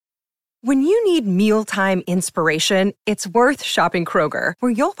When you need mealtime inspiration, it's worth shopping Kroger,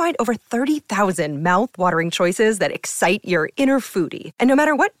 where you'll find over 30,000 mouth-watering choices that excite your inner foodie. And no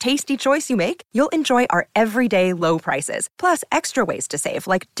matter what tasty choice you make, you'll enjoy our everyday low prices, plus extra ways to save,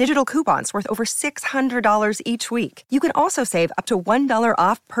 like digital coupons worth over $600 each week. You can also save up to $1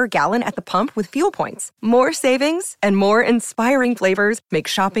 off per gallon at the pump with fuel points. More savings and more inspiring flavors make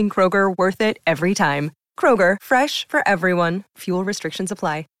shopping Kroger worth it every time. Kroger, fresh for everyone. Fuel restrictions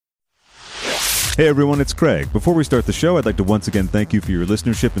apply. Hey everyone, it's Craig. Before we start the show, I'd like to once again thank you for your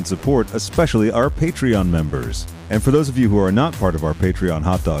listenership and support, especially our Patreon members. And for those of you who are not part of our Patreon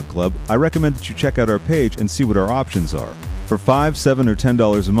Hot Dog Club, I recommend that you check out our page and see what our options are. For $5, $7, or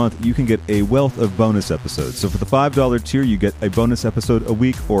 $10 a month, you can get a wealth of bonus episodes. So for the $5 tier, you get a bonus episode a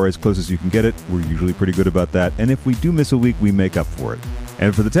week, or as close as you can get it. We're usually pretty good about that. And if we do miss a week, we make up for it.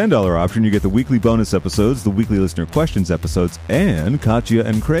 And for the $10 option, you get the weekly bonus episodes, the weekly listener questions episodes, and Katya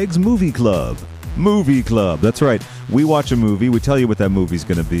and Craig's Movie Club. Movie Club. That's right. We watch a movie, we tell you what that movie's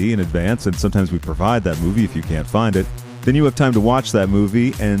going to be in advance, and sometimes we provide that movie if you can't find it. Then you have time to watch that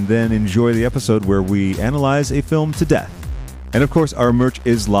movie and then enjoy the episode where we analyze a film to death. And of course, our merch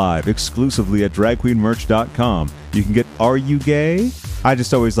is live exclusively at dragqueenmerch.com. You can get Are You Gay? I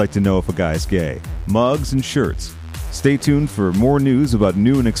just always like to know if a guy's gay. Mugs and shirts. Stay tuned for more news about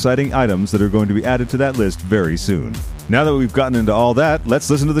new and exciting items that are going to be added to that list very soon. Now that we've gotten into all that, let's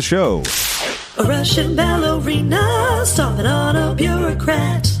listen to the show. A Russian ballerina stomping on a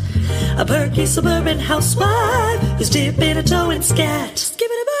bureaucrat. A perky suburban housewife who's dipping a toe in scat. Skip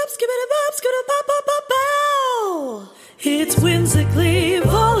it up, skip it up, skip it up, pop, pop, pow. It's whimsically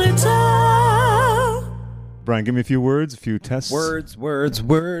volatile. Brian, give me a few words, a few tests. Words. What are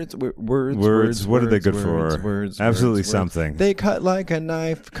they good for? Words. Absolutely something. They cut like a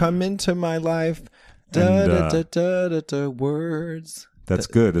knife, come into my life. Words. That's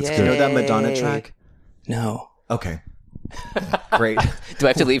good. That's You good. know that Madonna track? No. Okay. Great. Do I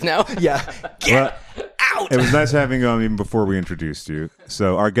have to leave now? Yeah. Get out! It was nice having you on even before we introduced you.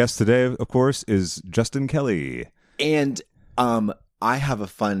 So our guest today, of course, is Justin Kelly. And I have a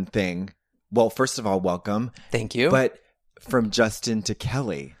fun thing. Well, first of all, welcome. Thank you. But from Justin to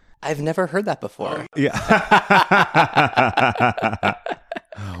Kelly. I've never heard that before. Yeah.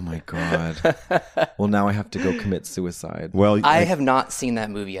 Oh my God. Well, now I have to go commit suicide. Well, I have not seen that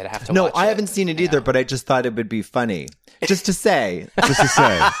movie yet. I have to No, watch I it. haven't seen it either, but I just thought it would be funny. Just to say.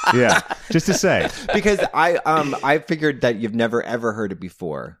 Yeah, just to say. Because I figured that you've never ever heard it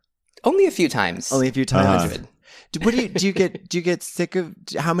before. Only a few times. Only a few times. 100. Do you get sick of?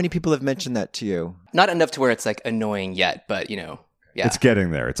 How many people have mentioned that to you? Not enough to where it's like annoying yet, but you know, yeah. It's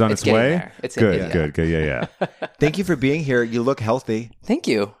getting there. It's on its getting way. there. It's good. Yeah. Thank you for being here. You look healthy. Thank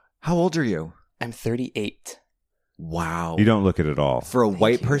you. How old are you? I'm 38. Wow. You don't look it at all. For a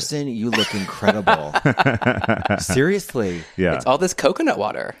white person, you look incredible. Seriously. Yeah. It's all this coconut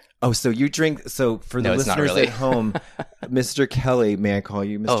water. Oh, so you drink. So for the No, it's not listeners really. at home, Mr. Kelly, may I call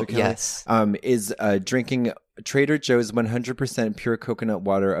you Mr. Oh, Kelly? yes. Is drinking Trader Joe's 100% pure coconut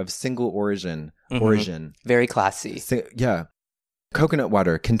water of single origin. Very classy. Yeah. Coconut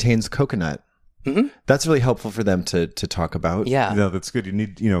water contains coconut. Mm-hmm. That's really helpful for them to talk about. Yeah. No, that's good. You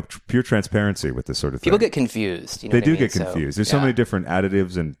need, pure transparency with this sort of thing. People get confused. You know They what do I mean? get confused. There's so many different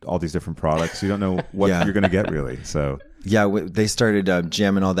additives and all these different products. You don't know what you're going to get really. So Yeah, they started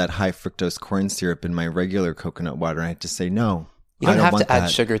jamming all that high fructose corn syrup in my regular coconut water. I had to say no. You don't have want to add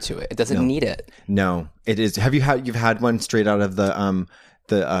that. sugar to it. It doesn't need it. No, it is. You've had one straight out of the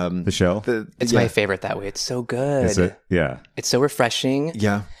shell? It's my favorite that way. It's so good. Is it? Yeah. It's so refreshing.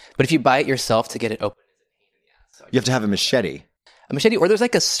 Yeah. But if you buy it yourself to get it open, You have to have a machete. a machete, or there's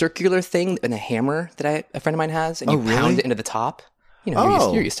like a circular thing and a hammer that a friend of mine has, and you pound it into the top. You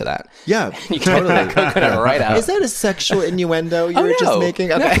know, you're used to that. Yeah, You get that coconut right out. Is that a sexual innuendo you were just no.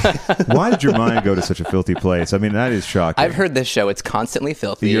 making? Okay. Why did your mind go to such a filthy place? I mean, that is shocking. I've heard this show. It's constantly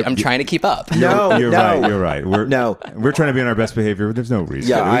filthy. I'm trying to keep up. You're right. We're trying to be on our best behavior. There's no reason.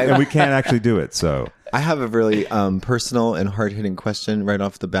 Yeah, and we can't actually do it. So I have a really personal and hard-hitting question right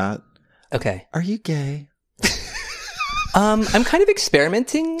off the bat. Okay. Are you gay? I'm kind of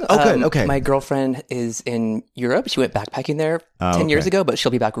experimenting. Oh, good. Okay. My girlfriend is in Europe. She went backpacking there 10 years ago, but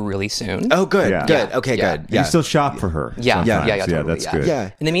she'll be back really soon. Oh, good. Yeah. Good. Yeah. Okay, Yeah. good. you still shop for her. Yeah. sometimes. Yeah, totally, that's yeah. good.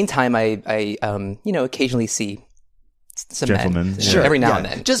 Yeah. In the meantime, I occasionally see some Gentlemen. men. Sure. Every now Yeah, and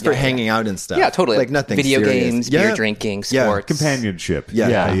then. just for Yeah, hanging out and stuff. Yeah, totally. Like nothing Video serious. games, Yeah. beer drinking, Yeah. sports. Companionship.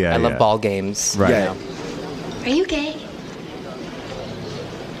 Yeah. I love ball games. Right. Yeah. Are you gay?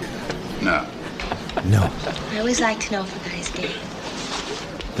 No. No. I always like to know if a guy's gay.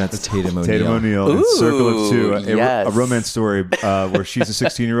 That's Tatum O'Neal. Tatum O'Neal in Circle of Two, yes. a romance story where she's a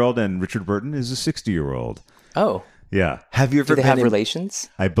 16-year-old and Richard Burton is a 60-year-old. Oh. Yeah. Have you ever Do they been have in... relations?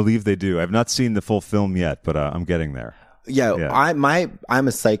 I believe they do. I've not seen the full film yet, but I'm getting there. Yeah. I'm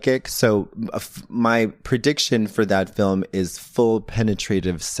a psychic, so my prediction for that film is full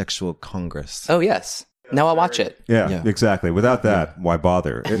penetrative sexual congress. Oh, yes. Now I'll watch it. Yeah, exactly. Without that, why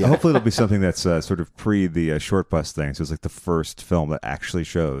bother? Hopefully it'll be something that's sort of pre the short bus thing. So it's like the first film that actually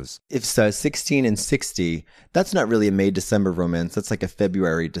shows. If 16 and 60, that's not really a May-December romance. That's like a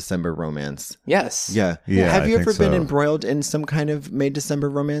February-December romance. Yes. Yeah. Have you ever been embroiled in some kind of May-December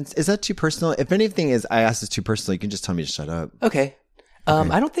romance? Is that too personal? If anything is, I asked is too personal, you can just tell me to shut up. Okay.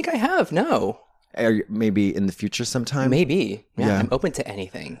 I don't think I have, no. Or maybe in the future sometime? Maybe. Yeah. Yeah. I'm open to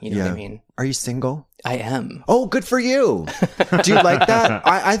anything. You know what I mean? Are you single? I am. Oh, good for you. Do you like that?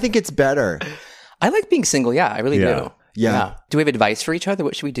 I think it's better. I like being single. Yeah, I really do. Yeah. Do we have advice for each other?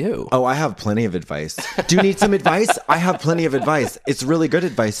 What should we do? Oh, I have plenty of advice. Do you need some advice? I have plenty of advice. It's really good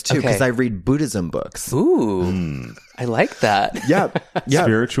advice too, because Okay. I read Buddhism books. Ooh. I like that. Yeah.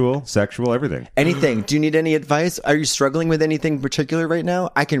 Spiritual, sexual, everything. Anything. Do you need any advice? Are you struggling with anything particular right now?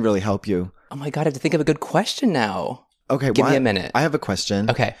 I can really help you. Oh my God, I have to think of a good question now. Okay. Give me a minute. I have a question.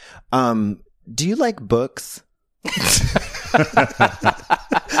 Okay. Do you like books?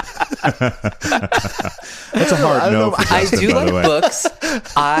 That's a hard no for I Justin, do by the like way. books.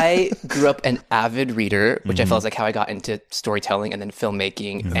 I grew up an avid reader, which I feel is like how I got into storytelling and then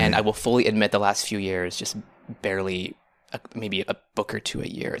filmmaking. And I will fully admit the last few years, just barely, maybe a book or two a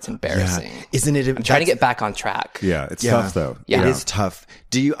year. It's embarrassing. Isn't it? I'm trying to get back on track. Yeah, it's tough though. Yeah. It is tough.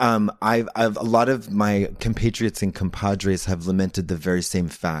 Do you? I've a lot of my compatriots and compadres have lamented the very same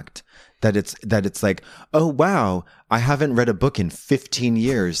fact that it's like, oh wow, I haven't read a book in 15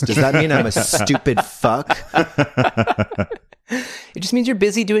 years. Does that mean I'm a stupid fuck? It just means you're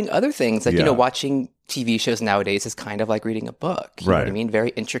busy doing other things. Like, Yeah. watching TV shows nowadays is kind of like reading a book. You know what I Right. mean? Very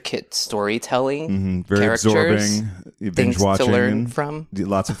intricate storytelling, Very characters, absorbing. Binge things watching. to learn from.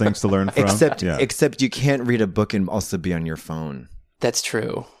 Lots of things to learn from. Except you can't read a book and also be on your phone. That's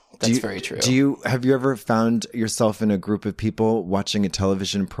true. That's very true. Have you ever found yourself in a group of people watching a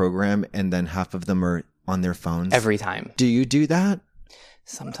television program and then half of them are on their phones? Every time. Do you do that?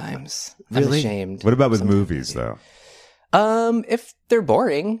 Sometimes. Really? I'm ashamed. What about with Sometimes movies I do. though? If they're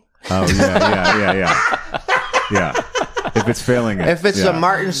boring. Oh yeah. If it's failing it. If it's yeah. a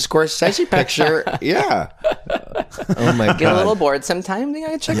Martin Scorsese picture, yeah. Oh my God. Get a little bored sometimes. I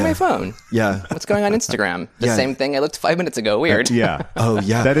gotta check my phone. Yeah. What's going on Instagram? The Yeah. same thing I looked 5 minutes ago. Weird. Yeah. Oh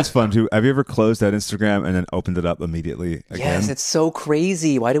yeah. That is fun too. Have you ever closed that Instagram and then opened it up immediately again? Yes, it's so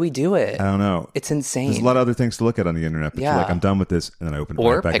crazy. Why do we do it? I don't know. It's insane. There's a lot of other things to look at on the internet, but Yeah. you're like, I'm done with this, and then I open it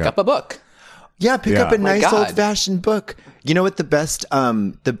Or right back pick up a book. Yeah, pick Yeah. up a My nice God. old-fashioned book. You know what the best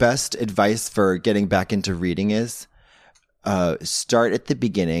advice for getting back into reading is? Start at the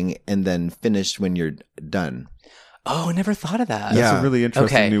beginning and then finish when you're done. Oh, I never thought of that. Yeah. That's a really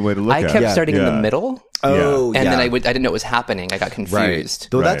interesting new way to look I at it. kept starting in the Yeah. middle. Oh, And yeah. then I didn't know what was happening. I got confused.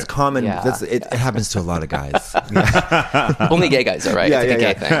 Though that's Right. common. Yeah. It happens to a lot of guys. Only gay guys are right. Yeah, it's a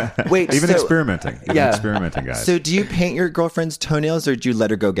yeah, gay yeah. thing. Wait, Even so, experimenting. Yeah. Experimenting, guys. So do you paint your girlfriend's toenails or do you let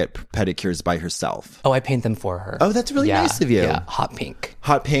her go get pedicures by herself? Oh, I paint them for her. Oh, that's really nice of you. Yeah, hot pink.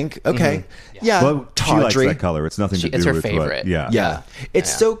 Hot pink? Okay. Yeah. well, she likes tawdry. that color. It's nothing to do It's her with favorite. What, yeah. Yeah.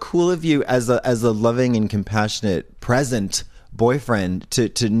 It's so cool of you as a loving and compassionate present boyfriend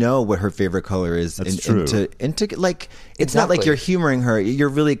to know what her favorite color is. That's and true. And to like, it's not like Exactly. you're humoring her. You're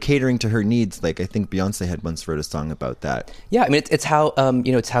really catering to her needs. Like I think Beyonce had once wrote a song about that. Yeah, I mean, it's how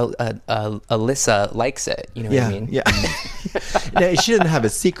it's how Alyssa likes it. You know what Yeah. I mean? Yeah. No, she doesn't have a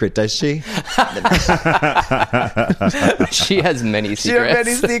secret, does she? She has many She has secrets.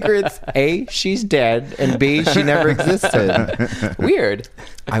 many secrets. A, she's dead, and B, she never existed. Weird.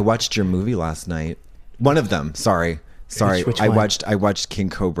 I watched your movie last night. One of them. Sorry. Which I one? watched King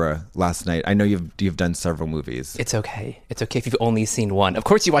Cobra last night. I know you've done several movies. It's okay. It's okay if you've only seen one. Of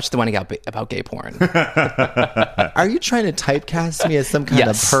course, you watched the one about gay porn. Are you trying to typecast me as some kind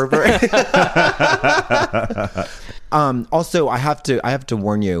Yes. of pervert? Also, I have to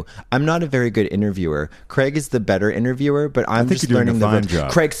warn you. I'm not a very good interviewer. Craig is the better interviewer, but I'm think just you're doing learning a the fine ropes.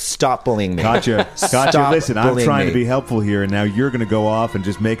 job. Craig, stop bullying me. Gotcha. Stop Listen, I'm bullying trying me. to be helpful here, and now you're going to go off and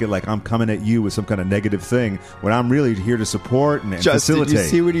just make it like I'm coming at you with some kind of negative thing when I'm really here to support and Justin, facilitate. you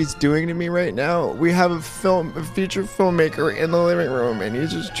see what he's doing to me right now? We have a feature filmmaker in the living room, and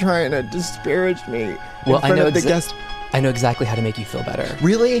he's just trying to disparage me Well, in front of the guest. I know exactly how to make you feel better.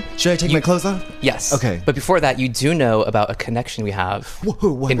 Really? Should I take my clothes off? Yes. Okay. But before that, you do know about a connection we have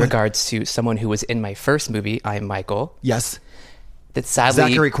Whoa, what? in regards to someone who was in my first movie, I Am Michael. Yes. that sadly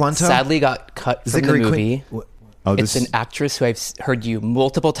Zachary Quinto? sadly got cut from Zachary the Quin- movie. Oh, It's an actress who I've heard you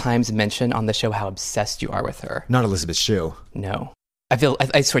multiple times mention on the show how obsessed you are with her. Not Elizabeth Shue. No.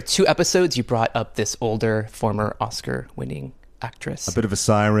 I swear 2 episodes you brought up this older former Oscar winning actress. A Bit of a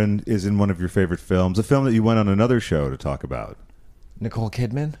Siren is in one of your favorite films, a film that you went on another show to talk about. Nicole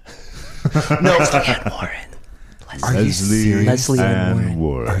Kidman? No, Anne Warren. Are you serious? Leslie Ann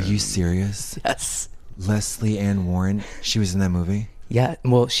Warren. Are you serious? Yes. Leslie Ann Warren? She was in that movie? Yeah,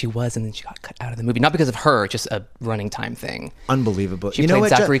 well, she was, and then she got cut out of the movie. Not because of her, just a running time thing. Unbelievable. She played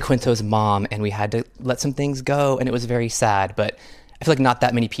Zachary Quinto's mom, and we had to let some things go, and it was very sad. But I feel like not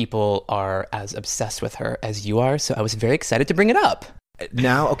that many people are as obsessed with her as you are, so I was very excited to bring it up.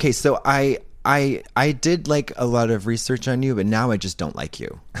 Now, okay, so I did like a lot of research on you, but now I just don't like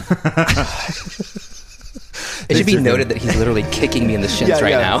you. It should be noted that he's literally kicking me in the shins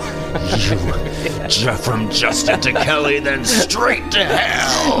right now. From Justin to Kelly, then straight to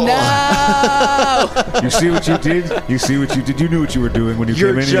hell. No! You see what you did? You see what you did? You knew what you were doing when you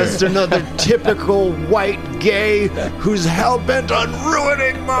You're came in just here. another typical white gay who's hell-bent on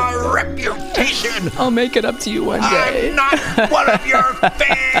ruining my reputation. I'll make it up to you one day. I'm not one of your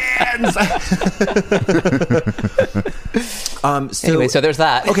fans. Anyway, so there's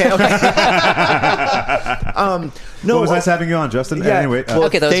that. Okay. No, What was nice having you on, Justin? Anyway, well,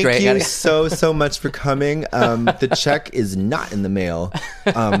 Okay, that was thank great. you so much for coming. The check is not in the mail.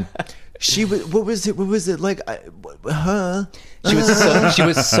 She was. What was it? What was it like? Huh? She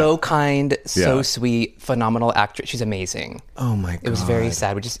was so kind, so Yeah. sweet, phenomenal actress. She's amazing. Oh my god! It was very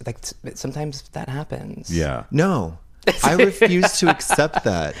sad. We just like sometimes that happens. yeah. No, I refuse to accept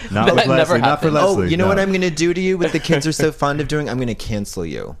that. Not But with that never Leslie. Not for happened. Leslie. Oh, you know no. what I'm going to do to you? What the kids are so fond of doing? I'm going to cancel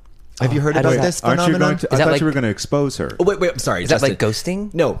you. Have you heard how about does that- this Aren't you phenomenon? going to? I that thought like- you were going to expose her. Oh, wait, I'm sorry. Is that Justin. like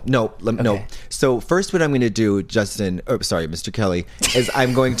ghosting? No. No. Okay. So first, what I'm going to do, Justin, Mr. Kelly, is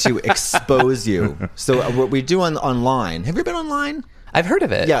I'm going to expose you. So what we do online. Have you been online? I've heard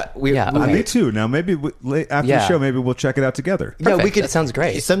of it. Yeah, okay. Me too. Now, maybe after the show, maybe we'll check it out together. Perfect. That sounds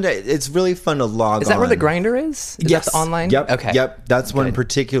great. Someday it's really fun to log. Is that where the on. grinder is? Is Yes. that the online? Yep. Okay. Yep. That's one Good.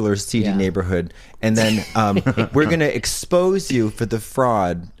 particular seedy Yeah. neighborhood, and then we're going to expose you for the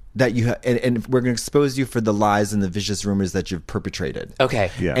fraud that you and we're going to expose you for the lies and the vicious rumors that you've perpetrated. Okay.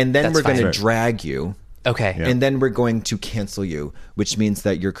 Yeah. And then That's we're going to fine. drag you. Okay. Yeah. And then we're going to cancel you, which means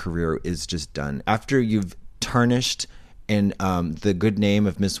that your career is just done. After you've tarnished and the good name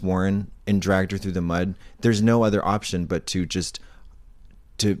of Miss Warren and dragged her through the mud, there's no other option but to just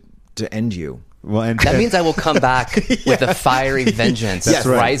to end you. Well, and That means I will come back with a fiery vengeance That's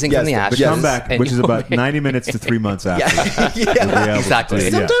right. rising from the Yes, ashes. the comeback, and which is you'll about make- 90 minutes to 3 months after. Yeah. Exactly.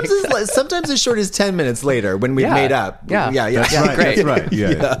 Yeah. Sometimes as short as 10 minutes later when we've Yeah. made up. Yeah. That's Yeah, right. great. That's right.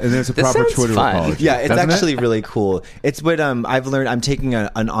 Yeah. And there's a This proper sounds Twitter fun. apology. Yeah, it's doesn't it? actually really cool. It's what I've learned. I'm taking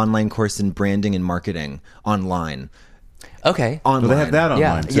an online course in branding and marketing online. Okay. Online. Well, they have that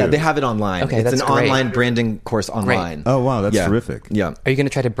online too. Yeah, they have it online. Okay, it's that's an great. online branding course online. Oh wow, that's Yeah. terrific. Yeah. Are you going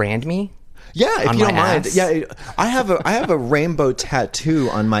to try to brand me? Yeah, if On you my don't mind. ass? Yeah, I have a rainbow tattoo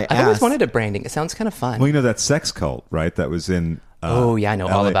on my I've ass. always wanted a branding. It sounds kind of fun. Well, you know that sex cult, right? That was in. Oh, yeah, I know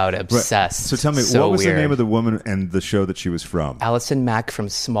all LA. about it. Right. Obsessed. So tell me, So what was the weird. name of the woman and the show that she was from? Allison Mack from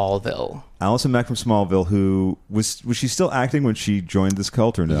Smallville. Allison Mack from Smallville, who was she still acting when she joined this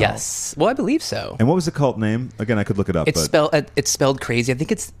cult or no? Yes. Well, I believe so. And what was the cult name? Again, I could look it up. It's but spelled crazy. I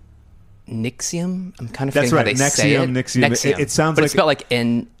think it's Nixium. I'm kind of That's forgetting right. how they say it. Nexium. It sounds but like- it's spelled like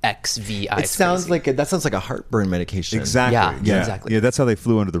NXVI. It sounds like that sounds like a heartburn medication. Exactly. Yeah, exactly. Yeah, that's how they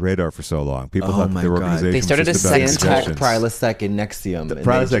flew under the radar for so long. People Oh thought my their God. organization They started was just a about sex Zantac, injections. Prilosec, and Nexium. The And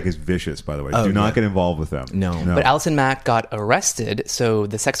Prilosec is vicious, by the way. Oh, Do not yeah. get involved with them. No. But Allison Mack got arrested, so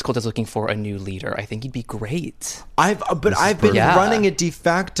the sex cult is looking for a new leader. I think he'd be great. I've been perfect. Yeah. running a de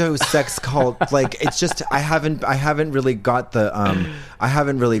facto sex cult. Like it's just I haven't really got the I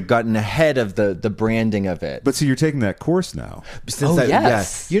haven't really gotten ahead of the branding of it. But see, you're taking that course now. Since Oh,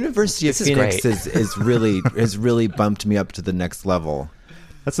 yes. University of This is Phoenix great. is really has really bumped me up to the next level.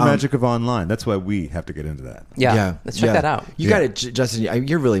 That's the magic of online. That's why we have to get into that. Yeah. Let's check that out. You got to, Justin.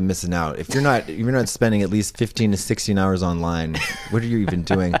 You're really missing out if you're not spending at least 15 to 16 hours online. What are you even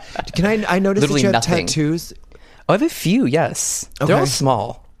doing? Can I notice Literally that you have nothing. tattoos? Oh, I have a few, yes. They're all Okay.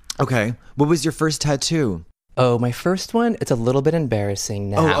 small. Okay. What was your first tattoo? Oh, my first one, it's a little bit embarrassing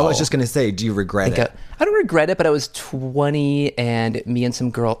now. Oh, I was just gonna say, do you regret it? I don't regret it, but I was 20 and me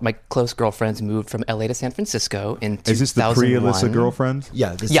and my close girlfriends moved from LA to San Francisco in 2001. Is this the pre-Alyssa girlfriend?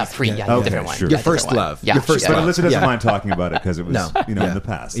 Yeah. Yeah, Okay, different one. sure. Your Yeah, first different one. love. Your first But love. Alyssa doesn't Yeah. mind talking about it because it was, No. in Yeah. the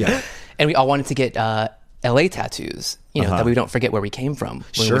past. Yeah. And we all wanted to get LA tattoos, that we don't forget where we came from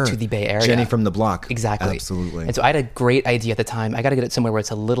when we went to the Bay Area. Jenny from the block. Exactly. Absolutely. And so I had a great idea at the time. I got to get it somewhere where it's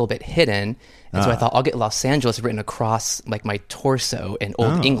a little bit hidden. And so I thought I'll get Los Angeles written across like my torso in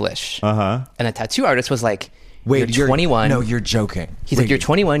Old English. And the tattoo artist was like, Wait, you're 21. No, you're joking. He's like, you're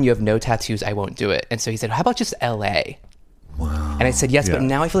 21, you have no tattoos, I won't do it. And so he said, how about just LA? Wow. And I said, yes, but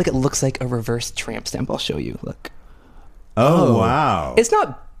now I feel like it looks like a reverse tramp stamp. I'll show you. Look. Oh, wow. It's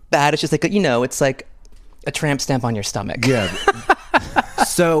not bad. It's just like, it's like a tramp stamp on your stomach. Yeah.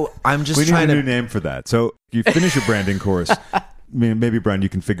 So I'm just We need trying a to new name for that. So you finish your branding course. Maybe, Brian, you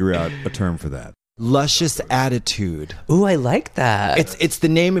can figure out a term for that. Luscious Attitude. Ooh, I like that. It's the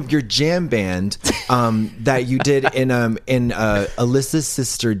name of your jam band that you did in Alyssa's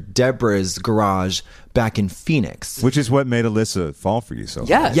sister Deborah's garage back in Phoenix. Which is what made Alyssa fall for you so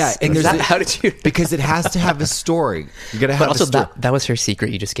Yes. Yeah, and there's how did you? because it has to have a story. You gotta have But also a story. that was her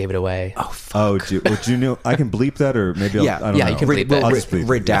secret. You just gave it away. Oh, fuck. Oh, do you know? I can bleep that, or maybe I don't know. you can bleep it. I'll just bleep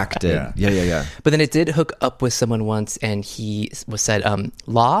it. Redacted. Yeah. But then it did hook up with someone once, and he said,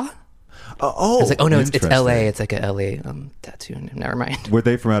 "Law." Oh, I was like, "Oh no, it's interesting. L.A. It's like a L.A. Tattoo." Never mind. Were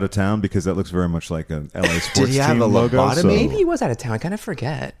they from out of town? Because that looks very much like an LA sports Did he have team a logo. lobotomy? Maybe he was out of town. I kind of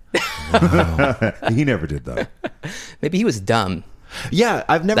forget. He never did though. Maybe he was dumb. yeah.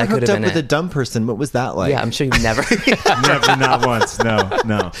 I've never That could hooked have up been with it. a dumb person. What was that like? Yeah, I'm sure you've never. Never, not once.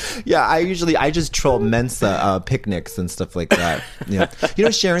 No. Yeah, I just troll Mensa picnics and stuff like that. Yeah,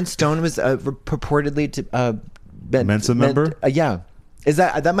 Sharon Stone was purportedly to Mensa member? Yeah, is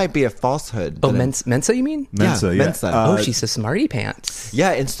that might be a falsehood? Oh, that I'm- Mensa, you mean? Mensa, yeah. Mensa. Oh, she's a smarty pants.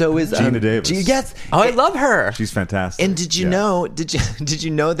 Yeah, and so is Gina Davis. Yes. Oh, I love her. She's fantastic. And did you know? Did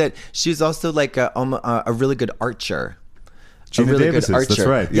you know that she was also like a really good archer? Gina a really Davis good is, that's archer.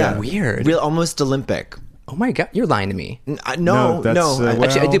 right, yeah. Weird. Real, almost Olympic. Oh my god, you're lying to me. No. that's, well-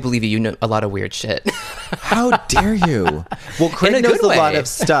 Actually, I do believe you. You know a lot of weird shit. How dare you? Well, Craig In a knows good a lot way. of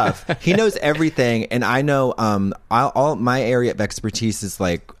stuff. He knows everything, and I know. All my area of expertise is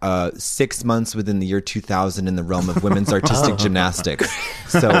like 6 months within the year 2000 in the realm of women's artistic gymnastics.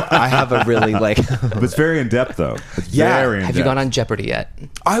 So I have a really like. But it's very in depth though. It's Yeah. very in Have depth. you gone on Jeopardy yet?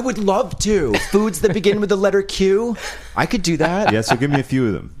 I would love to. Foods that begin with the letter Q. I could do that. Yeah, so give me a few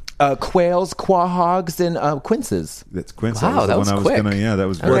of them. Quails, quahogs, and quinces. That's Quince. Wow, that the was one I was quick. gonna. Yeah, that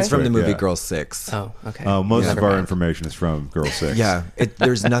was. Okay. very It's from the quick, movie yeah. Girl 6. Oh, okay. Most Never of our mind. information is from Girl 6. Yeah,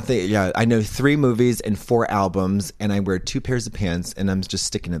 there's nothing. Yeah, I know 3 movies and 4 albums, and I wear 2 pairs of pants, and I'm just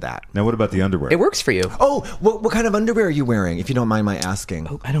sticking to that. Now, what about the underwear? It works for you. Oh, what kind of underwear are you wearing, if you don't mind my asking?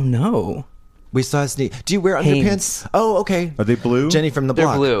 Oh, I don't know. We saw a sneak. Do you wear Hanes. underpants? Oh, okay. Are they blue? Jenny from the They're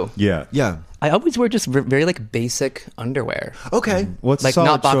block. blue. Yeah. Yeah. I always wear just very like basic underwear. Okay. What's Like solid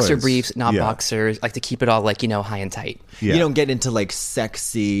not boxer choice? briefs, not Yeah. boxers. Like to keep it all like high and tight. Yeah. You don't get into like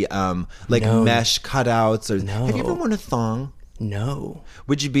sexy, like No. mesh cutouts or. No. Have you ever worn a thong? No.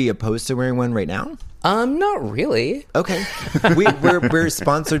 Would you be opposed to wearing one right now? Not really. Okay. We're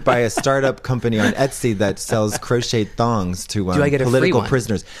sponsored by a startup company on Etsy that sells crocheted thongs to Do I get a free political one?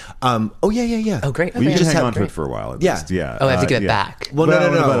 prisoners. Yeah. Oh, great. Well, you Okay. can just hang have- on to it for a while. At Yeah. least. Yeah. Oh, I have to give it yeah. back. Well, no.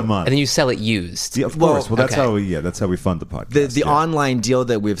 in about a month. And then you sell it used. Yeah, of course. Well, that's okay. how we. Yeah, that's how we fund the podcast. The yeah. online deal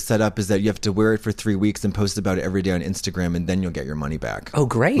that we've set up is that you have to wear it for 3 weeks and post about it every day on Instagram, and then you'll get your money back. Oh,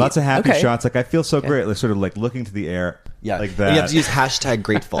 great. Lots of happy Okay. shots. Like I feel so great. Like sort of like looking to the air. Yeah, Like And that. you have to use hashtag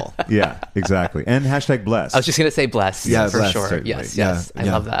grateful. Yeah, exactly. And hashtag bless. I was just gonna say bless. Yeah, for bless, sure. certainly. Yes, Yeah, yes. I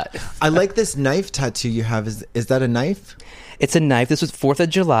yeah. love that. I like this knife tattoo you have. Is that a knife? It's a knife. This was 4th of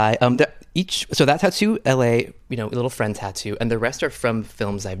July. So that tattoo, LA, little friend tattoo, and the rest are from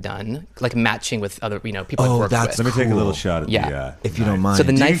films I've done, like matching with other, people I've worked that's with. Let me take a Cool. little shot at Yeah. the. If you don't mind. So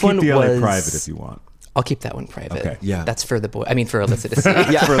the You can knife keep one the LA was private if you want. I'll keep that one private. Okay. Yeah. That's for the boy. I mean, for Alyssa to see.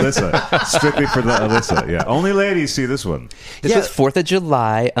 Yeah. For Alyssa, strictly for the Alyssa. Yeah, only ladies see this one. This Yeah. was 4th of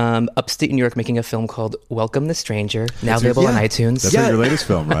July, upstate New York, making a film called Welcome the Stranger, now available on yeah. iTunes. That's Yeah. your latest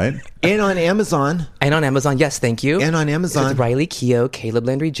film, right? And on Amazon. And on Amazon, yes, thank you. And on Amazon. With Riley Keough, Caleb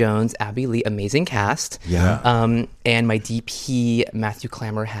Landry Jones, Abby Lee, amazing cast. Yeah. And my DP, Matthew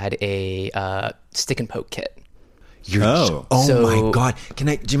Clammer, had a stick and poke kit. Oh. Oh my So- God! Do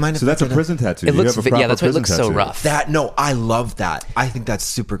you mind if So I that's a get prison tattoo. It You looks, have a proper that's why it prison looks so tattoo. rough. That? No, I love that. I think that's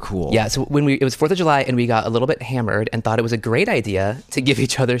super cool. Yeah, so it was 4th of July, and we got a little bit hammered and thought it was a great idea to give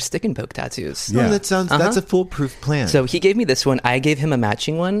each other stick and poke tattoos. No, Yeah. that sounds. That's a foolproof plan. So he gave me this one. I gave him a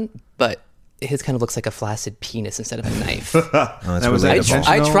matching one, but his kind of looks like a flaccid penis instead of a knife. That was relatable. intentional,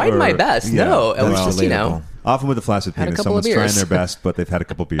 I tried my or- best. Yeah. No, it was Well, just, relatable. Often with a flaccid Had a penis, couple of someone's trying beers. their best, but they've had a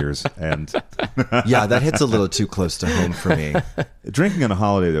couple beers. And Yeah, that hits a little too close to home for me. drinking on a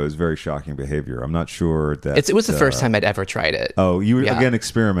holiday, though, is very shocking behavior. I'm not sure that... It was the first time I'd ever tried it. Oh, you were, Yeah. again,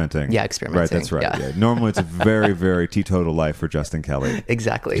 experimenting. Yeah, experimenting, Right, that's right. yeah. Yeah. Normally, it's a very, very teetotal life for Justin Kelly.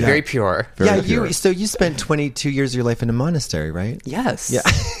 Exactly. Very pure. Very pure. So you spent 22 years of your life in a monastery, right? Yes. Yeah.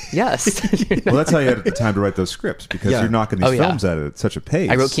 Yes. Well, that's how you had the time to write those scripts, because Yeah. you're knocking these Oh, yeah. films at such a pace.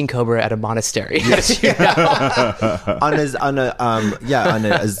 I wrote King Cobra at a monastery. as you know. on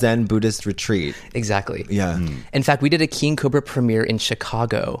a Zen Buddhist retreat. Exactly. Yeah. In fact, we did a King Cobra premiere in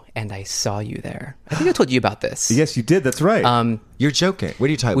Chicago, and I saw you there. I think I told you about this. Yes, you did. That's right. You're joking. What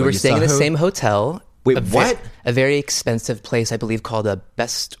are you talking We about? were You staying in the saw who? same hotel. Wait, a what? A very expensive place, I believe, called a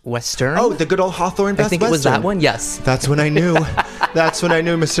Best Western. Oh, the good old Hawthorne Best I think it was Western. that one. Yes. That's when I knew. That's when I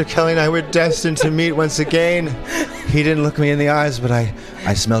knew Mr. Kelly and I were destined to meet once again. He didn't look me in the eyes, but I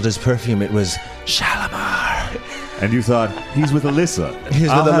smelled his perfume. It was Shalimar. And you thought, he's with Alyssa. He's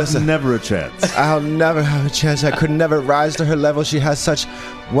with I'll have Alyssa. never a chance. I'll never have a chance. I could never rise to her level. She has such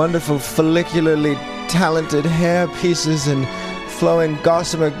wonderful, follicularly talented hair pieces and flowing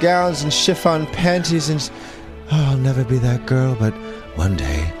gossamer gowns and chiffon panties. And I'll never be that girl, but one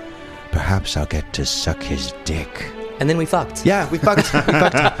day, perhaps I'll get to suck his dick. And then we fucked. Yeah, we fucked.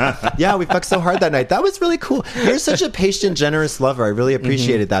 Yeah, we fucked so hard that night. That was really cool. You're such a patient, generous lover. I really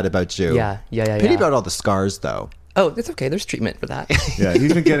appreciated that about you. Yeah. Pity about all the scars, though. Oh, it's okay. There's treatment for that. Yeah,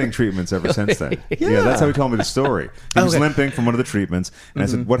 he's been getting treatments ever since then. Yeah, that's how he told me the story. He was Okay. limping from one of the treatments, and I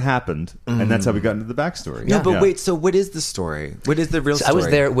said, what happened? And that's how we got into the backstory. No, but Yeah. wait, so what is the story? What is the real So story? I was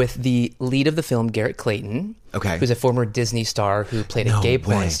there with the lead of the film, Garrett Clayton. Okay. Who's a former Disney star who played a No gay way.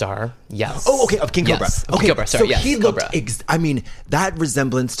 porn star. Yes. Oh, okay, of King Cobra. Yes, of Okay, King Cobra, sorry, so yes, he looked. Cobra. I mean, that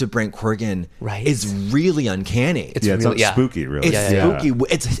resemblance to Brent Corrigan Right. is really uncanny. It's Yeah, it's really, not spooky, really. It's Yeah. spooky.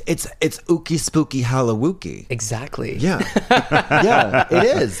 It's ooky spooky hallowooky. Exactly. Yeah, yeah,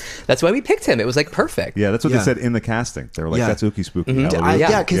 it is. That's why we picked him. It was like perfect. Yeah, that's what Yeah. they said in the casting. They were like, Yeah. that's ooky spooky. Mhm. Halloween.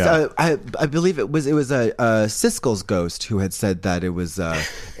 Yeah, because Yeah. I believe it was Siskel's ghost who had said that it was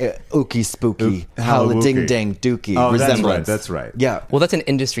ooky spooky Hallowooky. ding dang dookie Oh, that's resemblance. right, that's right. Yeah. Well, that's an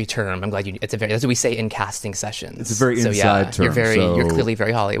industry term. I'm glad you. That's what we say in casting sessions. It's a very so, yeah, inside term, You're so- clearly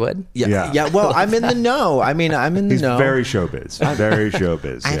very Hollywood. Yeah. Well, I'm in the know. I mean, I'm in the He's know. very showbiz. Very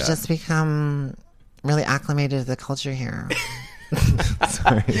showbiz. I've yeah. just become really acclimated to the culture here.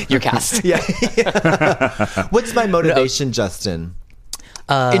 You're cast. Yeah. What's my motivation, Justin?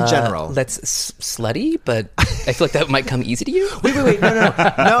 In general. That's slutty, but I feel like that might come easy to you. Wait.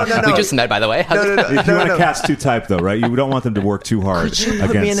 No. We just met, by the way. If you want to cast two type, though, right? You don't want them to work too hard. Could you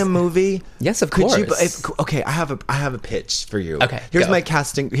put me in a movie? Yes, of Could course. you? Okay, I have a pitch for you. Okay, here's go. my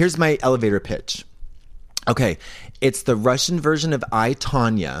casting. Here's my elevator pitch. Okay, it's the Russian version of I,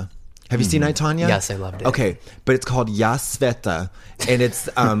 Tonya. Have you seen I, Tonya? Yes, I loved it. Okay, but it's called Ya Sveta, and it's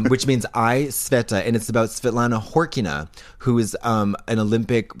which means I Sveta, and it's about Svetlana Horkina, who is an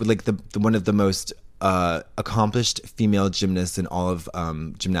Olympic, like the one of the most accomplished female gymnasts in all of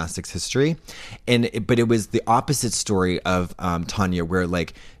gymnastics history, but it was the opposite story of Tanya, where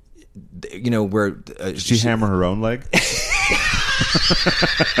like, you know, where Did she hammer her own leg?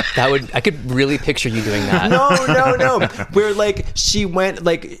 I could really picture you doing that. No. Where like she went,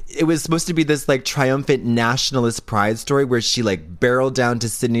 like it was supposed to be this like triumphant nationalist pride story where she like barreled down to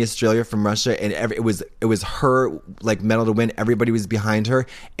Sydney, Australia from Russia, and it was her like medal to win. Everybody was behind her,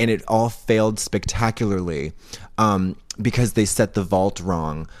 and it all failed spectacularly because they set the vault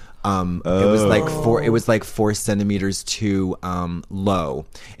wrong. It was like 4 centimeters too low,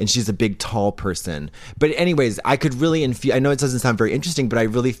 and she's a big tall person. But anyways, I could really I know it doesn't sound very interesting, but I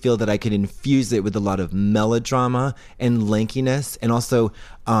really feel that I could infuse it with a lot of melodrama and lankiness, and also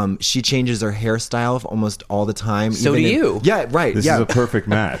she changes her hairstyle almost all the time. So do you. Yeah, right. This yeah. is a perfect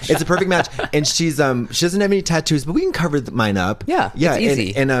match. It's a perfect match, and she doesn't have any tattoos, but we can cover mine up. Yeah, it's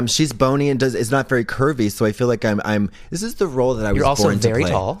easy. And she's bony and is not very curvy, so I feel like I'm. This is the role that I was You're also born to very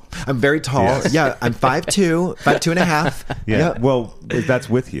play. tall. I'm very tall. Yes. Yeah, I'm 5'2", 5'2" and a half. yeah. Well, that's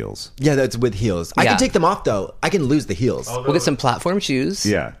with heels. Yeah, that's with heels. I Yeah. can take them off though. I can lose the heels. We'll get some platform shoes.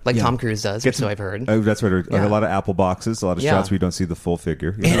 Yeah. Like Yeah. Tom Cruise does, so I've heard. Oh, that's right. Yeah. A lot of apple boxes, a lot of Yeah. shots where you don't see the full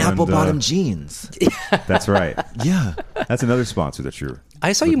figure. you And know, apple bottom jeans. That's right. Yeah. That's another sponsor that you're.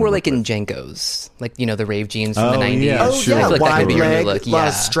 I saw you looking more to like work in with. Jenkos, like, you know, the rave jeans from Oh, the 90s. yeah, Oh sure. I yeah, feel like that wide could be your new leg, look. lot Yeah.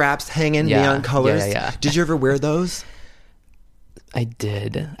 of straps hanging, Yeah. neon colors. Yeah. Did you ever wear those? I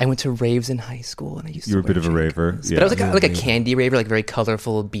did. I went to raves in high school, and I used to You were a wear bit of a jewelry. raver. But I was like a candy raver, like very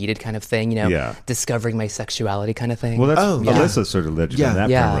colorful, beaded kind of thing. Yeah. Discovering my sexuality kind of thing. Well, that's Oh, yeah. Alyssa sort of led you down that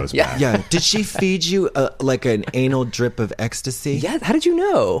Yeah. primrose Yeah. path. Yeah. Did she feed you like an anal drip of ecstasy? yeah. How did you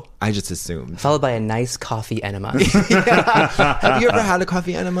know? I just assumed. Followed by a nice coffee enema. Have you ever had a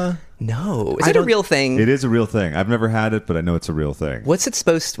coffee enema? No, is it a real thing? It is a real thing. I've never had it, but I know it's a real thing. What's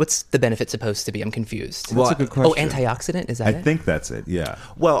the benefit supposed to be? I'm confused. Well, That's a good Oh, question. antioxidant? Is that I it? think that's it. Yeah.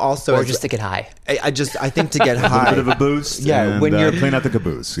 Well, also, Or as- just to get high? I think to get A high. bit of a boost. Yeah, and, when you're- clean out the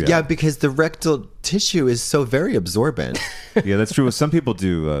caboose. Yeah. Yeah, because the rectal tissue is so very absorbent. Yeah, that's true. Some people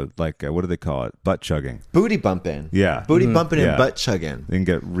do what do they call it? Butt chugging. Booty bumping. Yeah. Booty bumping Yeah. and butt chugging. They can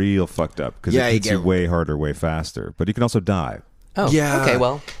get real fucked up because Yeah, it you hits you get- way harder, way faster. But you can also die. Oh, Yeah. okay.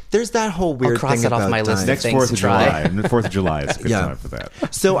 Well, there's that whole weird cross thing that off about my list dying. of Next things 4th to of try. July. 4th of July is a good Yeah. time for that.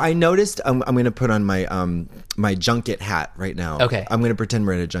 So I noticed I'm going to put on my my junket hat right now. Okay. I'm going to pretend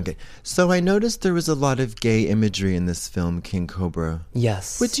we're at a junket. So I noticed there was a lot of gay imagery in this film, King Cobra.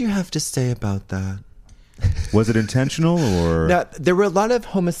 yes. What do you have to say about that? Was it intentional or Now, there were a lot of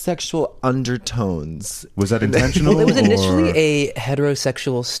homosexual undertones. was that intentional? Well, it was initially or- a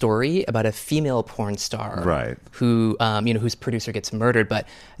heterosexual story about a female porn star, Right. Who, whose producer gets murdered. But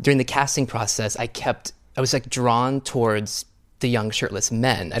during the casting process, I was like drawn towards the young shirtless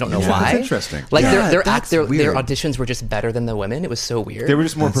men. I don't know Yeah, why. that's interesting. Like Yeah, their that's their weird. auditions were just better than the women. It was so weird. They were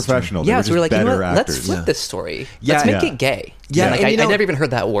just more professional. They yeah, were so we were just like, you know better what? Let's actors. flip Yeah. this story. Yeah. Let's make Yeah. it gay. Yeah, And, like and you know- I never even heard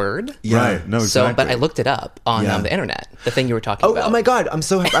that word. Yeah. Right. No, So, but exactly. I looked it up on Yeah. the internet. The thing you were talking Oh, about. oh my God! I'm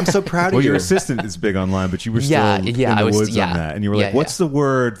so proud Well, of you. your assistant is big online, but you were still Yeah, in yeah, the I was- woods yeah. on that, and you were Yeah, like, "What's the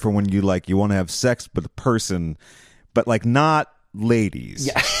word for when you want to have sex with a person, but like not ladies?"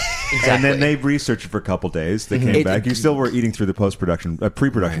 Yeah. And Exactly. then they researched it for a couple days. They came back. You still were eating through the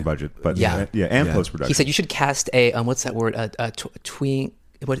pre-production budget, but Yeah. and Yeah. post-production. He said you should cast a what's that word? A twink.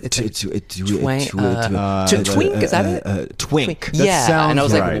 What? It's Twink. twink. Is that it? Twink. That Yeah, sounds and I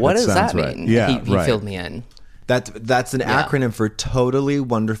was right. like, what That does that sounds right. mean? Yeah, he right. filled me in. That's an acronym for totally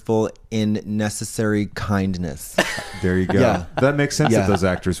wonderful in necessary kindness. There you go. Yeah. That makes sense. Yeah. That those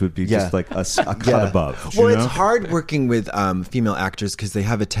actors would be Yeah. just like a cut Yeah. above. Well, you know? it's hard working with female actors because they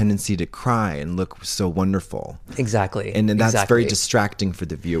have a tendency to cry and look so wonderful, Exactly. and then that's very Exactly. distracting for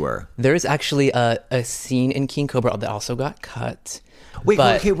the viewer. There is actually a scene in King Cobra that also got cut. Wait,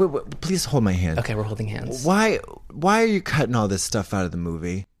 But- okay, wait, please hold my hand. Okay, we're holding hands. Why are you cutting all this stuff out of the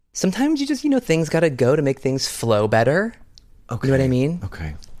movie? Sometimes you just, things got to go to make things flow better. Okay. You know what I mean?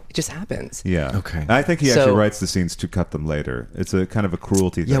 Okay. It just happens. Yeah. Okay. I think he So- actually writes the scenes to cut them later. It's a kind of a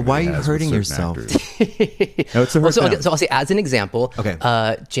cruelty thing. Yeah, why that he are you has with hurting certain yourself? actors. No, it's a hurt So them. I'll say, as an example,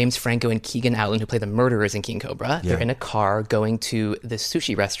 Okay. James Franco and Keegan Allen, who play the murderers in King Cobra, Yeah. they're in a car going to the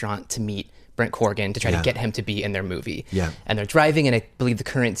sushi restaurant to meet Brent Corrigan to try Yeah. to get him to be in their movie. Yeah. And they're driving, and I believe the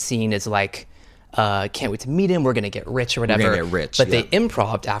current scene is like, can't wait to meet him. We're going to get rich or whatever. get rich, But yeah. they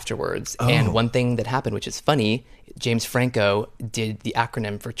improv'd afterwards. And one thing that happened, which is funny, James Franco did the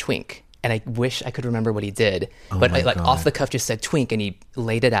acronym for twink. And I wish I could remember what he did. But my like God. off the cuff just said twink, and he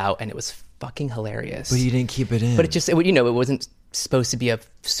laid it out, and it was fucking hilarious. But you didn't keep it in. But it wasn't supposed to be a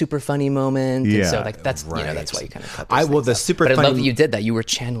super funny moment. And so Yeah, like that's right. that's why you kind of cut. I those will things the out. super But I love funny. that you did that. You were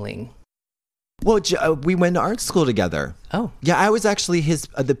channeling. Well, we went to art school together. Oh. Yeah, I was actually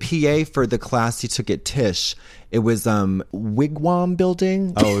the PA for the class he took at Tisch. It was Wigwam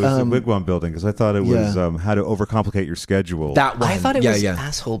Building. Oh, it was the Wigwam building because I thought it was yeah. how to overcomplicate your schedule. That one. I thought it yeah, was yeah.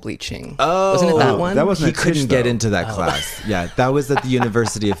 asshole bleaching. Oh, wasn't it that one? that wasn't He at Tisch, couldn't get though. into that class. Yeah, that was at the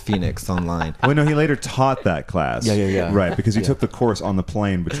University of Phoenix online. Well, no, he later taught that class. Yeah. Right, because he took the course on the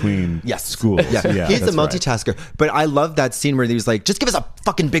plane between schools. Yeah, he's a that's right. multitasker. But I love that scene where he was like, "Just give us a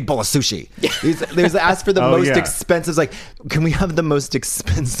fucking big bowl of sushi." He was asked for the Oh, most yeah. expensive. Like, can we have the most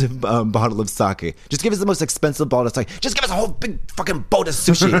expensive bottle of sake? Just give us the most expensive bottle of sake. Just give us a whole big fucking boat of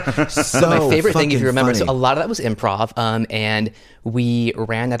sushi. So My favorite thing, if you remember, so funny. a lot of that was improv, and we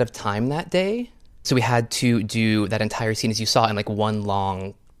ran out of time that day, so we had to do that entire scene as you saw in like one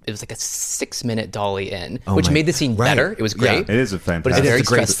long. It was like a 6-minute dolly in, which my- made the scene right. better. It was great. It is a But fantastic. it's very It is a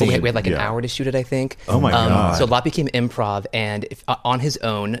great stressful. We scene. had like an Yeah. hour to shoot it, I think. Oh my God. So a lot became improv, and on his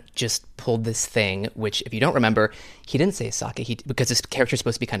own, just pulled this thing. Which, if you don't remember, he didn't say sake. Because his character is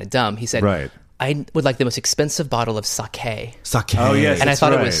supposed to be kind of dumb. He said, Right. "I would like the most expensive bottle of sake." Sake. Oh, yes. And I That's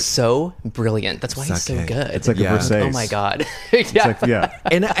thought it right. was so brilliant. That's why he's so Sake. good. It's like Yeah. a Versailles. oh my god. It's like, yeah.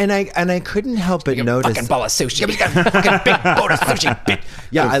 And I couldn't help but notice. Fucking ball of sushi. fucking big boat of sushi.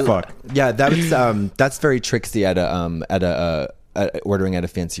 Yeah, Oh, fuck. Yeah, that was that's very Trixie at a ordering at a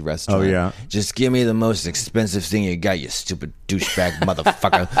fancy restaurant. Oh, yeah. Just give me the most expensive thing you got, you stupid douchebag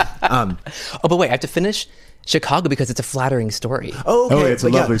motherfucker. Oh, but wait, I have to finish Chicago because it's a flattering story. Oh, okay. Oh, it's a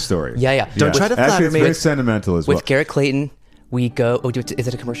but yeah. lovely story. Yeah. Don't try to Actually, flatter it's me. very sentimental as well. With Garrett Clayton, we go. Oh, is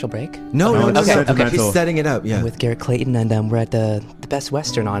it a commercial break? No, No, no, it's no. sentimental. He's setting it up. Yeah. With Garrett Clayton, and we're at the Best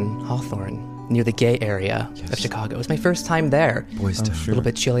Western on Hawthorne, near the gay area of Chicago. It was my first time there. Boys Town. A little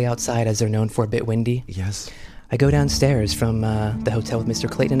bit chilly outside, as they're known for, a bit windy. Yes. I go downstairs from the hotel with Mr.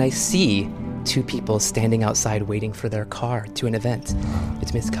 Clayton, and I see two people standing outside waiting for their car to an event.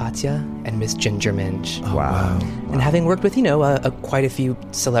 It's Miss Katya and Miss Ginger Minge. Wow. And having worked with, quite a few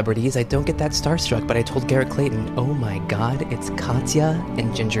celebrities, I don't get that starstruck, but I told Garrett Clayton, oh my God, it's Katya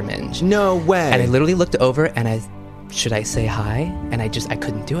and Ginger Minge. No way. And I literally looked over and should I say hi? And I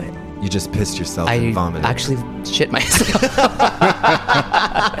couldn't do it. You just pissed yourself I and vomited. actually shit myself.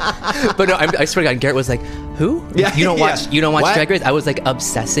 But no, I swear to God, Garrett was like, "Who? Yeah, you don't yeah. watch What? Drag Race?" I was like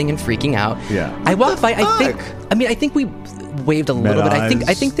obsessing and freaking out. Yeah. I walked by. fuck? I think we waved a little bit. I think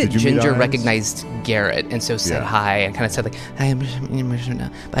eyes? that Did you meet Ginger eyes? recognized Garrett and so said Yeah. hi and kind of said like, "Hi, but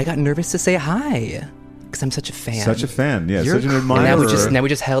I got nervous to say hi because I'm such a fan. Such a fan. Yeah. You're Such an crazy. And admirer. now we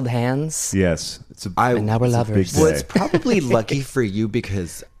just held hands. Yes. And now we're it's a lovers. big Well, day. it's probably lucky for you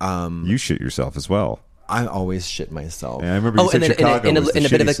because You shit yourself as well. I always shit myself. And I remember you And said then Chicago in a was the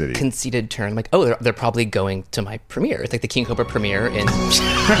bit of shitty a city. conceited turn, like, oh, they're probably going to my premiere. It's like the King Cobra premiere in.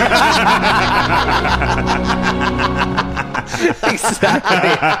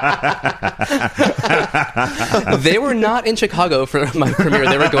 Exactly. They were not in Chicago for my premiere.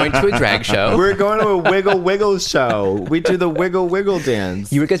 They were going to a drag show. We're going to a wiggle wiggle show. We do the wiggle wiggle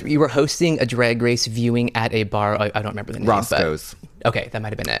dance. You were hosting a Drag Race viewing at a bar. I don't remember the name. but- Roscoe's. Okay, that might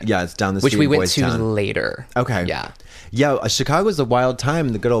have been it. Yeah, it's down the Which street we in went Boys to Town. later. Okay. Yeah. Yeah, Chicago's a wild time.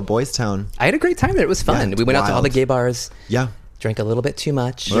 The good old Boys Town. I had a great time there. It was fun. Yeah, We went out to all the wild. gay bars. Yeah. Drank a little bit too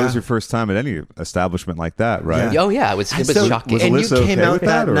much. Well, that was your first time at any establishment like that, right? Oh yeah, it was So- shocking. was and you Alyssa came okay out with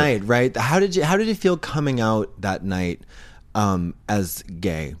that that, or- night, right? How did you feel coming out that night as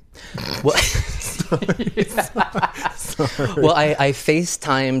gay? Well, well, I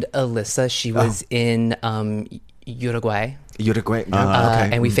FaceTimed Alyssa. She was in Uruguay. Uruguay. Okay.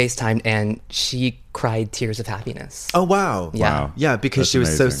 And we FaceTimed, and she cried tears of happiness. Oh wow. Yeah. Wow. Yeah, because That's she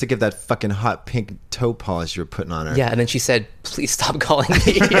was so amazing. sick of that fucking hot pink toe polish you were putting on her. Yeah, and then she said, "Please stop calling me."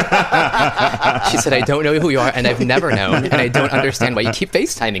 She said, "I don't know who you are, and I've never known, and I don't understand why you keep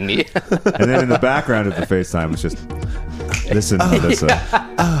FaceTiming me." And then in the background of the FaceTime was just, listen, Alyssa,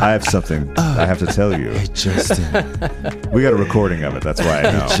 I have something I have to tell you. Hey Justin. We got a recording of it. That's why I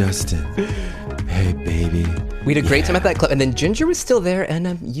know. Justin. Hey baby. We had a great time at that club, and then Ginger was still there,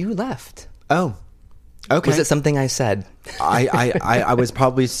 and you left. Oh. Okay. Was it something I said? I was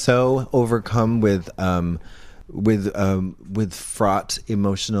probably so overcome with fraught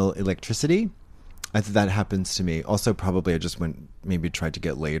emotional electricity. That happens to me. Also, probably I just maybe tried to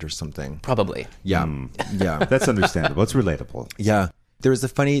get laid or something. Probably. Yeah, yeah, That's understandable. It's relatable. yeah. There was a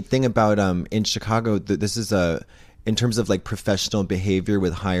funny thing about in Chicago. This is in terms of like professional behavior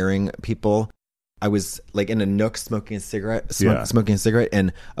with hiring people. I was like in a nook smoking a cigarette,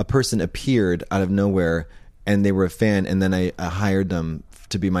 and a person appeared out of nowhere, and they were a fan, and then I hired them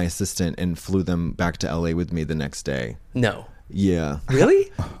to be my assistant and flew them back to LA with me the next day. No. Yeah. Really?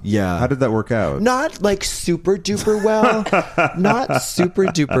 Yeah. How did that work out? Not like super duper well. Not super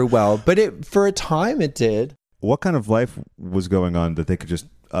duper well, but for a time it did. What kind of life was going on that they could just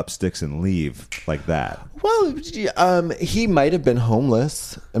up sticks and leave like that? Well, he might have been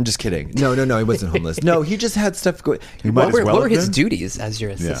homeless. I'm just kidding. No, he wasn't homeless. No, he just had stuff going. might as well What were have his been. duties as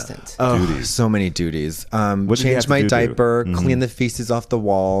your assistant? Oh, so many duties. What did he have Change to my do? diaper, clean the feces off the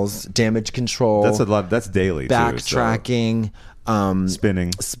walls, damage control. That's a lot. That's daily. Backtracking.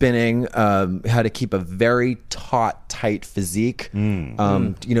 Spinning. How to keep a very taut, tight physique.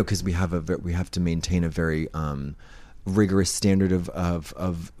 Because we have to maintain a very rigorous standard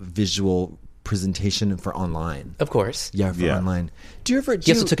of visual presentation for online. Of course. Yeah, for Yeah. online. Do you ever?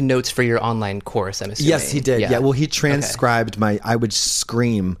 He also took notes for your online course, I'm assuming. Yes, he did. Yeah. Well, he transcribed Okay. I would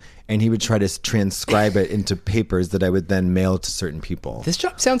scream, and he would try to transcribe it into papers that I would then mail to certain people. This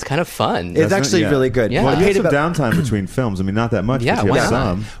job sounds kind of fun. It's actually really good. Yeah. Well, I you paid have some about- downtime between films. I mean, not that much, Yeah, but you why have not?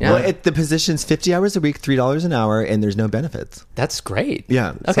 some. Yeah. Well, the position's 50 hours a week, $3 an hour, and there's no benefits. That's great.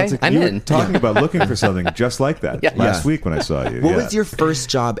 Yeah. Okay, Sounds like I'm you were in. talking about looking for something just like that Yeah. last Yeah. week when I saw you. What Yeah. was your first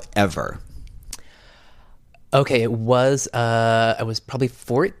job ever? Okay, it was I was probably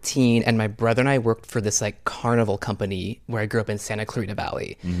 14, and my brother and I worked for this like carnival company where I grew up in Santa Clarita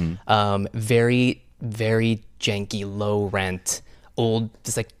Valley. Very, very janky, low rent, old,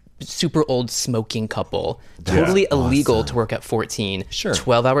 just like super old smoking couple. Totally illegal to work at 14. Sure.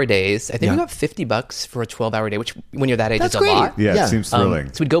 12-hour days. I think Yeah. we got $50 for a 12-hour day, which when you're that age That's is a great. lot. Yeah, Yeah. it seems thrilling.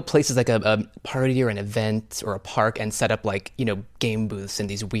 So we'd go places like a party or an event or a park and set up like, game booths and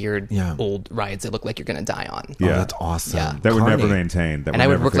these weird Yeah. old rides that look like you're going to die on. Yeah. Oh, that's awesome. Yeah. that were never Carney. maintained. That And were I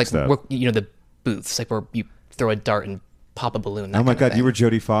would never work fixed up. the booths, like where you throw a dart and pop a balloon. Oh my God, you were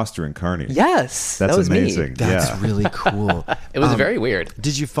Jodie Foster in Carney. Yes. That's that was amazing. Me. That's Yeah. really cool. It was very weird.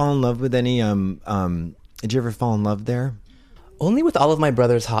 Did you fall in love with any? Did you ever fall in love there? Only with all of my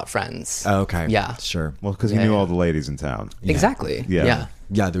brother's hot friends. Oh, okay. Yeah. Sure. Well, because you Yeah, knew yeah. all the ladies in town. Exactly. Yeah. Yeah.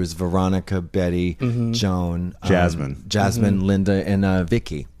 Yeah, there was Veronica, Betty, Joan, Jasmine. Linda, and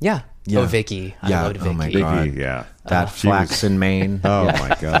Vicky. Yeah. Yeah. Oh, Vicky. I Yeah. loved Vicky. Oh my Vicky, God. yeah. That She was- flaxen mane. Oh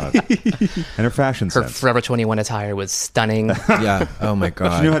my God. And her fashion Her sense. Forever 21 attire was stunning. Yeah. Oh my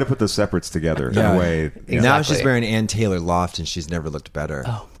God. She knew how to put those separates together in Yeah. a way. Yeah. Now Exactly. she's wearing Ann Taylor Loft, and she's never looked better.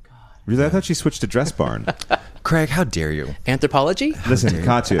 Oh. Really? I thought she switched to Dress Barn. Craig, how dare you? Anthropology? Listen,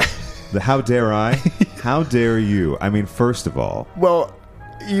 Katya, how dare I? How dare you? I mean, first of all, Well,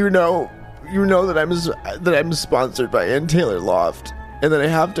 you know that I'm sponsored by Ann Taylor Loft, and then I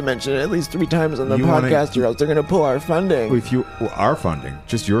have to mention it at least 3 times on the You wanna- podcast, or else they're going to pull our funding. if you our funding,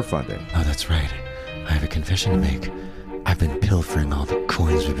 just your funding. Oh, that's right. I have a confession to make. I've been pilfering all the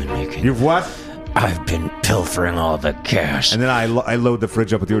coins we've been making. You've what? I've been pilfering all the cash. And then I load the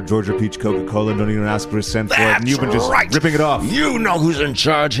fridge up with your Georgia Peach Coca-Cola and don't even ask for a cent for it, and you've been just ripping it off. You know who's in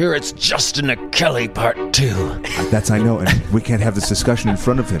charge here. It's Justin Kelly Part 2. That's I know, and we can't have this discussion in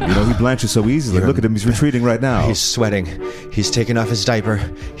front of him. You know, he blanches so easily. Look at him; he's retreating right now. He's sweating. He's taking off his diaper.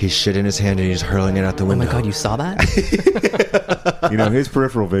 He's shit in his hand and he's hurling it out the Oh window. my God, you saw that? You know, his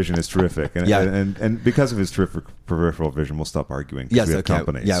peripheral vision is terrific, and Yeah. and because of his terrific peripheral vision, we'll stop arguing. 'cause Yes, we have okay.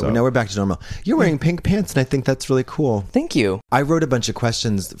 company. Yeah, so. well, now we're back to normal. You're wearing pink pants, and I think that's really cool. Thank you. I wrote a bunch of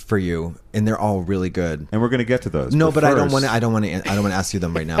questions for you, and they're all really good. and we're going to get to those. No, but I don't first- want to. I don't want to ask you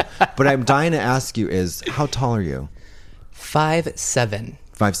them right now. But I'm dying to ask you: is how tall are you? 5'7".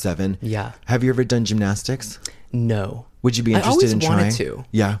 5'7". Yeah. Have you ever done gymnastics? No. Would you be I interested always in trying? wanted to.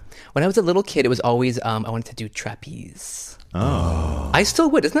 Yeah. When I was a little kid, it was always I wanted to do trapeze. Oh. I still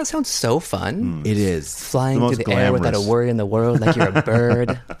would. Doesn't that sound so fun? It is. Flying the through most the air without a glamorous. worry in the world, like you're a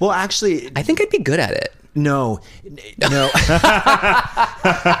bird. Well, actually, I think I'd be good at it. no.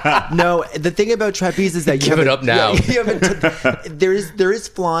 No. The thing about trapeze is that you Give it haven't- up now. Yeah, you haven't there is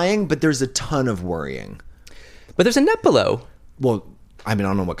flying, but there's a ton of worrying. But there's a net below. Well, I mean, I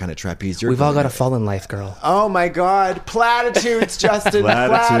don't know what kind of trapeze you're. We've all going got to at. fall in life, girl. Oh my God! Platitudes, Justin.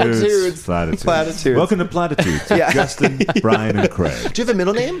 Platitudes. Platitudes. Welcome to Platitudes. Yeah. Justin, Brian, and Craig. Do you have a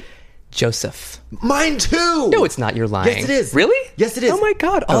middle name? Joseph. Mine too. No, it's not. You're lying. Yes, it is. Really? Yes, it is. Oh my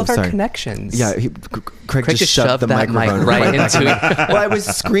God! All Oh, of our sorry. connections. Yeah, Craig just shoved the that mic microphone right back into in. it. Well, I was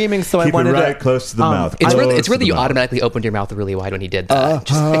screaming, so I Keep it wanted right to. close to the mouth. It's Close where, it's where to the you mouth. automatically opened your mouth really wide when he did that.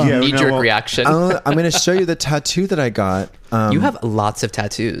 Just like Yeah, knee-jerk well, reaction. I'm going to show you the tattoo that I got. You have lots of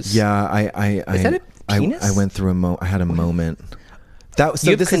tattoos. Yeah, I Is that a penis? I went through I had a moment. That so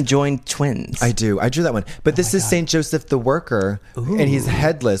You have this is, conjoined twins. I do. I drew that one. But this is Saint Joseph the Worker, and he's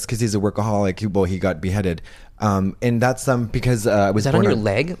headless because he's a workaholic. He got beheaded. And that's because I was that born on your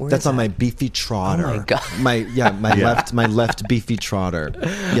leg? Where that's is on that? my beefy trotter. Oh my God. My left beefy trotter.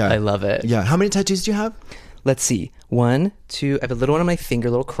 Yeah, I love it. Yeah. How many tattoos do you have? Let's see. 1, 2. I have a little one on my finger,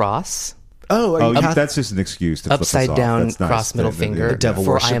 a little cross. Oh, are Oh, you Catholic? that's just an excuse to flip us Upside off. down That's nice. cross middle The finger. yeah. devil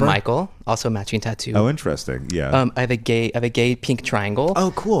For I worshipper? am Michael. Also a matching tattoo. Oh, interesting. Yeah. I have a gay pink triangle.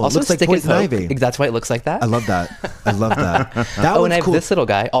 Oh, cool. Also Looks like stick and poison poke. ivy. That's why it looks like that. I love that. I love that. That Oh, one's and I have cool. this little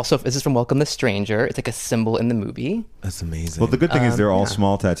guy. Also, this is from Welcome the Stranger. It's like a symbol in the movie. That's amazing. Well, the good thing is they're all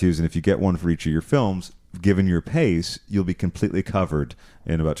small tattoos, and if you get one for each of your films, given your pace, you'll be completely covered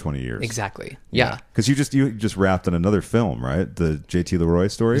in about 20 years. Exactly. Yeah. Because you just wrapped on another film, right? The J.T. Leroy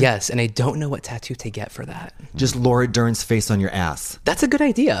story? Yes, and I don't know what tattoo to get for that. Just Laura Dern's face on your ass. That's a good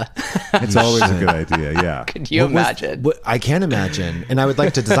idea. It's always a good idea, yeah. Could you What was- imagine? what- I can imagine, and I would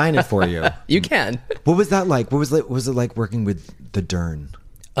like to design it for you. You can. What was that like? What was it like working with the Dern?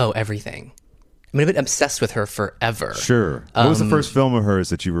 Oh, everything. I mean, I've been obsessed with her forever. Sure. What was the first film of hers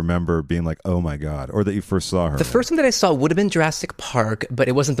that you remember being like, oh my God, or that you first saw her The in? first one that I saw would have been Jurassic Park, but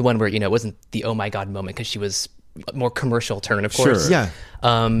it wasn't the one where, it wasn't the oh my God moment because she was more commercial turn, of course. Sure. Yeah.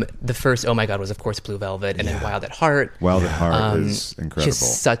 The first oh my God was, of course, Blue Velvet and then Wild at Heart. Wild at Heart is She incredible.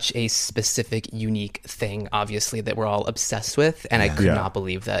 has such a specific, unique thing, obviously, that we're all obsessed with. And I could Yeah. not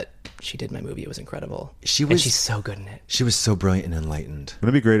believe that she did my movie. It was incredible. She And was- she's so good in it. She was so brilliant and enlightened.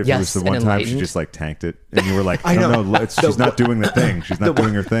 Wouldn't it be great if it was Yes, the and one time she enlightened. just like tanked it and you were like, I know. no, she's not doing the thing. She's not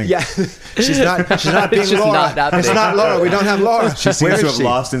doing her thing. Yeah, she's not being It's just Laura. not happening. It's not Laura. We don't have Laura. She seems to have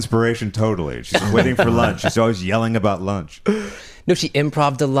lost inspiration totally. She's waiting for lunch. She's always yelling about lunch. No, she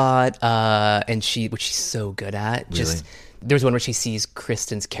improv'd a lot, and which she's so good at. Just there's one where she sees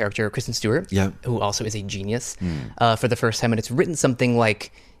Kristen Stewart, Yeah. who also is a genius, for the first time, and it's written something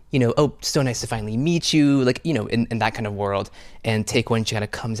like, oh, so nice to finally meet you, like, in that kind of world. And Taekwon, she kind of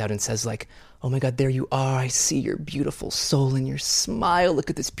comes out and says like, oh my God, there you are. I see your beautiful soul and your smile. Look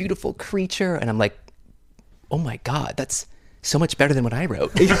at this beautiful creature. And I'm like, oh my God, that's so much better than what I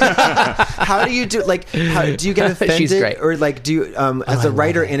wrote. How do you do? Like, how do you get offended? She's great. Or like, do you, as a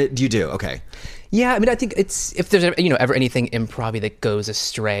writer in it, do you do? Okay. Yeah, I mean, I think it's if there's ever anything improv that goes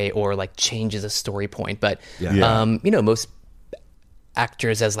astray or like changes a story point, but most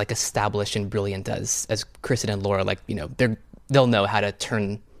actors as like established and brilliant as Kristen and Laura, like they'll know how to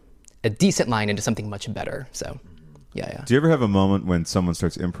turn a decent line into something much better. So, yeah. Do you ever have a moment when someone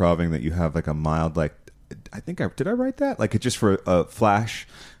starts improving that you have like a mild like, did I write that? Like, just for a flash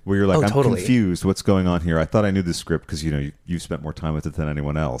where you're like, I'm totally confused. What's going on here? I thought I knew the script because, you've spent more time with it than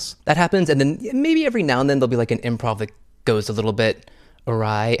anyone else. That happens. And then maybe every now and then there'll be like an improv that goes a little bit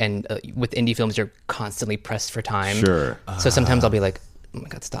awry. And with indie films, you're constantly pressed for time. Sure. So sometimes I'll be like, oh my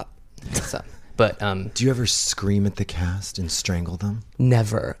God, stop. But do you ever scream at the cast and strangle them?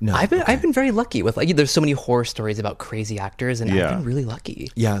 never. No, I've been very lucky with there's so many horror stories about crazy actors, and Yeah. I've been really lucky.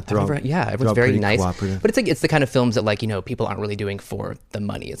 Yeah, they're all everyone's very pretty nice. cooperative. But it's the kind of films that people aren't really doing for the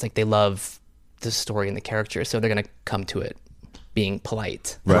money. It's like they love the story and the character, so they're gonna come to it being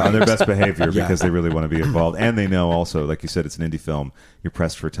polite. Right, on their best behavior Yeah. because they really want to be involved. And they know also, like you said, it's an indie film. You're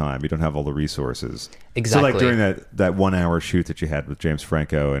pressed for time. You don't have all the resources. Exactly. So like during that 1 hour shoot that you had with James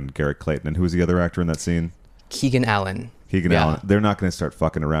Franco and Garrett Clayton, and who was the other actor in that scene? Keegan Allen. Keegan Yeah. Allen. They're not going to start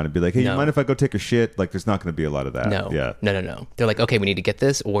fucking around and be like, hey, No. you mind if I go take a shit? Like, there's not going to be a lot of that. No. Yeah. No. They're like, okay, we need to get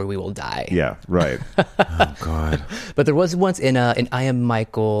this or we will die. Yeah, right. Oh God. But there was once in I Am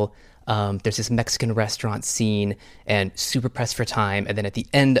Michael, there's this Mexican restaurant scene and super pressed for time. And then at the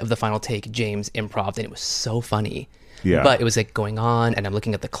end of the final take, James improv'd and it was so funny. Yeah. But it was like going on and I'm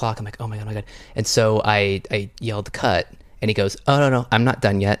looking at the clock. I'm like, oh my God. And so I yelled cut and he goes, oh, no, I'm not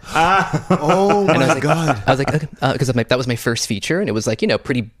done yet. Oh And I was my like, God. I was like, because that was my first feature and it was like,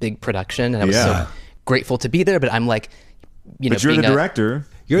 pretty big production. And I was Yeah. so grateful to be there. But I'm like, But you're being the director.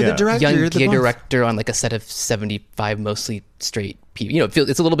 You're Yeah. the director. young You're the gay boss. director on like a set of 75 mostly straight people.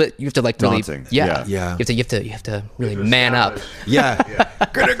 It's a little bit, you have to like really, Daunting. yeah. Yeah. You have to really man up. Yeah.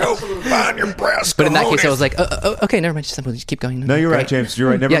 Gonna go find your breast. But in that case, I was like, okay, never mind. Just keep going. No, you're right, James. You're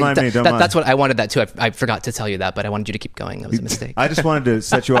right. Never mind me. Don't mind. That's what I wanted that too. I forgot to tell you that, but I wanted you to keep going. That was a mistake. I just wanted to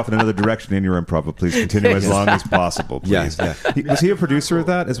set you off in another direction in your improv, but please continue as long as possible, please. Yeah. Was he a producer of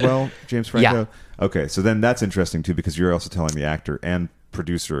that as well, James Franco? Yeah. Okay, so then that's interesting too because you're also telling the actor and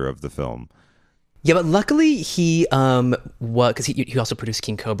producer of the film. Yeah, but luckily he because he also produced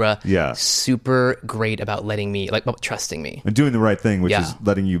King Cobra. Yeah. Super great about letting me trusting me. And doing the right thing, which Yeah. is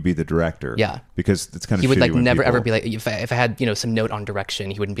letting you be the director. Yeah. Because it's kind of He would shitty when never people- ever be like if I had some note on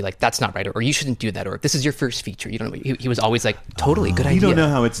direction, he wouldn't be like that's not right or you shouldn't do that or this is your first feature. You don't know. He was always like totally good idea. You don't know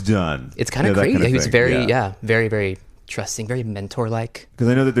how it's done. It's kind of that crazy. kind of He was thing. very very very trusting, very mentor like. Because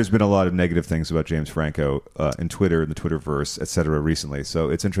I know that there's been a lot of negative things about James Franco in Twitter and the Twitterverse, et cetera, recently. So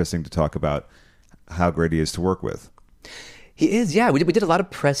it's interesting to talk about how great he is to work with. He is, yeah. We did a lot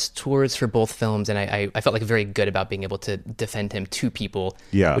of press tours for both films, and I felt like very good about being able to defend him to people.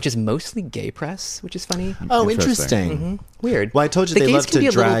 Yeah. Which is mostly gay press, which is funny. Oh, Interesting. interesting. Weird. Well, I told you The they gays love can to be a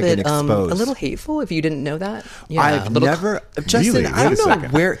little drag and bit, expose. a little hateful if you didn't know that. Yeah, I've a little, never, Justin. Really? I Wait a don't know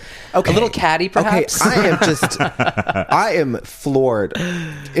second. where. Okay, A little catty, perhaps? Okay, I am floored,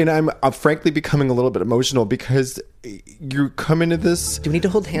 and I'm frankly becoming a little bit emotional because you come into this Do we need to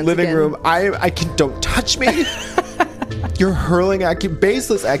hold hands living again? room. I can don't touch me. You're hurling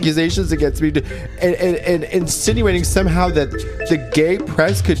baseless accusations against me and insinuating somehow that the gay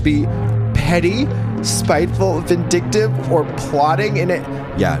press could be petty, spiteful, vindictive, or plotting in it.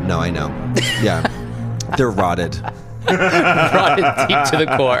 Yeah, no, I know. Yeah. They're rotted. brought it deep to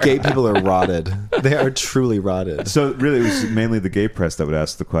the core. Gay people are rotted. They are truly rotted. So really, it was mainly the gay press that would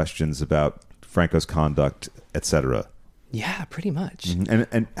ask the questions about Franco's conduct, et cetera. Yeah, pretty much.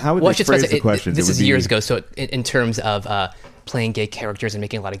 And how would Well, I they should phrase specify, the questions? this It would is be- years ago, so in terms of playing gay characters and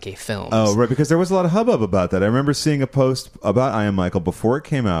making a lot of gay films. Oh, right, because there was a lot of hubbub about that. I remember seeing a post about I Am Michael before it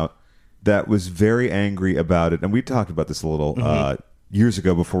came out that was very angry about it, and we talked about this a little years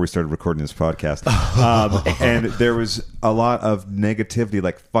ago before we started recording this podcast. And there was a lot of negativity,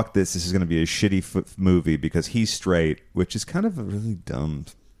 like, fuck this is going to be a shitty movie because he's straight, which is kind of a really dumb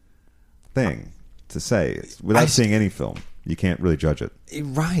thing to say. Without seeing any film, you can't really judge it.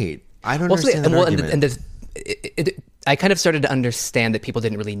 Right. I don't Also, understand that argument. and I kind of started to understand that people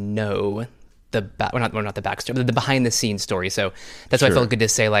didn't really know the not the backstory, but the behind the scenes story. So that's why I felt good to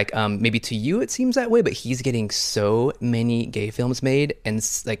say, like, maybe to you it seems that way, but he's getting so many gay films made and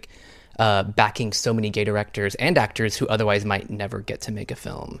like backing so many gay directors and actors who otherwise might never get to make a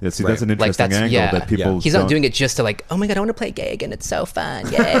film. Yeah, see, that's an interesting angle that people. He's not doing it just to like, oh my god, I want to play gay again. It's so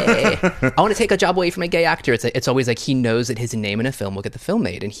fun, yay! I want to take a job away from a gay actor. It's always like he knows that his name in a film will get the film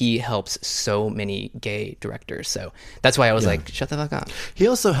made, and he helps so many gay directors. So that's why I was like, shut the fuck up. He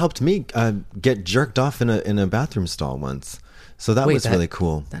also helped me get jerked off in a bathroom stall once, so that was really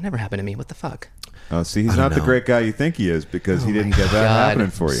cool. That never happened to me. What the fuck? Oh, see, he's not the great guy you think he is because he didn't get that happening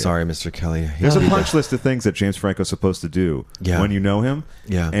for you. Sorry, Mr. Kelly. There's a punch list of things that James Franco's supposed to do when you know him.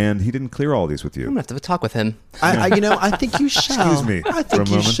 Yeah. And he didn't clear all these with you. I'm going to have to talk with him. I think you shall. Excuse me I for a think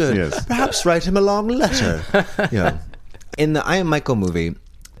you moment. should. Yes. Perhaps write him a long letter. Yeah. In the I Am Michael movie,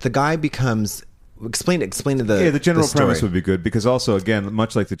 the guy becomes... Explain to the general story. premise would be good because also, again,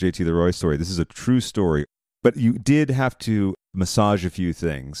 much like the J.T. Leroy story, this is a true story. But you did have to massage a few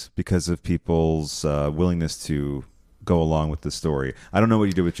things because of people's willingness to go along with the story. I don't know what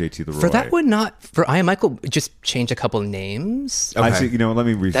you did with J.T. Leroy. For that one, not for I Am Michael. Just change a couple names. I see. Let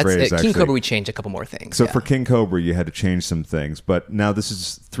me rephrase. That's King Cobra. We changed a couple more things. So for King Cobra, you had to change some things. But now this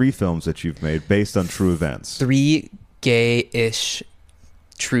is 3 films that you've made based on true events. 3 gay-ish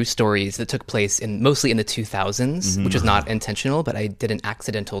true stories that took place mostly in the 2000s, which was not intentional, but I did an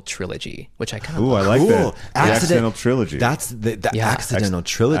accidental trilogy, which I kind of I like that. The accidental trilogy. That's the accidental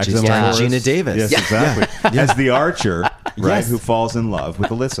trilogy. Accidental Gina Davis. Yes, exactly. As the archer, right, who falls in love with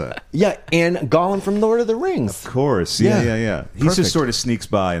Alyssa. Yeah, and Gollum from Lord of the Rings. Of course. Yeah. He just sort of sneaks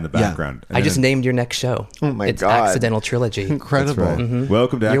by in the background. I just named your next show. Oh my it's God. Accidental Trilogy. Incredible. Right.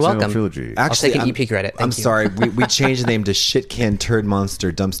 Welcome to You're Accidental welcome. Trilogy. Actually, I'll take an EP credit. Thank I'm you. sorry. We changed the name to Shit Can Turd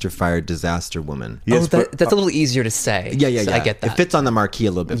Monster Dumpster Fire Disaster Woman. Yes, that's a little easier to say. Yeah. So I get that. It fits on the marquee a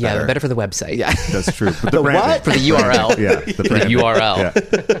little bit better. Yeah, better for the website. Yeah. That's true. But The branding. what? For the URL. Yeah, the For the branding. URL.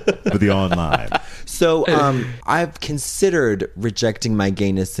 Yeah. For the online. So I've considered rejecting my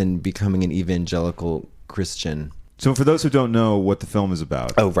gayness and becoming an evangelical Christian. So for those who don't know what the film is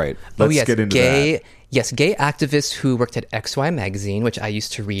about. Oh, right. Let's get into that. Yes, gay activists who worked at XY Magazine, which I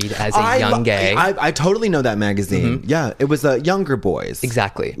used to read as a young gay. I totally know that magazine. Yeah, it was younger boys.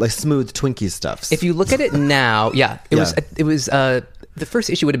 Exactly. Like smooth Twinkie stuffs. If you look at it now, it was the first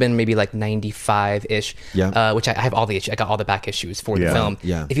issue would have been maybe like 95-ish, which I have all the issues. I got all the back issues for the film.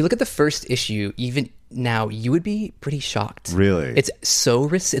 Yeah. If you look at the first issue, even now, you would be pretty shocked. Really? It's so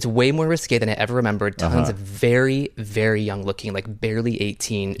it's way more risque than I ever remembered. Tons of very, very young looking, like barely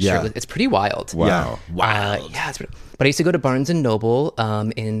 18. Shirtless. It's pretty wild. Wow. It's pretty, but I used to go to Barnes and Noble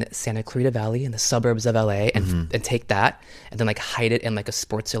in Santa Clarita Valley in the suburbs of LA and take that and then like hide it in like a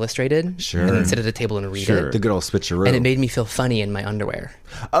Sports Illustrated. Sure. And then sit at a table and read it. The good old switcheroo. And it made me feel funny in my underwear.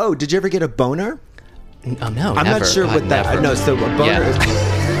 Oh, did you ever get a boner? No, I'm never. not sure what that. Never. No, so a boner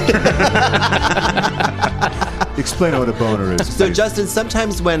Explain what a boner is. So please. Justin,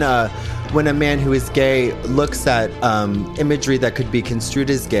 sometimes when a man who is gay looks at imagery that could be construed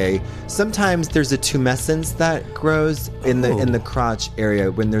as gay, sometimes there's a tumescence that grows in the crotch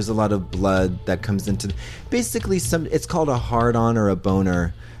area when there's a lot of blood that comes into. Basically, it's called a hard-on or a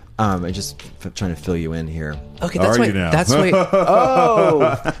boner. I'm just trying to fill you in here. Okay, Are you now? That's why.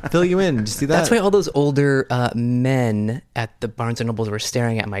 Oh, fill you in. Did you see that? That's why all those older men at the Barnes and Nobles were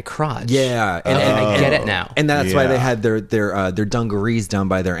staring at my crotch. Yeah, and I get it now. And that's why they Yeah. had their dungarees down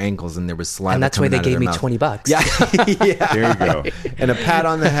by their ankles, and there was saliva. And that's why coming they out of gave their me mouth. $20. Yeah, yeah. There you go. And a pat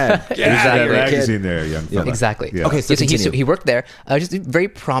on the head. That Kid. magazine there, young fella. Exactly. Yeah. Okay, so continue. he worked there. Just a very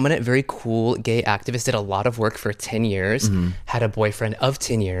prominent, very cool gay activist. Did a lot of work for 10 years. Had a boyfriend of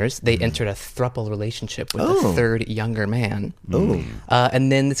 10 years. They entered a throuple relationship with a third younger man.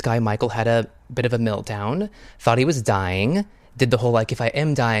 And then this guy, Michael, had a bit of a meltdown. Thought he was dying. Did the whole, like, if I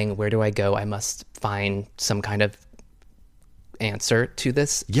am dying, where do I go? I must find some kind of answer to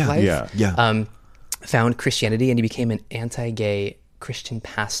this life. Yeah. Found Christianity, and he became an anti-gay Christian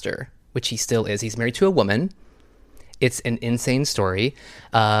pastor, which he still is. He's married to a woman. It's an insane story.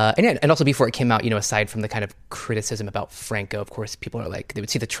 And also before it came out, aside from the kind of criticism about Franco, of course, people are like, they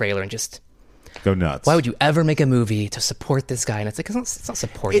would see the trailer and just, Go nuts. why would you ever make a movie to support this guy? And it's like, it's not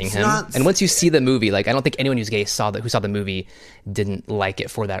supporting It's him. not- And once you see the movie, like, I don't think anyone who's gay who saw the movie didn't like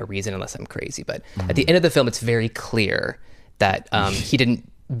it for that reason, unless I'm crazy. But at the end of the film, it's very clear that he didn't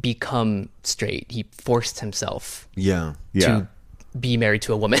become straight. He forced himself Yeah. to be married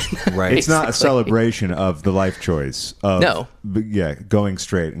to a woman. Right. It's not a basically. celebration of the life choice of No. going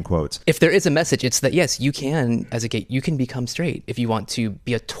straight in quotes. If there is a message, it's that yes, you can, as a gay, you can become straight if you want to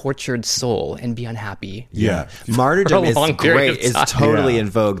be a tortured soul and be unhappy. Yeah. Martyrdom For a is long period great. of It's time. totally Yeah. in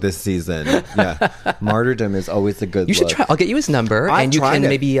vogue this season. Yeah. Martyrdom is always a good You should look. try. I'll get you his number, I've and you tried can it.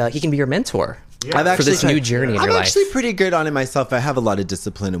 maybe he can be your mentor I've for actually this new tried- journey in I'm your life. actually pretty good on it myself. I have a lot of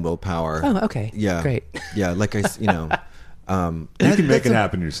discipline and willpower. Oh, okay. Yeah. Great. Yeah. Like You can make it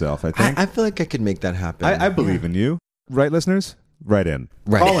happen yourself, I think. I feel like I could make that happen. I believe in you. Right, listeners? Write in.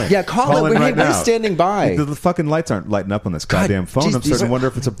 Right. Call in. Yeah, call in. in Hey, right we're now. standing by. The fucking lights aren't lighting up on this goddamn phone. geez, I'm these starting to are- wonder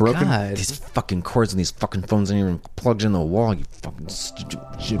if it's a broken... God. These fucking cords and these fucking phones aren't even plugged in the wall. You fucking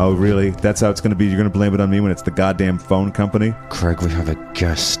Oh, really? That's how it's going to be? You're going to blame it on me when it's the goddamn phone company? Craig, we have a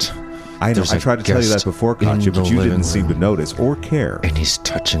guest. I know. There's I a tried to tell you that guest before, in Katya, but the you living didn't seem to room. notice or care. And he's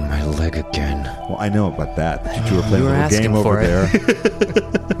touching my leg again. Well, I know about that. But you were playing You a were little game asking for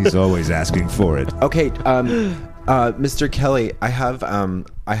over there. He's always asking for it. Okay, Mr. Kelly, I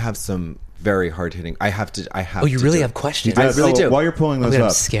have some very hard hitting. I have Oh, you to really do- have questions? I really do. While you're pulling those I'm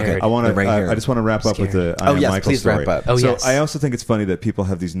up, scared. I want to. Right here. I just want to wrap up with the Scared. Iron yes, Michael please story. wrap up. Oh, so yes. I also think it's funny that people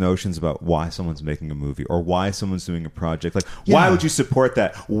have these notions about why someone's making a movie or why someone's doing a project. Like, why would you support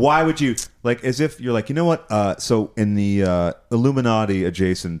that? Why would you as if you're like, you know what? So in the Illuminati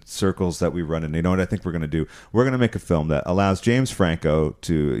adjacent circles that we run in, you know what I think we're going to do? We're going to make a film that allows James Franco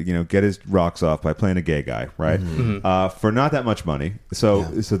to get his rocks off by playing a gay guy, right? For not that much money. So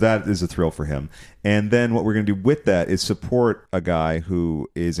that is a thrill for him. And then what we're going to do with that is support a guy who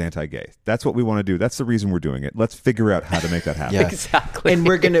is anti-gay. That's what we want to do. That's the reason we're doing it. Let's figure out how to make that happen. Yeah. Exactly. And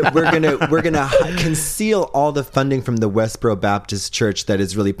we're gonna conceal all the funding from the Westboro Baptist Church that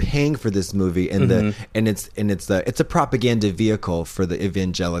is really paying for this movie, and it's a propaganda vehicle for the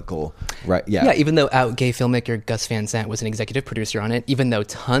evangelical, right? Yeah. Yeah, even though out gay filmmaker Gus Van Sant was an executive producer on it, even though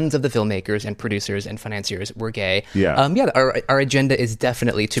tons of the filmmakers and producers and financiers were gay, our agenda is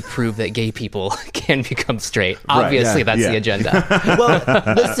definitely to prove that gay people can become straight. Obviously, that's the agenda. Well,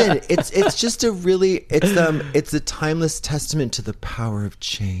 listen, it's just it's a timeless testament to the power of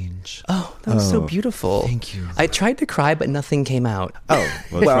change. Oh, that was so beautiful. Thank you. I tried to cry, but nothing came out. Oh,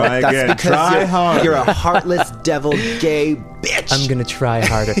 Well, try again. that's because Try hard. you're a heartless devil gay bitch. I'm gonna try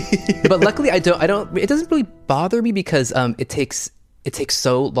harder. But luckily, I don't. It doesn't really bother me because it takes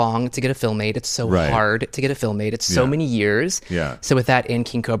so long to get a film made. It's so hard to get a film made. It's so many years. Yeah. So with that and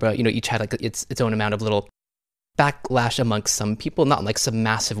King Cobra, each had like its own amount of little backlash amongst some people, not in like some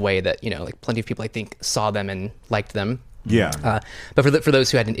massive way that like plenty of people I think saw them and liked them. Yeah. But for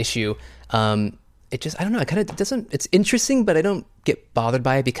those who had an issue, it just, I don't know, it's interesting, but I don't get bothered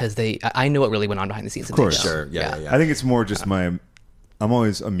by it because I know what really went on behind the scenes. Of course. Sure. Yeah. I think it's more just I'm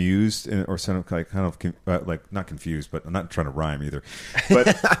always amused or sort of like not confused, but I'm not trying to rhyme either.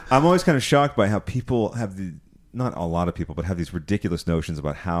 But I'm always kind of shocked by how people have not a lot of people, but have these ridiculous notions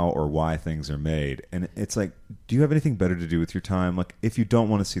about how or why things are made. And it's like, do you have anything better to do with your time? Like, if you don't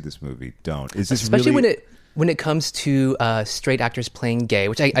want to see this movie, don't. Is this especially really... when it comes to straight actors playing gay,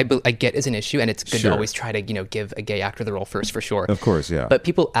 which I get is an issue, and it's good to always try to give a gay actor the role first, for sure. Of course, yeah. But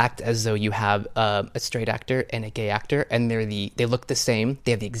people act as though you have a straight actor and a gay actor, and they look the same,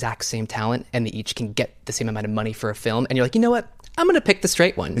 they have the exact same talent, and they each can get the same amount of money for a film. And you're like, you know what? I'm going to pick the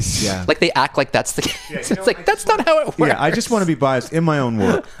straight one. Yeah. Like they act like that's the case. It's like, that's not how it works. Yeah, I just want to be biased in my own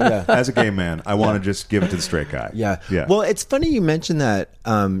work. As a gay man, I want to just give it to the straight guy. Yeah. Yeah. Well, it's funny you mentioned that,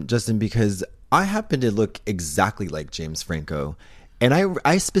 Justin, because I happen to look exactly like James Franco. And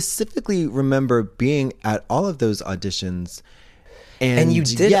I specifically remember being at all of those auditions. And you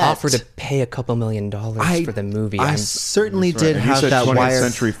did yet, offer to pay $2 million for the movie. I certainly did And you have said that 20th wire.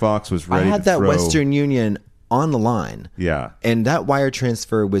 Century Fox was ready I had to that throw... Western Union on the line. Yeah. And that wire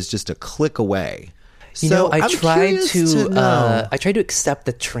transfer was just a click away. I I'm tried curious to know. I tried to accept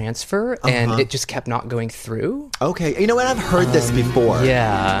the transfer, and it just kept not going through. Okay, you know what? I've heard this before.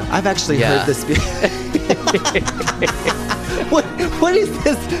 Yeah, I've actually heard this. What is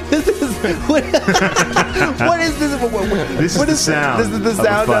this? This is what is this? This is the sound. This is the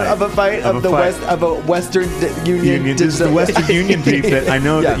sound of a fight of a Western Union. This is the Western Union beef that I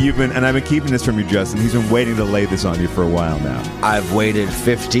know that Yeah. you've been, and I've been keeping this from you, Justin. He's been waiting to lay this on you for a while now. I've waited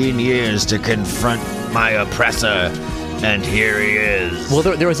 15 years to confront my oppressor. And here he is. Well,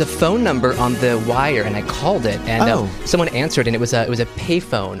 there was a phone number on the wire, and I called it, and someone answered, and it was a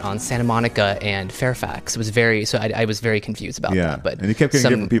payphone on Santa Monica and Fairfax. It was I was very confused about that. But and you kept getting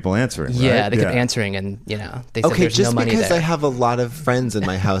different people answering. Yeah, right? they kept answering, and they said there's no money there. Just because I have a lot of friends in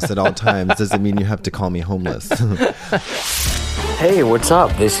my house at all times doesn't mean you have to call me homeless. Hey, what's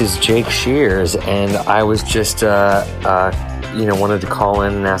up? This is Jake Shears, and I was just, wanted to call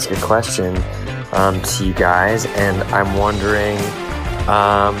in and ask a question to you guys, and I'm wondering,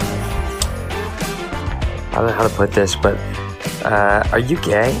 I don't know how to put this, but are you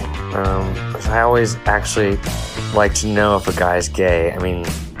gay? 'Cause I always actually like to know if a guy's gay. I mean,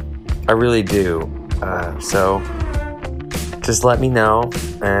 I really do. So just let me know,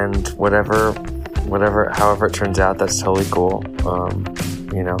 and however it turns out, that's totally cool.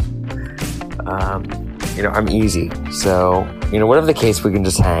 I'm easy. So, whatever the case, we can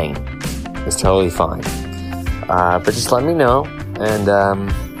just hang. It's totally fine. But just let me know. And,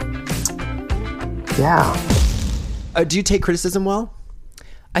 do you take criticism well?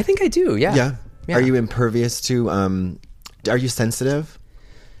 I think I do, yeah. Yeah. Are you impervious to, are you sensitive?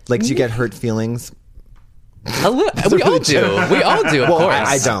 Like, do you get hurt feelings? We all do. We all do, of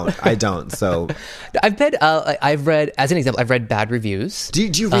course. I don't. So I've read, as an example, I've read bad reviews. Do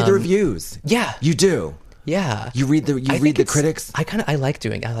you read the reviews? Yeah. You do? Yeah. You read the critics? I like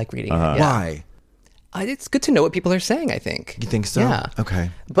reading it. Yeah. Why? It's good to know what people are saying, I think. You think so? Yeah.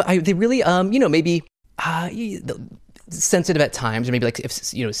 Okay. But they really, maybe sensitive at times, or maybe like if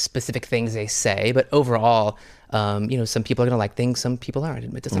specific things they say. But overall, some people are going to like things, some people aren't.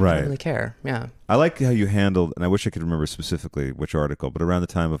 It doesn't I don't really care. Yeah. I like how you handled, and I wish I could remember specifically which article, but around the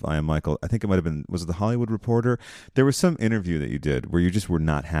time of I Am Michael, I think it might have been, was it the Hollywood Reporter? There was some interview that you did where you just were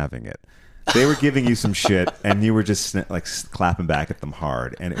not having it. They were giving you some shit, and you were just like clapping back at them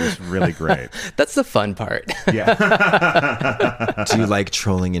hard, and it was really great. That's the fun part. Yeah. Do you like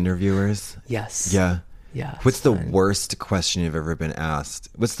trolling interviewers? Yes. Yeah. Yeah. What's the worst question you've ever been asked?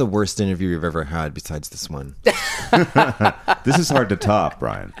 What's the worst interview you've ever had besides this one? This is hard to top,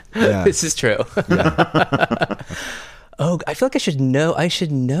 Brian. Yeah. This is true. Yeah. I feel like I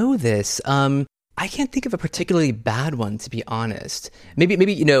should know this. I can't think of a particularly bad one, to be honest. Maybe I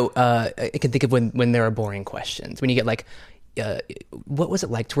can think of when there are boring questions. When you get like, what was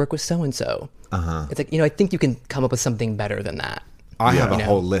it like to work with so and so? It's like, I think you can come up with something better than that. I have a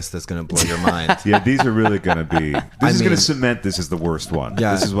whole list that's going to blow your mind. Yeah, these are really going to be. This is going to cement this as the worst one.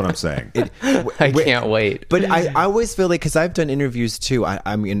 Yeah. This is what I'm saying. I can't wait. But I always feel like, because I've done interviews too.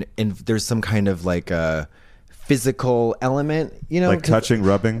 I mean, and there's some kind of like a physical element, like touching,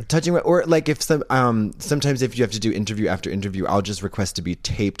 rubbing, or like if sometimes if you have to do interview after interview, I'll just request to be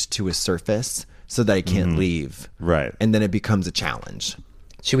taped to a surface so that I can't leave. Right, and then it becomes a challenge.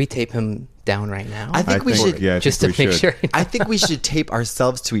 Should we tape him down right now? I think we should. Yeah, just to make sure. I think we should tape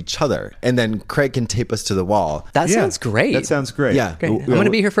ourselves to each other, and then Craig can tape us to the wall. That sounds great. That sounds great. Yeah. Great. I'm going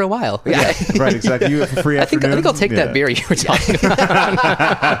to be here for a while. Yeah. Right, exactly. You have a free afternoon. I think I'll take that beer you were talking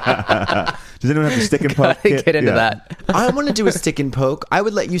about. Does anyone have a stick and poke? Get into that. I want to do a stick and poke. I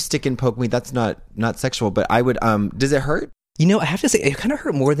would let you stick and poke me. That's not sexual, but I would. Does it hurt? I have to say, it kind of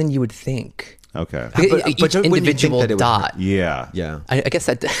hurt more than you would think. Okay. Each individual dot. Yeah. Yeah. I guess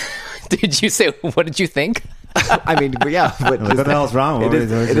that. Did you say? What did you think? I mean, yeah. What the hell's wrong? What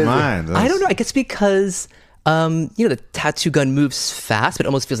is your mind? I don't know. I guess because the tattoo gun moves fast, but it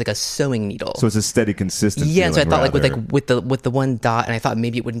almost feels like a sewing needle. So it's a steady, consistent. Yeah. feeling, So I thought rather. with the one dot, and I thought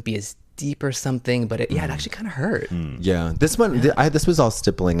maybe it wouldn't be as deep or something, but it actually kind of hurt. Yeah. This one, this was all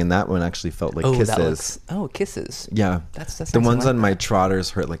stippling, and that one actually felt like kisses. Kisses. Yeah. That's the nice. ones on my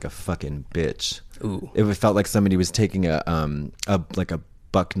trotters hurt like a fucking bitch. Ooh. It felt like somebody was taking a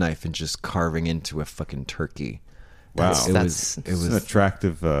buck knife and just carving into a fucking turkey. Wow. It was an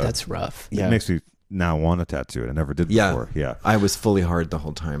attractive. That's rough. It makes me now want to tattoo it. I never did before. Yeah. I was fully hard the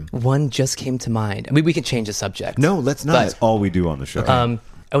whole time. One just came to mind. I mean, we can change the subject. No, let's not. That's all we do on the show.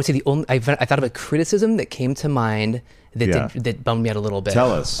 I would say I thought of a criticism that came to mind that bummed me out a little bit.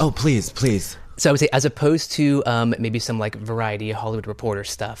 Tell us. Oh, please. So I would say, as opposed to maybe some like Variety, Hollywood Reporter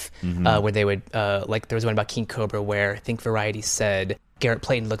stuff, where they would like there was one about King Cobra where I think Variety said Garrett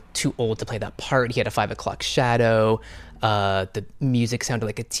Playton looked too old to play that part. He had a 5 o'clock shadow. The music sounded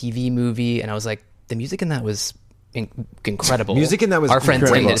like a TV movie, and I was like, the music in that was incredible. Music in that was our friend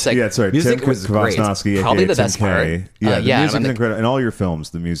incredible. Tim. It's like, yeah, sorry. Music Tim was great. Kvasnovsky, Probably the Tim best K. part. Yeah, the music is like, incredible. In all your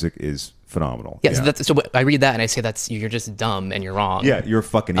films, the music is phenomenal. Yeah, so I read that and I say you're just dumb and you're wrong. Yeah, you're a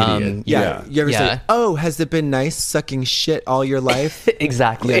fucking idiot. Yeah. You ever say, "Oh, has it been nice sucking shit all your life?"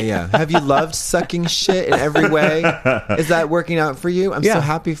 Exactly. Yeah. Have you loved sucking shit in every way? Is that working out for you? I'm so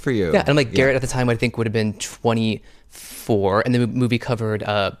happy for you. Yeah, and I'm like, Garrett at the time I think would have been 25 4, and the movie covered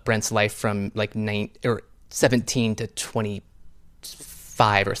Brent's life from like 17 to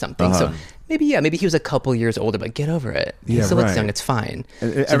 25 or something. So maybe he was a couple years older, but get over it. He still looks young. It's fine. So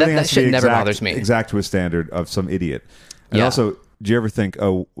that shit never bothers me. Exact to a standard of some idiot. And also, do you ever think,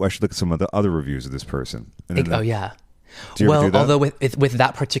 oh, I should look at some of the other reviews of this person? Oh yeah. Do you ever do that? Although with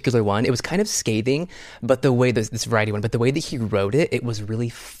that particular one, it was kind of scathing, but the way this variety one, but the way that he wrote it, it was really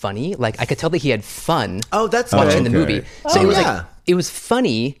funny. Like I could tell that he had fun. Oh, that's watching good. the movie. So Oh, it was yeah. like it was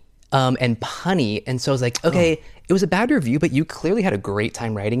funny and punny, and so I was like, okay, it was a bad review, but you clearly had a great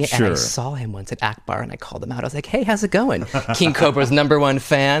time writing it. And I Sure. saw him once at Akbar, and I called him out. I was like, hey, how's it going? King Cobra's #1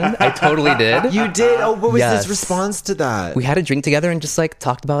 fan. I totally did. You did? Oh, what was Yes. his response to that? We had a drink together and just like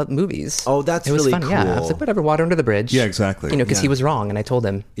talked about movies. Oh, that's it was really fun. Yeah, I was cool. like, whatever, water under the bridge. Yeah, exactly. You know, because Yeah. he was wrong, and I told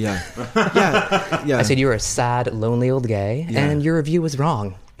him. Yeah. Yeah. I said you were a sad, lonely old gay, and your review was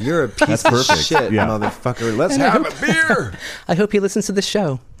wrong. You're a piece That's of perfect. shit, Yeah. motherfucker. Let's have a beer. I hope he listens to the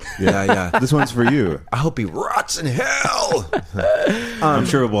show. Yeah. This one's for you. I hope he rots in hell. I'm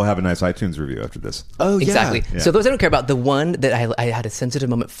sure we'll have a nice iTunes review after this. Oh, yeah. Exactly. Yeah. So those I don't care about. The one that I had a sensitive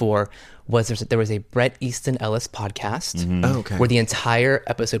moment for was there was a Bret Easton Ellis podcast Oh, okay. where the entire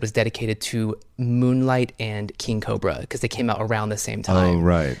episode was dedicated to Moonlight and King Cobra because they came out around the same time. Oh,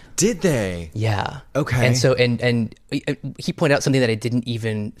 right. Did they? Yeah. Okay. And so and he pointed out something that I didn't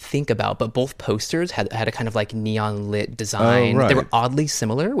even think about, but both posters had a kind of like neon lit design. Oh, right. They were oddly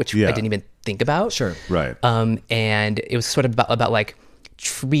similar, which Yeah. I didn't even think about. Sure. Right. And it was sort of about like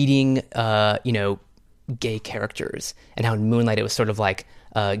treating gay characters, and how in Moonlight it was sort of like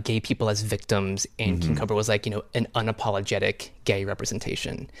gay people as victims, and King Cobra was like an unapologetic gay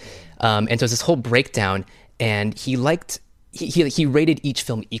representation. And so it's this whole breakdown, and he rated each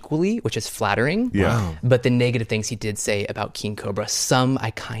film equally, which is flattering. Yeah. Wow. But the negative things he did say about King Cobra, some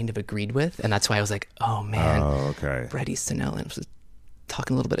I kind of agreed with, and that's why I was like, oh man, Oh, okay. Bret Easton Ellis was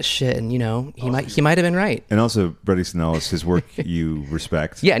talking a little bit of shit, and he might have been right. And also, Bret Easton Ellis, his work you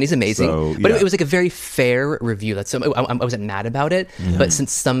respect. Yeah, and he's amazing. So, but yeah. it was like a very fair review. I wasn't mad about it, but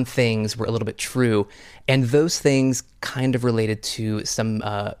since some things were a little bit true, and those things kind of related to some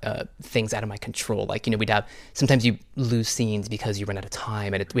things out of my control. Like, sometimes you lose scenes because you run out of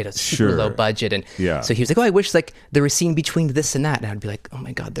time, and we had a super Sure. low budget. And Yeah. so he was like, oh, I wish like there was a scene between this and that. And I'd be like, oh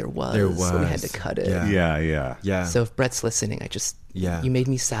my God, there was. There But we had was. to cut it. Yeah. Yeah. So if Brett's listening, Yeah. you made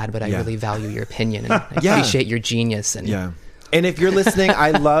me sad, but I Yeah. really value your opinion, and I Yeah. appreciate your genius. And Yeah. And if you're listening,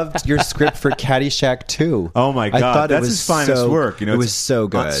 I loved your script for Caddyshack 2. Oh my God, I thought that's it was his finest so, work. it it's was so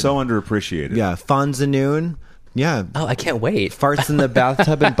good. so underappreciated. Yeah, Fonzanoon. Yeah. oh, I can't wait. Farts in the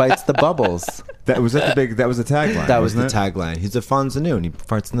bathtub and bites the bubbles. That was the tagline. That was the wasn't it? tagline. He's a Fonzanoon. He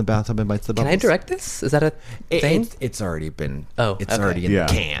farts in the bathtub and bites the Can bubbles. I direct this? Is that a thing? It's already been. Oh, it's okay. already in Yeah.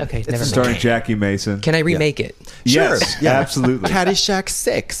 the can. Okay, It's never mind. Starring Jackie Mason. Can I remake it? Yes, Sure. Yeah. absolutely. Caddyshack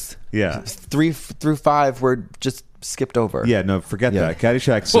 6. Yeah. 3 through 5 were just skipped over. Yeah, no, forget Yeah. that.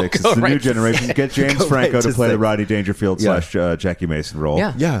 Caddyshack 6. We'll It's go the new right to generation. Get James Go Franco right to to play the 6. Rodney Dangerfield Yeah. / Jackie Mason role.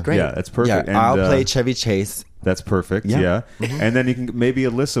 Yeah. Yeah. Great. Yeah, that's perfect. Yeah, And, I'll play Chevy Chase. That's perfect. Yeah. Yeah. Mm-hmm. And then you can maybe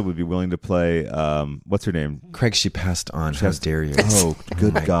Alyssa would be willing to play. What's her name? Craig, she passed on. How dare you? Oh,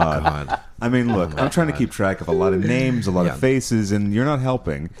 good my God. God. I mean, look, I'm trying to keep track of a lot of names, a lot Yeah. of faces, and you're not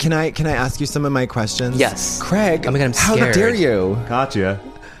helping. Can I ask you some of my questions? Yes. Craig. Oh my God, I'm how scared. dare you? Gotcha.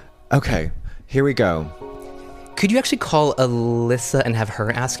 Okay, here we go. Could you actually call Alyssa and have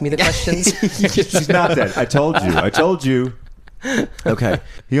her ask me the questions? She's not dead. I told you. Okay.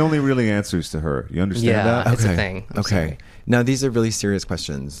 He only really answers to her. You understand Yeah. that? It's a thing. I'm okay. sorry. Now these are really serious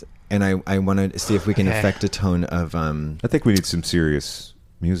questions, and I want to see if we can Okay. affect a tone of. I think we need some serious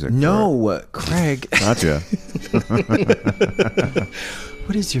music. No, Craig. Gotcha.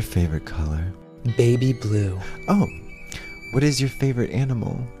 What is your favorite color? Baby blue. Oh, what is your favorite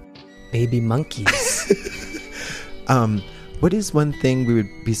animal? Baby monkeys. What is one thing we would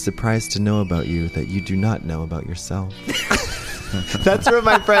be surprised to know about you that you do not know about yourself? That's from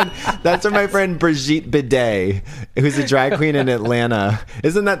my friend Brigitte Bidet, who's a drag queen in Atlanta.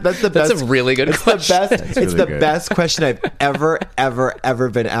 Isn't that's the best? That's a really good question. It's really the good. best question I've ever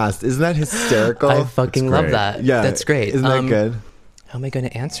been asked. Isn't that hysterical? I fucking That's love great. that. Yeah, That's great. Isn't that good? How am I going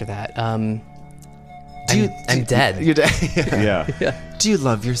to answer that? Do I'm dead. You're dead. Yeah. Do you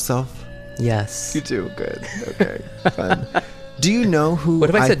love yourself? Yes. You do. Good. Okay. Fun. Do you know who? What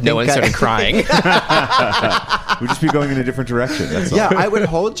if I said no and started crying? We'd just be going in a different direction. That's all. Yeah, I would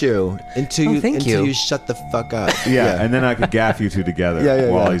hold you until thank you you. shut the fuck up. Yeah, and then I could gaff you two together Yeah,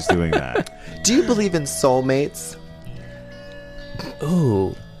 while he's doing that. Do you believe in soulmates?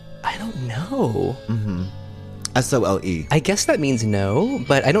 Ooh, I don't know. SOLE. I guess that means no,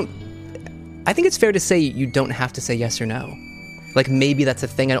 but I don't. I think it's fair to say you don't have to say yes or no. Like, maybe that's a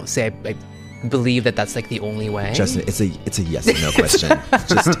thing. I don't say I believe that that's like the only way. Justin, it's a yes or no question.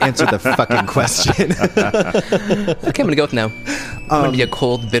 Just answer the fucking question. Okay, I'm gonna go with no. I'm gonna be a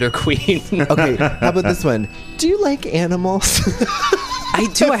cold, bitter queen. Okay, how about this one? Do you like animals? I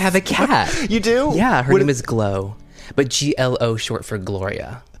do. I have a cat. You do? Yeah, her name is Glow, but GLO short for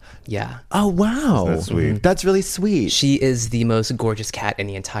Gloria. Yeah. Oh, wow. That's sweet. That's really sweet. She is the most gorgeous cat in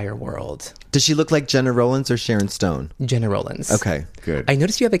the entire world. Does she look like Jenna Rollins or Sharon Stone? Jenna Rollins. Okay, Good. I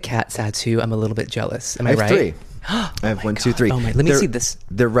noticed you have a cat tattoo. I'm a little bit jealous. Am I I have right? 3. I have 1, 2, 3. Oh my! Let me see this.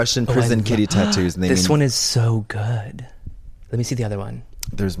 They're Russian Oh, prison I kitty love- tattoos. And they This mean, one is so good. Let me see the other one.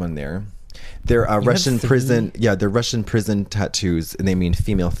 There's one there. They're Russian three? prison. Yeah, they're Russian prison tattoos, and they mean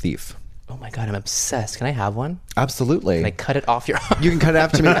female thief. Oh my god, I'm obsessed. Can I have one? Absolutely. Can I cut it off your arm? You can cut it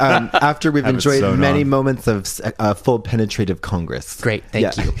after me. After we've Have it enjoyed sewn many on. moments of full penetrative Congress. Great,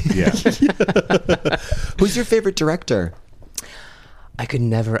 thank you. Yeah. Who's your favorite director? I could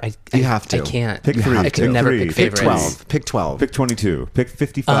never. You have to. I can't. Pick 3. I could Pick never 3. pick Pick favorites. 12. Pick 12. Pick 22. Pick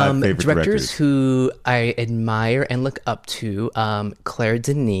 55 favorite directors who I admire and look up to. Claire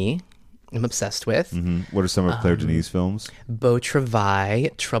Denis, I'm obsessed with. What are some of Claire Denis' films? Beau Travail,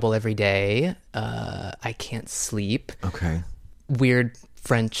 Trouble Every Day. I Can't Sleep. Okay. Weird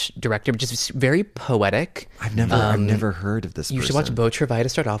French director, but just very poetic. I've never heard of this You should person. watch Beau Travail to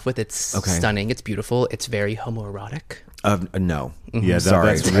start off with. It's Okay. stunning. It's beautiful. It's very homoerotic. No. Yeah, Sorry.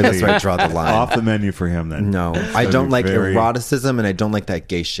 that's really That's where I draw the line. off the menu for him then. No. It's I gotta don't be like very- eroticism, and I don't like that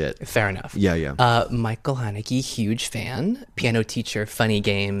gay shit. Fair enough. Yeah. Michael Haneke, huge fan. Piano teacher, Funny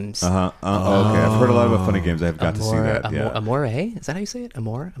Games. Okay, I've heard a lot about Funny Games. I have got to see that. Yeah. Amore? Is that how you say it?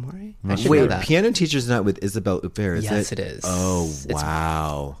 Amore? I should know Wait, that. Piano Teacher's not with Isabelle Huppert, is it? Yes, it is. Oh, It's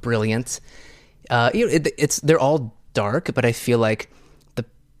wow. brilliant. They're all dark, but I feel like the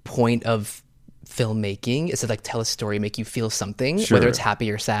point of filmmaking is to like tell a story, make you feel something, Sure. whether it's happy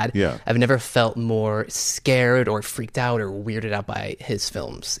or sad. Yeah. I've never felt more scared or freaked out or weirded out by his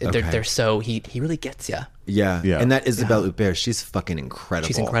films. They're so he really gets you. Yeah. Yeah. And that Isabelle Huppert, she's fucking incredible.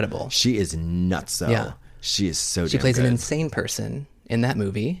 She's incredible. She is nutso. Yeah. She is so She damn plays good. an insane person in that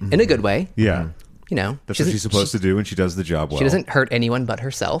movie in a good way. Yeah. You know, That's what she's supposed to do, and she does the job well. She doesn't hurt anyone but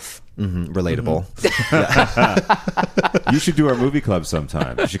herself. Relatable. You should do our movie club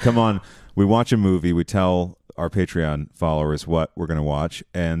sometime. You should come on. We watch a movie. We tell our Patreon followers what we're going to watch,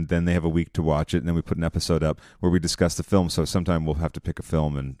 and then they have a week to watch it, and then we put an episode up where we discuss the film. So sometime we'll have to pick a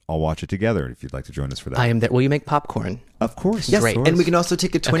film, and I'll watch it together if you'd like to join us for that. I am there. Will you make popcorn? Of course. Yes, Great. and we can also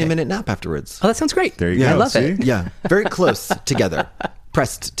take a 20-minute nap afterwards. Oh, that sounds great. There you I go. love See? it. Yeah, very close together.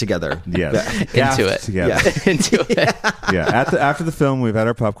 Pressed together. Yes. Into Gaffed it. Together. Into it. Yeah. After the film, we've had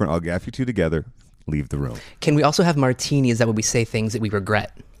our popcorn. I'll gaff you two together. Leave the room. Can we also have martinis that when we say things that we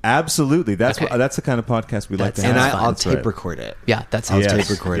regret? Absolutely. That's Okay. that's the kind of podcast we like to That's- have. And That's I'll That's tape right. record it. Yeah, that's I'll it. tape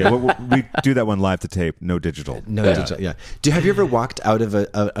record Yeah, it. we do that one live to tape, no digital. No, yeah. Have you ever walked out of out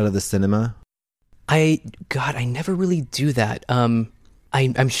of the cinema? I never really do that.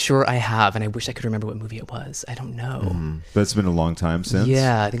 I'm sure I have, and I wish I could remember what movie it was. I don't know. But it's been a long time since.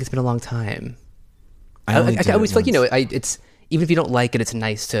 Yeah, I think it's been a long time. I only did always it feel like, once. it's even if you don't like it, it's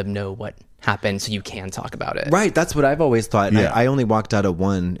nice to know what happened so you can talk about it. Right, that's what I've always thought. And Yeah. I only walked out of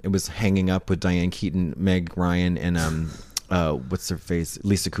one. It was Hanging Up with Diane Keaton, Meg Ryan, and what's her face,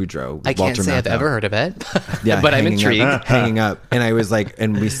 Lisa Kudrow. I can't Walter say I've Matthau. ever heard of it, Yeah, but I'm Hanging intrigued. Up, Hanging Up, and I was like,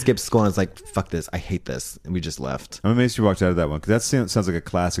 and we skipped school, and I was like, "Fuck this, I hate this," and we just left. I'm amazed you walked out of that one because that sounds like a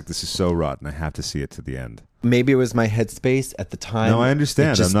classic. This is so rotten. I have to see it to the end. Maybe it was my headspace at the time. No, I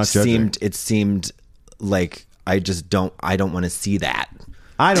understand. It just I'm not judging. It seemed like I don't want to see that.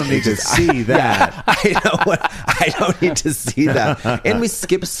 I don't need to see that. I don't need to see that. And we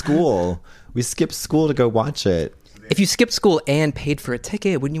skipped school. We skipped school to go watch it. If you skipped school and paid for a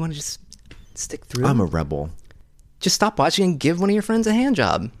ticket, wouldn't you want to just stick through? I'm a rebel. Just stop watching and give one of your friends a hand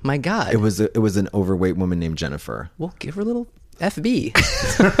job. My God. It was an overweight woman named Jennifer. Well, give her a little FB.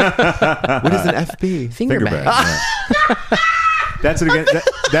 What is an FB? Finger bang. Yeah.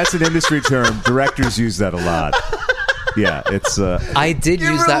 That's an industry term. Directors use that a lot. Yeah, it's. I did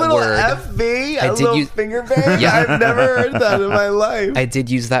use that word. FB, I did use finger bang. Yeah. I've never heard that in my life. I did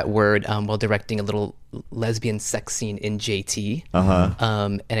use that word while directing a little lesbian sex scene in JT.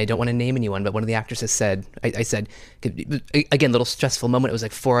 And I don't want to name anyone, but one of the actresses said, I said, again, little stressful moment. It was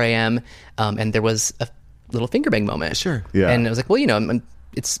like 4 a.m. And there was a little finger bang moment. Sure. Yeah. And I was like, well, I'm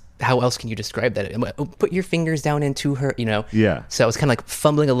it's how else can you describe that? Put your fingers down into her, Yeah. So I was kind of like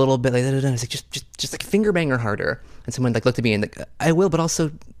fumbling a little bit, like I was like, just like finger bang her harder. And someone like looked at me and like, I will, but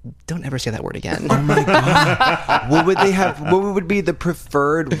also don't ever say that word again. Oh my God. What would they have? What would be the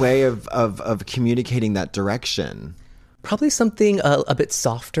preferred way of communicating that direction? Probably something a bit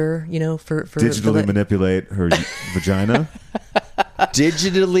softer, for Digitally manipulate her vagina.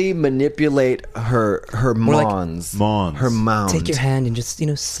 Digitally manipulate her like mons. Mons. Her mound. Take your hand and just,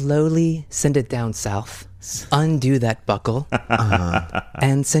 slowly send it down south. Undo that buckle.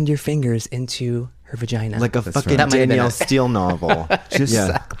 And send your fingers into her vagina. Like a fucking That might have been Danielle it. Steele novel. Just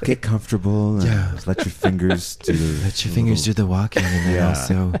get comfortable and Yeah. let your fingers do Let your fingers do the walking and then Yeah.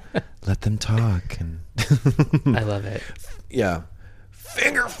 also let them talk. And I love it. yeah.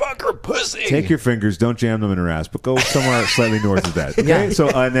 Finger fucker pussy. Take your fingers, don't jam them in her ass, but go somewhere slightly north of that. Okay, Yeah. so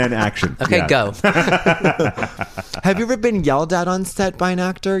and then action. Okay, Yeah. go. Have you ever been yelled at on set by an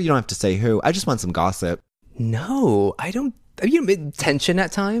actor? You don't have to say who. I just want some gossip. No, I don't. Tension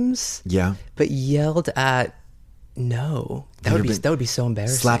at times, Yeah. but yelled at. No, that would be so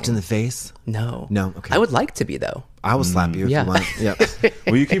embarrassing. Slapped in the face? No, No, okay. I would like to be though. I will slap you if Yeah. you want. Yep.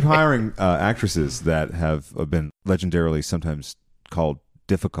 Well, you keep hiring actresses that have been legendarily sometimes called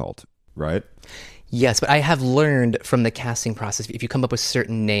difficult, right? Yes, but I have learned from the casting process, if you come up with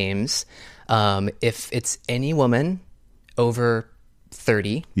certain names, if it's any woman over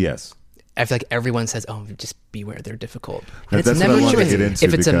 30, Yes. I feel like everyone says, "Oh, just beware, they're difficult." That- And that's what I wanted to true. get into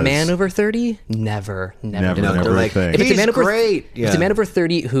If it's a because- man over 30, never Never, do it. never they're a like, thing. If it's a He's man over great. if it's a Yeah. man over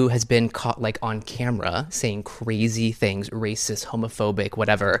 30 who has been caught like on camera saying crazy things, racist, homophobic,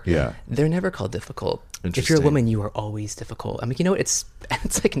 whatever, Yeah. they're never called difficult. If you're a Interesting. woman, you are always difficult. I mean, it's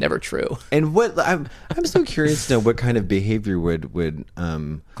like never true. And what I'm so curious to know what kind of behavior would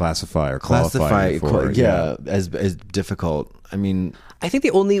Classify or qualify classify you for it, as difficult. I mean, I think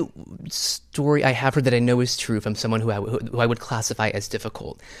the only story I have heard that I know is true from someone who I would classify as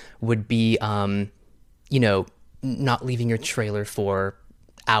difficult would be, not leaving your trailer for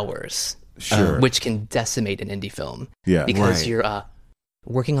hours. Sure. Which can decimate an indie film. Yeah. Because Right. you're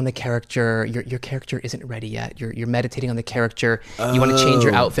working on the character, your character isn't ready yet. You're meditating on the character. You want to change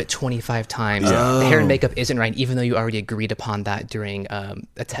your outfit 25 times. The hair and makeup isn't right, even though you already agreed upon that during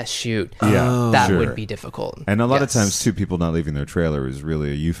a test shoot. Yeah, that sure. would be difficult. And a lot of Yes. times, too, people not leaving their trailer is really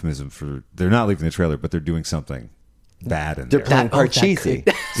a euphemism for they're not leaving the trailer, but they're doing something bad in they're there. playing That Parcheesi.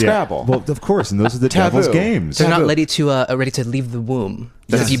 could- Scrabble. Well, of course, and those are the Taboo. devil's games. They're not Taboo. ready to leave the womb.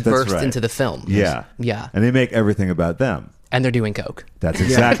 That's- Because you that's burst right. into the film. Yeah. Yeah. And they make everything about them. And they're doing coke. That's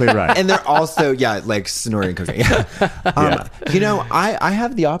exactly right. And they're also, like snorting cocaine. Yeah. I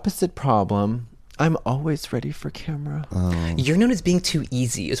have the opposite problem. I'm always ready for camera. You're known as being too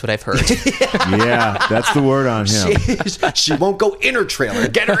easy, is what I've heard. Yeah, that's the word on him. She won't go in her trailer.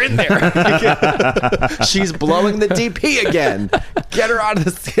 Get her in there. She's blowing the DP again. Get her out of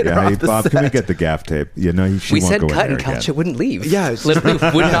the get her Yeah, hey, off the Bob, set. can we get the gaff tape? Yeah, no, she We won't said go in cut there and Couch again. wouldn't leave. Yeah, Literally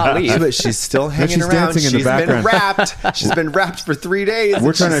would not leave. But she's still hanging she's around. dancing in the She's been background. wrapped. She's been wrapped for 3 days. We're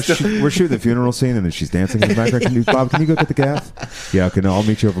and trying she's to we're shooting the funeral scene, and then she's dancing in the background. Bob, can you go get the gaff? Yeah, okay, no, I'll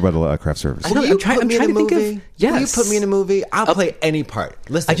meet you over by the craft service. I know, I'm trying to think of. Will you Yes. put me in a movie? I'll play any part.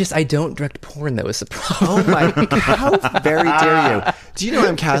 Listen. I don't direct porn though, is the problem. Oh my! How very dare you? Do you know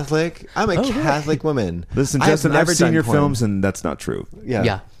I'm Catholic? I'm a Catholic woman. Listen, I have Justin, never I've seen done your porn. films, and that's not true.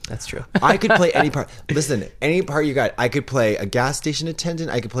 Yeah, that's true. I could play any part. Listen, any part you got. I could play a gas station attendant.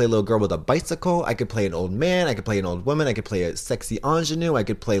 I could play a little girl with a bicycle. I could play an old man. I could play an old woman. I could play a sexy ingenue. I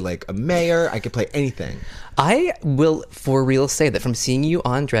could play like a mayor. I could play anything. I will for real say that from seeing you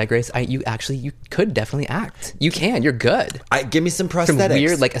on Drag Race, you could definitely act. You can. You're good. Give me some From prosthetics.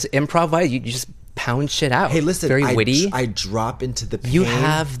 weird, like as improv wise, you just pound shit out. Hey, listen. very I, witty. I drop into the pain. You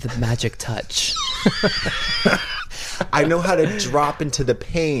have the magic touch. I know how to drop into the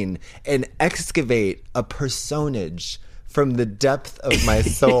pain and excavate a personage from the depth of my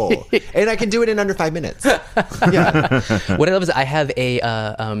soul. And I can do it in under 5 minutes. Yeah. What I love is I have a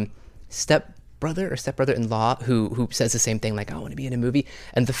stepbrother-in-law who says the same thing, like, I want to be in a movie.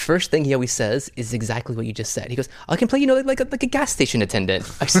 And the first thing he always says is exactly what you just said. He goes, I can play, like a gas station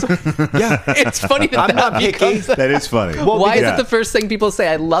attendant. I swear. Yeah. It's funny that I'm not picky. becomes a- That is funny. Why is Yeah. it the first thing people say?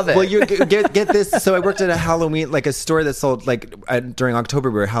 I love it. Well, you get this. So I worked at a Halloween, like a store that sold, like during October,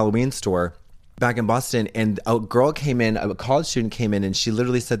 we were a Halloween store back in Boston. And a girl came in, a college student came in, and she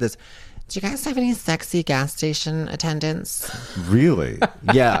literally said this. Do you guys have any sexy gas station attendants? Really?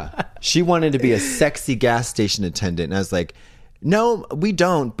 Yeah. She wanted to be a sexy gas station attendant. And I was like, no, we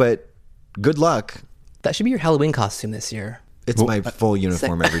don't, but good luck. That should be your Halloween costume this year. It's my full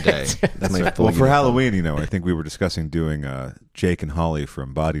uniform every day. That's my full Well, for uniform. Halloween, I think we were discussing doing Jake and Holly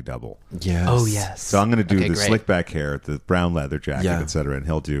from Body Double. Yes. Oh, yes. So I'm going to do Okay, the great. slick back hair, the brown leather jacket, Yeah. etc., and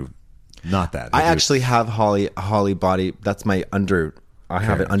he'll do not that. I He'll do- actually have Holly body. That's my under. I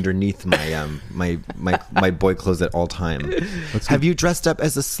have it underneath my my boy clothes at all time. Have you dressed up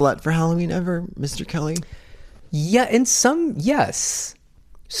as a slut for Halloween ever, Mr. Kelly? Yeah, in some, yes,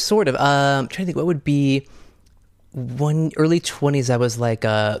 sort of. I'm trying to think what would be early 20s. I was like,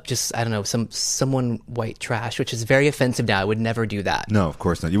 just I don't know, someone white trash, which is very offensive now. I would never do that. No, of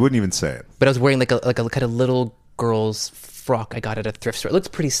course not. You wouldn't even say it. But I was wearing like a kind of little girl's frock I got at a thrift store. It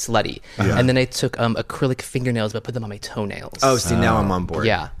looked pretty slutty. And then I took acrylic fingernails but put them on my toenails. Oh, see, now I'm on board.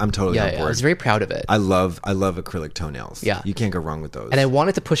 yeah, I'm totally on board. I was very proud of it. I love acrylic toenails. Yeah. You can't go wrong with those. And I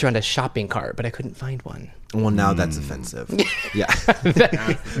wanted to push around a shopping cart, but I couldn't find one. well, now that's offensive. Yeah.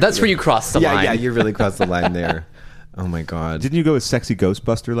 That's where you cross the line. Yeah, you really crossed the line there. Oh my god. Didn't you go with Sexy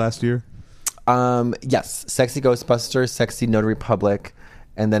Ghostbuster last year? Yes, Sexy Ghostbuster, Sexy Notary Public,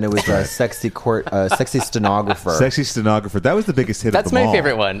 and then it was Sexy Stenographer. Sexy Stenographer. That was the biggest hit That's of them my all.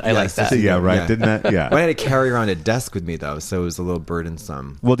 favorite one. I like that. Yeah, right. Yeah. Didn't that? Yeah. But I had to carry around a desk with me though, so it was a little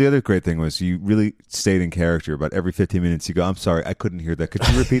burdensome. Well, the other great thing was you really stayed in character. About every 15 minutes, you go, "I'm sorry, I couldn't hear that. Could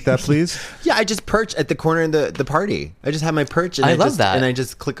you repeat that, please?" Yeah, I just perch at the corner of the party. I just have my perch, and I love just, that. and I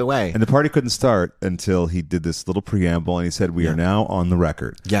just click away. And the party couldn't start until he did this little preamble, and he said, "We are now on the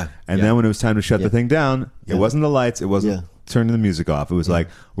record." Yeah. And Yeah. then when it was time to shut the thing down, it wasn't the lights, it wasn't Yeah. turning the music off. It was like,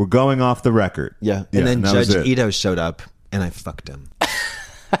 "We're going off the record." Yeah, and then that was Judge it. Ito showed up, and I fucked him.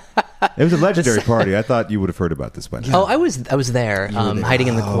 It was a legendary party. I thought you would have heard about this by now. Oh, I was there, hiding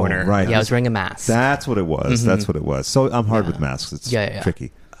in the corner. right. Yeah, I was wearing a mask. That's what it was. That's what it was. So I'm hard with masks. It's Yeah.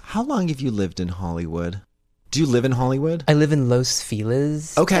 tricky. How long have you lived in Hollywood? Do you live in Hollywood? I live in Los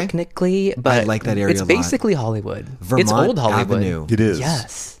Feliz, Okay. technically, but I like that area It's a lot. basically Hollywood. Vermont It's old Hollywood. Avenue. It is.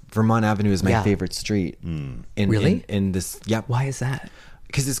 Yes. Vermont Avenue is my Yeah. favorite street. Really? In this, yeah, Why is that?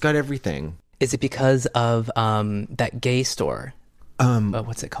 because it's got everything. Is it because of that gay store?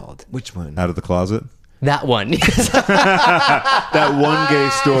 What's it called? Which one? Out of the closet. That one. That one gay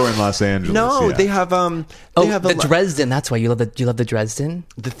store in Los Angeles. No, yeah. they have Oh, the Dresden. That's why you love the Dresden.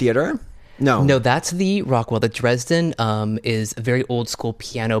 the theater. No, No, that's the Rockwell. The Dresden is a very old school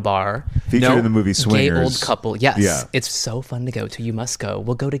piano bar. featured in the movie Swingers. Gay old couple. Yes. Yeah. It's so fun to go to. You must go.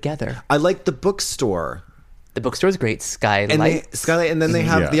 We'll go together. I like the bookstore. The bookstore is great. Skylight. And Skylight, and then they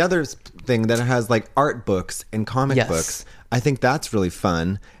have Yeah. the other thing that has like art books and comic Yes. books. I think that's really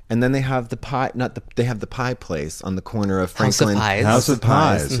fun. And then they have the pie, they have the pie place on the corner of House of Franklin. Pies. House of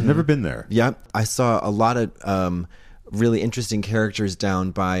Pies. I've never been there. Yep, I saw a lot of really interesting characters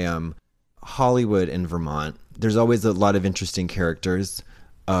down by Hollywood in Vermont. There's always a lot of interesting characters.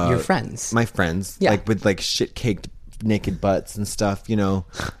 Your friends. My friends, Yeah. like with like shit caked naked butts and stuff. You know.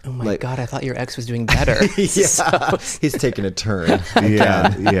 Oh my like, God, I thought your ex was doing better. Yeah, he's taking a turn.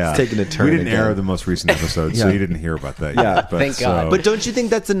 Yeah, yeah. He's taking a turn. We didn't again. air the most recent episode, so Yeah. you didn't hear about that Yeah. yet. But, Thank God. But don't you think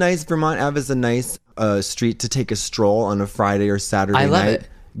that's a nice Vermont Ave is a nice street to take a stroll on a Friday or Saturday I love night? it.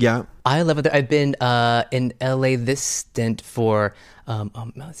 Yeah. I love it. I've been in LA this stint for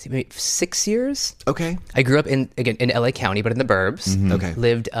let's see, maybe 6 years. Okay. I grew up in LA County, but in the burbs. Okay.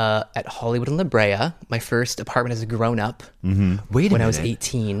 Lived at Hollywood and La Brea. My first apartment as a grown up. Wait a minute. When I was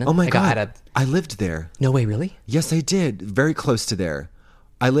 18. Oh my I got God. I lived there. No way, really? Yes, I did. Very close to there.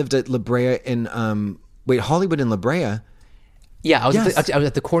 I lived at La Brea in Hollywood and La Brea. Yeah, I was, Yes. I was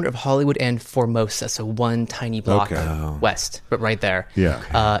at the corner of Hollywood and Formosa, so one tiny block Okay. west, but right there.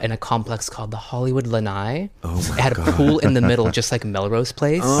 Yeah. In a complex called the Hollywood Lanai. Oh my It had a pool in the middle, just like Melrose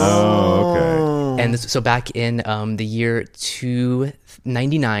Place. Oh, okay. And so back in the year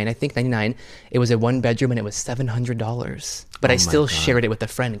 299, I think 99, it was a one bedroom and it was $700. But I still shared it with a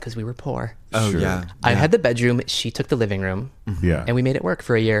friend because we were poor. Oh Sure. yeah. I had the bedroom, she took the living room, Yeah. and we made it work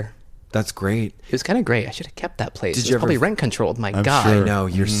for a year. That's great. It was kind of great. I should have kept that place. Did It you was probably ever- rent controlled. My I'm God. sure. I know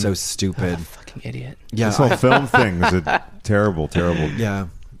you're so stupid. Fucking idiot. Yeah. This whole film thing is a terrible, terrible. Yeah.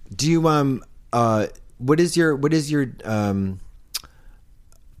 Do you what is your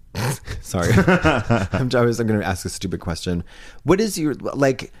sorry. I'm going to ask a stupid question. What is your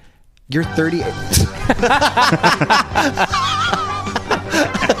like you're 30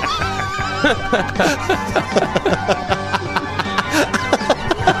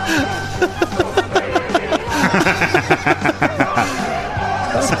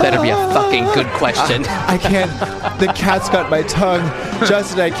 This better be a fucking good question. I can't. The cat's got my tongue.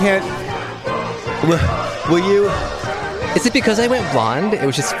 Justin, I can't. Will you? Is it because I went blonde? It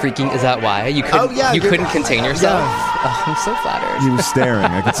was just freaking. Is that why you couldn't? You couldn't contain yourself. Oh, I'm so flattered. He was staring.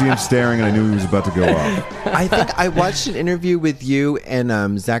 I could see him staring, and I knew he was about to go off. I think I watched an interview with you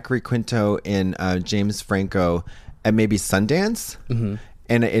and Zachary Quinto and James Franco at maybe Sundance,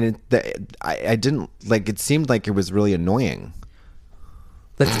 and I didn't like. It seemed like it was really annoying.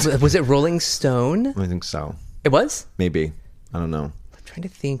 Was it Rolling Stone? I think so. It was? Maybe. I don't know. I'm trying to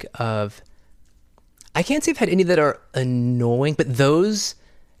think of. I can't say I've had any that are annoying, but those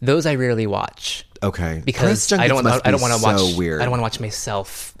I rarely watch. Okay. Because I don't want to watch. So weird. I don't want to watch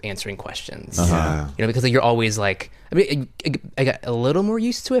myself answering questions. Yeah. You know, because you're always like. I mean, I got a little more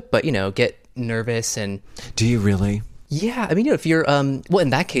used to it, but get nervous and. Do you really? Yeah, I mean, if you're well, in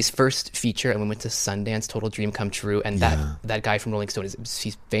that case, first feature, and we went to Sundance, total dream come true, and that guy from Rolling Stone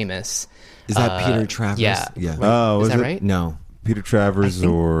he's famous. Is that Peter Travers? Yeah. Yeah. Oh, is that it? right? No. Peter Travers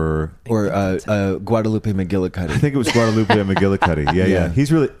or Guadalupe McGillicuddy. I think it was Guadalupe McGillicuddy. Yeah.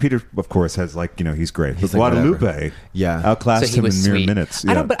 He's really Peter. Of course, has he's great. He's but like Guadalupe, outclassed So he him in was mere sweet. minutes.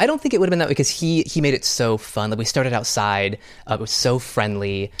 I Yeah. don't think it would have been that way because he made it so fun. Like we started outside, it was so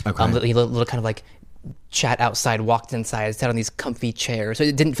friendly. Okay. Little kind of like chat outside, walked inside, sat on these comfy chairs. So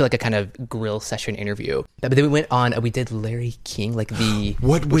it didn't feel like a kind of grill session interview. But then we went on. We did Larry King, like the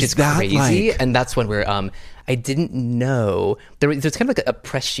What was which is that crazy, like? and that's when we're. I didn't know there's kind of like a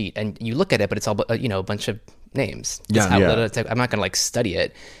press sheet, and you look at it, but it's all a bunch of names. Yeah, It's outlet. It's like, I'm not gonna like study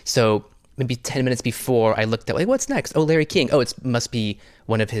it. So maybe 10 minutes before I looked at like, what's next? Oh, Larry King. Oh, it must be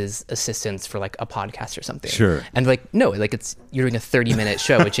one of his assistants for like a podcast or something. Sure. And like, no, like you're doing a 30-minute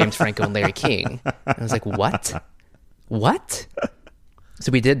show with James Franco and Larry King. And I was like, what?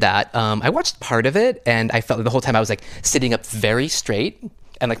 So we did that. I watched part of it, and I felt like the whole time I was like sitting up very straight,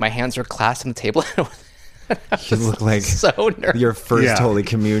 and like my hands were clasped on the table. You look like so nervous. your first Yeah. Holy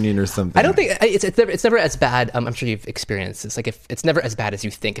Communion or something. I don't think it's never as bad. I'm sure you've experienced this. Like if it's never as bad as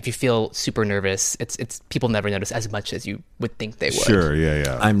you think. If you feel super nervous, it's people never notice as much as you would think they would. Sure.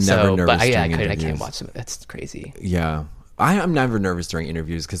 Yeah. I'm never nervous But during I interviews. can't watch them. That's crazy. Yeah. I'm never nervous during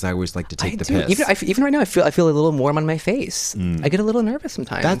interviews because I always like to take the do. piss. Even right now, I feel a little warm on my face. I get a little nervous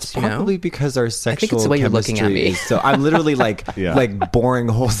sometimes. That's probably because our sexual think it's the way you're looking at chemistry me. is so I'm literally like Yeah. like boring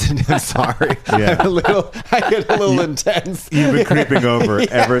holes in. I'm sorry. Yeah. I get a little intense. You've been creeping over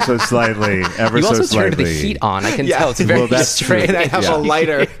ever so slightly. You also turned the heat on. I can tell it's very Well, that's true. strange. And I have a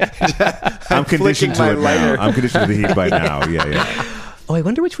lighter. I'm conditioned to my it lighter. now. I'm conditioned to the heat by now. Yeah. Oh, I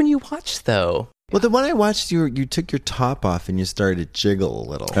wonder which one you watched though. Well, the one I watched, you took your top off and you started to jiggle a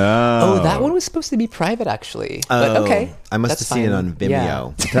little. Oh, that one was supposed to be private, actually. But Oh, okay, I must that's have seen it fine. on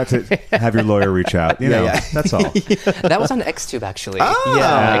Vimeo. That's it. Have your lawyer reach out. You know, that's all. That was on XTube, actually. Oh.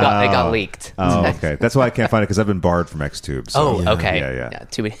 Yeah, it got leaked. Oh, okay. That's why I can't find it because I've been barred from XTube. So, Oh, okay. Yeah.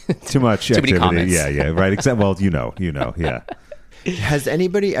 Too many. Too much Too many activity. comments. Yeah. Right. Except, well, you know. Yeah. Has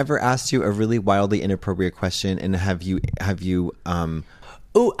anybody ever asked you a really wildly inappropriate question, and have you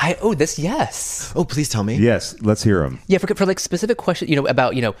This yes. Oh, please tell me. Yes. Let's hear them. Yeah, for like specific questions,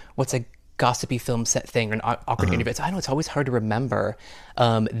 about what's a gossipy film set thing or an awkward interview. I know it's always hard to remember.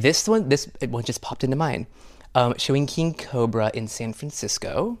 This one just popped into mind. Showing King Cobra in San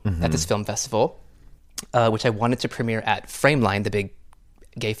Francisco at this film festival, which I wanted to premiere at Frameline, the big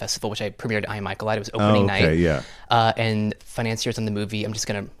gay festival, which I premiered at I Am Michael Light. It was opening night. Yeah. And financiers on the movie, I'm just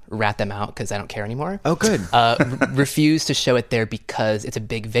going to rat them out because I don't care anymore. Oh, good. Refused to show it there because it's a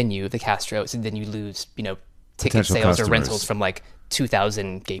big venue, the Castro. So then you lose, ticket Potential sales customers. or rentals from like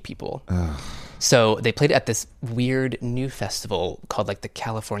 2,000 gay people. So they played it at this weird new festival called like the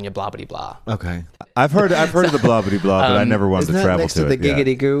California blah blah blah. Okay. I've heard of the blah blah blah, but I never wanted Isn't to that travel next to to it. the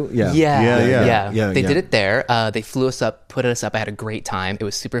Giggity Goo? Yeah. They yeah. did it there. They flew us up, put us up. I had a great time. It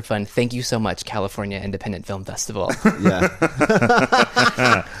was super fun. Thank you so much, California Independent Film Festival. Yeah.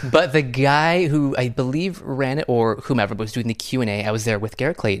 But the guy who I believe ran it, or whomever, was doing the Q&A, I was there with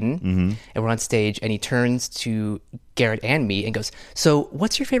Garrett Clayton, and we're on stage, and he turns to Garrett and me and goes, "So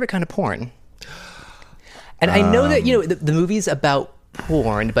what's your favorite kind of porn?" And I know that, the movie's about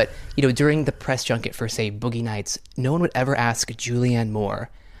porn, but, during the press junket for, say, Boogie Nights, no one would ever ask Julianne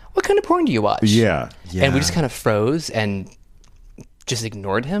Moore, "What kind of porn do you watch?" Yeah. And we just kind of froze and just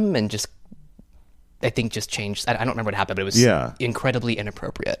ignored him and just, I think, just changed. I don't remember what happened, but it was incredibly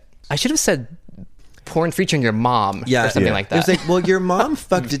inappropriate. I should have said porn featuring your mom or something like that. It was like, well, your mom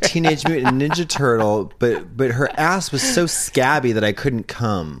fucked a Teenage Mutant Ninja Turtle, but her ass was so scabby that I couldn't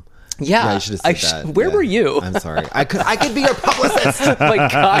come. Yeah, you should have said that. Where Yeah. were you? I'm sorry. I could be your publicist. Oh my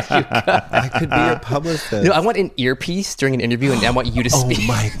God, you guys. I could be your publicist. No, I want an earpiece during an interview, and I want you to speak. Oh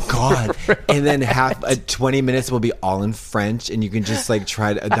my God. And then 20 minutes will be all in French, and you can just like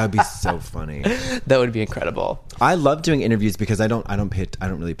try to, that'd be so funny. That would be incredible. I love doing interviews because I don't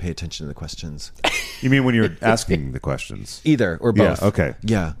really pay attention to the questions. You mean when you're asking the questions? Either or both. Yeah, okay.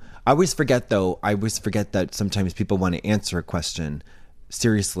 Yeah. I always forget that sometimes people want to answer a question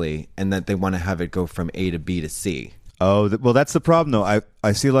seriously and that they want to have it go from A to B to C. Oh, well, that's the problem, though.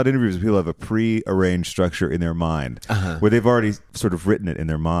 I see a lot of interviews where people have a pre-arranged structure in their mind, where they've already sort of written it in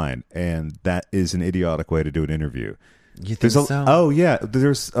their mind, and that is an idiotic way to do an interview. You think so? Oh, yeah.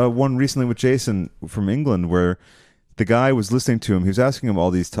 There's one recently with Jason from England where the guy was listening to him. He was asking him all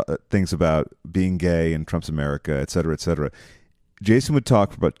these things about being gay in Trump's America, et cetera, et cetera. Jason would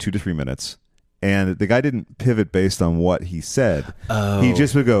talk for about 2 to 3 minutes, and the guy didn't pivot based on what he said. Oh. He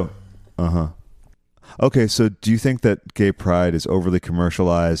just would go, okay, so do you think that gay pride is overly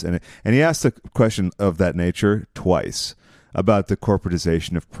commercialized? And he asked a question of that nature twice about the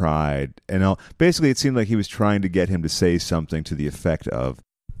corporatization of pride. And basically, it seemed like he was trying to get him to say something to the effect of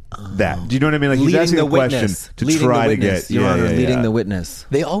that. Do you know what I mean? Like he's asking a question to try to get... leading the witness.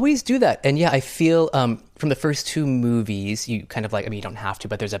 They always do that. And yeah, I feel from the first 2 movies, you kind of like, I mean, you don't have to,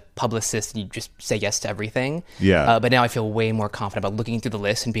 but there's a publicist and you just say yes to everything. Yeah. But now I feel way more confident about looking through the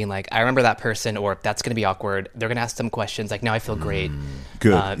list and being like, I remember that person, or that's going to be awkward. They're going to ask some questions. Like now I feel great.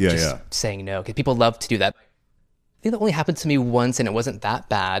 Good. Just saying no. Because people love to do that. I think that only happened to me once, and it wasn't that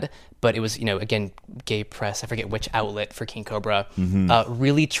bad. But it was, again, gay press. I forget which outlet for King Cobra.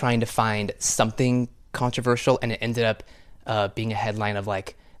 Really trying to find something controversial, and it ended up being a headline of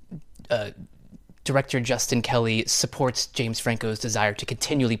like, director Justin Kelly supports James Franco's desire to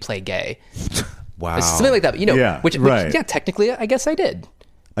continually play gay. Wow. Something like that. Which right. yeah, technically, I guess I did.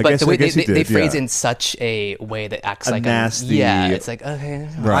 I But guess the way you did, they phrase yeah. in such a way that acts A like nasty- yeah, it's like okay,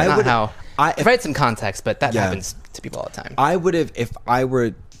 Right. not how. I provide some context, but that Yeah. happens to people all the time. I would have, if I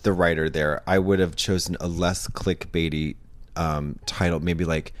were the writer there, I would have chosen a less clickbaity title, maybe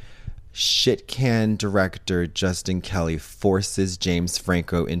like "Shit Can Director Justin Kelly Forces James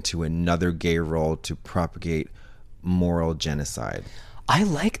Franco into Another Gay Role to Propagate Moral Genocide." I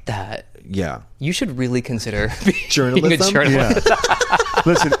like that. Yeah. You should really consider being a Journalism? journalist.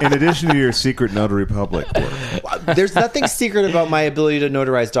 Listen, in addition to your secret notary public work, There's nothing secret about my ability to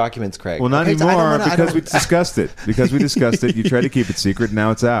notarize documents, Craig. well, not Okay, so I don't anymore wanna- I because don't- we discussed it. Because we discussed it, you tried to keep it secret. Now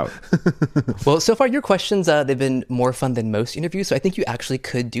it's out. Well, so far your questions they've been more fun than most interviews, so I think you actually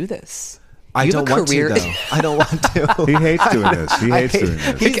could do this. I You have don't a want career- to, though. I don't want to. He hates doing this. He hates doing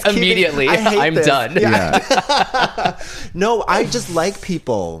this. He's keeping- Immediately, I hate I'm this. done. Yeah. No, I just like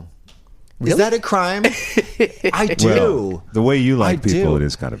people. Is that a crime? I do. Well, the way you like I do. people, it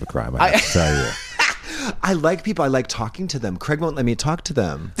is kind of a crime, I have to tell you. I like people. I like talking to them. Craig won't let me talk to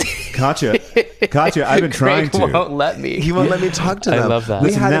them. Katya, I've been trying Craig to. won't let me. He won't let me talk to them. I love that.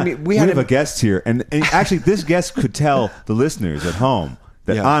 Listen, now, we we had have a guest here, and actually, this guest could tell the listeners at home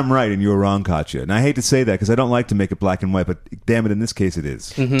that Yeah. I'm right and you're wrong, Katya. And I hate to say that because I don't like to make it black and white, but damn it, in this case, it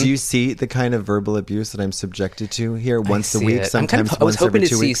is. Mm-hmm. Do you see the kind of verbal abuse that I'm subjected to here once a I see week, it. sometimes I was once every hoping to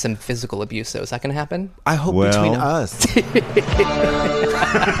 2 see weeks? some physical abuse, though. Is that going to happen? I hope Well- between us.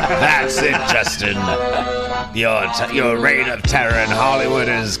 That's it, Justin. Your reign of terror in Hollywood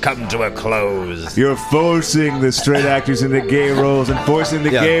has come to a close. You're forcing the straight actors into gay roles and forcing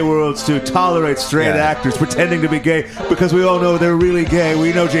the Yeah. gay worlds to tolerate straight Yeah. actors pretending to be gay because we all know they're really gay.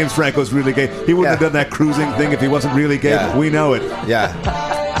 We know James Franco's really gay. He wouldn't Yeah. have done that cruising thing if he wasn't really gay. Yeah. We know it. Yeah.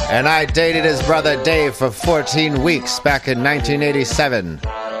 And I dated his brother Dave for 14 weeks back in 1987.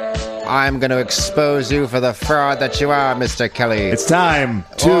 I'm going to expose you for the fraud that you are, Mr. Kelly. It's time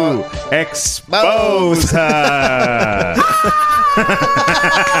to expose her.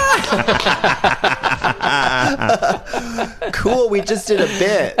 Cool. We just did a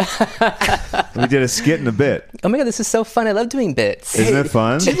bit. We did a skit in a bit. Oh my god, this is so fun. I love doing bits. Isn't it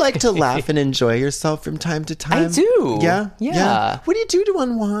fun? Do you like to laugh and enjoy yourself from time to time? I do. Yeah? Yeah. What do you do to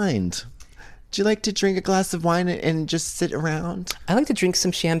unwind? Do you like to drink a glass of wine and just sit around? I like to drink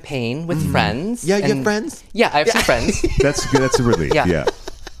some champagne with friends. Yeah, you have and- friends? Yeah, I have some friends. That's good. That's a relief. Yeah. Yeah.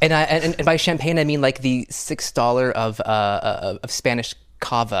 And by champagne, I mean like the $6 of Spanish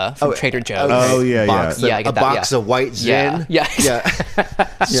cava from Trader Joe's. Oh, yeah, Box yeah. Yeah, I Of, get a that, box yeah. of white gin? Yeah. Yeah.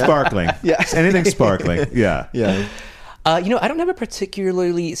 Sparkling. Yeah. Anything sparkling. Yeah. Yeah. I don't have a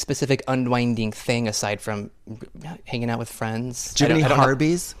particularly specific unwinding thing aside from hanging out with friends. Do you have any I don't have-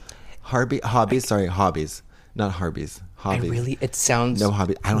 hobbies? Hobbies? Sorry, hobbies. Not Harbies. Hobbies. It sounds No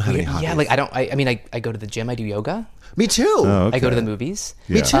hobby. I don't have any hobbies. Yeah, like I go to the gym, I do yoga. Me too. Oh, okay. I go to the movies.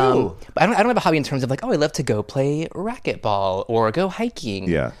 Me too. But I don't have a hobby in terms of like, I love to go play racquetball or go hiking.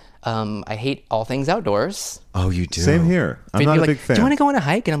 Yeah. I hate all things outdoors. Oh, you do. Same here. I'm People not are a big like, fan. do you want to go on a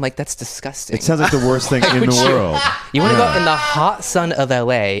hike? And I'm like, that's disgusting. It sounds like the worst thing in the world. You want to go out in the hot sun of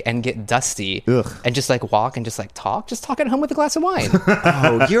LA and get dusty Ugh. and just like walk and just like talk? Just talk at home with a glass of wine.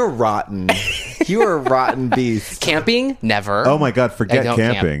 Oh, you're rotten. You're a rotten beast. Camping? Never. Oh my God, forget I don't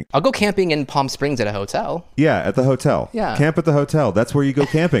camp. camping. I'll go camping in Palm Springs at a hotel. Yeah, at the hotel. Yeah. Camp at the hotel. That's where you go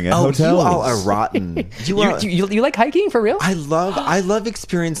camping, at Oh, hotels. you all are rotten. You like hiking for real? I love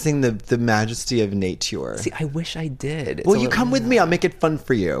experiencing the majesty of nature. See, I wish I did. It's Well, a you little- come with me. I'll make it fun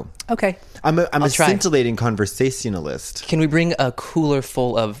for you. Okay. I'm a I'll try. scintillating conversationalist. Can we bring a cooler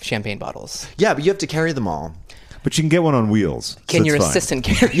full of champagne bottles? Yeah, but you have to carry them all. But you can get one on wheels. so Can it's your fine. assistant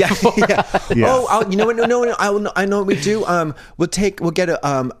carry? Yeah, yeah. Yeah. Oh, you know what? No. I know what we do. We'll get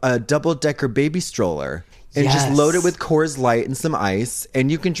a double decker baby stroller. And just Yes. load it with Coors Light and some ice, and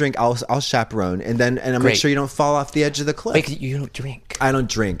you can drink. I'll chaperone, and I'll make Great. sure you don't fall off the edge of the cliff. Wait, you don't drink. I don't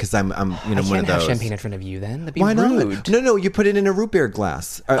drink because I'm I one can't of have those. champagne in front of you then. That'd be Why rude. not? No, you put it in a root beer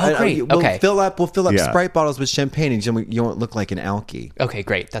glass. Great. We'll Okay. fill up Yeah. Sprite bottles with champagne, and you won't look like an alky. Okay,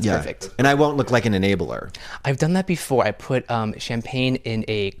 great. That's Yeah. perfect. And I won't look like an enabler. I've done that before. I put champagne in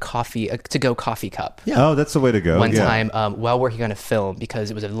a to-go coffee cup. Oh, that's the way to go. One yeah. time while working on a film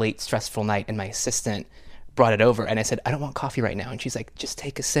because it was a late, stressful night, and my assistant brought it over, and I said, I don't want coffee right now. And she's like, just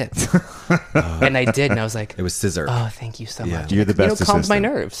take a sip. And I did, and I was like, It was scissor. oh, thank you so much. You're the best calms my assistant.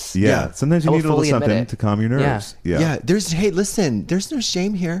 nerves. Yeah. Yeah. Sometimes you I will need a little fully admit something it. to calm your nerves. Yeah. Yeah. Listen, there's no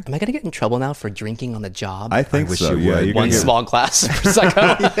shame here. Am I going to get in trouble now for drinking on the job? I think wish so. you Yeah, would. you're One gonna get- small glass per psycho.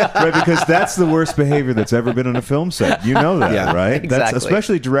 right, because that's the worst behavior that's ever been on a film set. You know that, Yeah, right? That's exactly.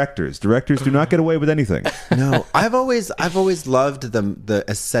 especially directors. Directors do not get away with anything. No, I've always loved the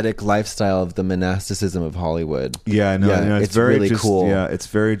ascetic lifestyle of the monasticism of Hollywood. Yeah, I know. Yeah, I know. it's very really just, cool. Yeah, it's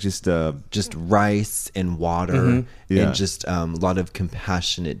very just. Just rice and water, Yeah. and just a lot of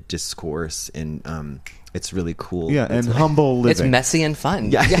compassionate discourse, and it's really cool. Yeah, and humble It's living. messy and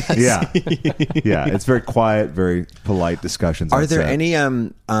fun. Yeah. Yes. Yeah, yeah. It's very quiet, very polite discussions. Are on there set. any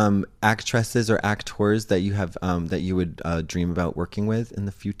actresses or actors that you have that you would dream about working with in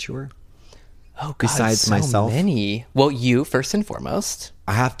the future? Oh, God, Besides so myself? many. Well, you first and foremost.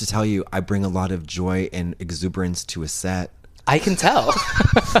 I have to tell you, I bring a lot of joy and exuberance to a set, I can tell.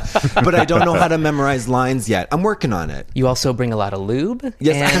 but I don't know how to memorize lines yet. I'm working on it. You also bring a lot of lube.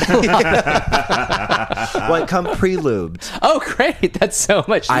 Yes. and- Well, I come pre-lubed. oh, great. That's so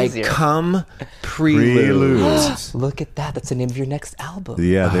much I easier. come pre-lubed. Preludes? Look at that. That's the name of your next album.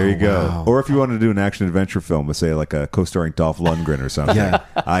 Yeah, there you go. wow. Or if you wanted to do an action adventure film with, say, like a co-starring Dolph Lundgren or something. Yeah.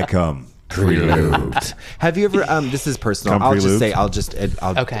 I come pre-lubed. Have you ever? This is personal. Come I'll just pre-lubed? say.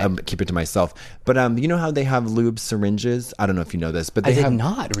 I'll Okay. keep it to myself. But you know how they have lube syringes? I don't know if you know this, but I they did have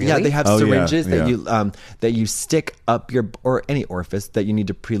not, Yeah, really? they have Oh, yeah, syringes yeah. that you stick up your or any orifice that you need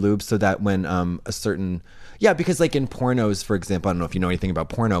to pre-lube so that when a certain because like in pornos, for example, I don't know if you know anything about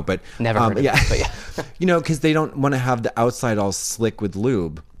porno, but Never heard of it, but yeah. you know, because they don't want to have the outside all slick with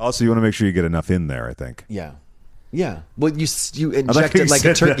lube. Also, you want to make sure you get enough in there, I think. Yeah. Yeah. Well, you I inject how it you like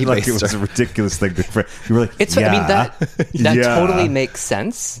a said that turkey like it was a baster. ridiculous thing to. You were like, It's. yeah. I mean that Yeah. totally makes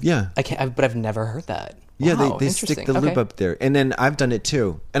sense. Yeah. I can't. But I've never heard that. Yeah, Wow, they stick interesting. the lube Okay. up there, and then I've done it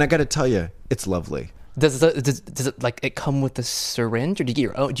too. And I got to tell you, it's lovely. Does it like it come with a syringe, or do you get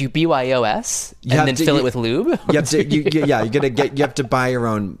your own? Do you BYOS You have and then to- fill you- it with lube? You have to, you have to buy your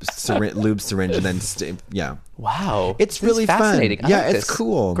own lube syringe, and then Wow, it's This is really fascinating. fun. I Yeah, like it's this.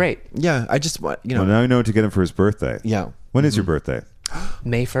 cool. Great. Yeah, I just want Well, now you know what to get him for his birthday. Yeah. When is your birthday?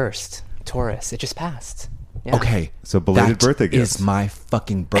 May 1st, Taurus. It just passed. Yeah. Okay, So belated that birthday gifts. is my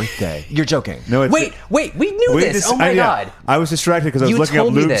fucking birthday. You're joking. No, it's Wait, we knew this. Oh my God. I was distracted because I was You looking up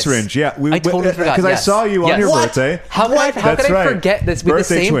told me lube this. syringe. Yeah, I totally forgot. because I Yes. saw you on Yes. your What? birthday. How could That's I right. forget this with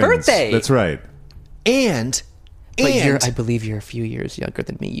Birthday the same twins. birthday? That's right. And But and I believe you're a few years younger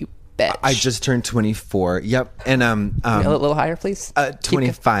than me. You bitch. I just turned 24. Yep, and a little higher, please.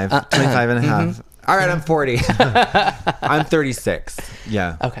 25, 25 and a half. All right, I'm 40. I'm 36.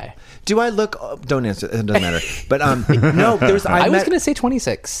 Yeah. Okay. Do I look? Oh, don't answer. It doesn't matter. But no, there's. I was met- going to say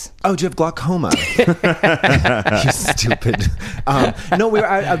 26. Oh, do you have glaucoma? You stupid. No, we were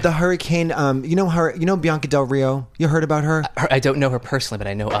at the hurricane. You know her. You know Bianca Del Rio. You heard about her? I don't know her personally, but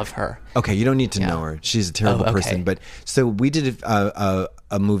I know of her. Okay, you don't need to know her. She's a terrible Oh, okay. person. But so we did a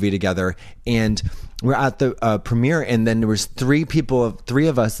movie together, and we're at the premiere, and then there was three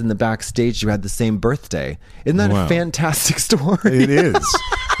of us in the backstage who had the same birthday. Isn't that Wow. a fantastic story? It is.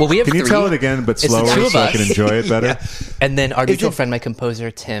 Well, we have Can you three. tell it again, but It's the slower, two of so I us. can enjoy it better? And then our mutual friend, my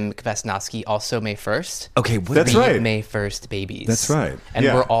composer, Tim Kvasnovsky, also May 1st. Okay, what That's We right. May 1st babies. That's right. And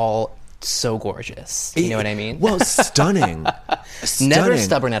Yeah. we're all so gorgeous. You know what I mean? Well, stunning. Never Stunning.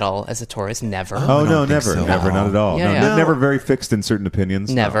 stubborn at all as a Taurus. Never. Oh, no, think never. so. Never, not at all. Yeah, no, yeah. Never very fixed in certain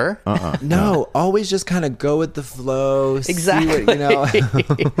opinions. Never. No. No, always just kind of go with the flow. see Exactly. what, you know.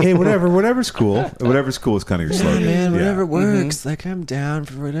 Hey, whatever's cool. Whatever's cool is kind of your Yeah, slogan. man, whatever Yeah. works. Like, I'm down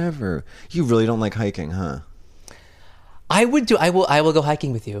for whatever. You really don't like hiking, huh? I will go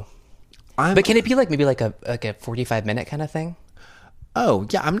hiking with you. I'm, But can it be like maybe like a 45-minute kind of thing? Oh,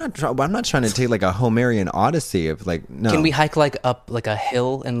 yeah. I'm not trying to take like a Homerian Odyssey of like. No. Can we hike like up like a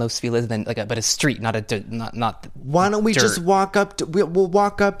hill in Los Feliz, then like but a street, not a not. Why don't we dirt. just walk up? We'll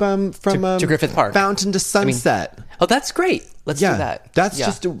walk up from To Griffith Park. Fountain to Sunset. Oh, that's great. Let's yeah, do that. that's Yeah.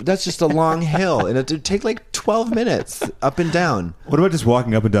 just a long hill, and it'd take like 12 minutes up and down. What about just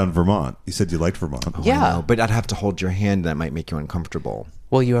walking up and down Vermont? You said you liked Vermont. Yeah. I know, but I'd have to hold your hand. That might make you uncomfortable.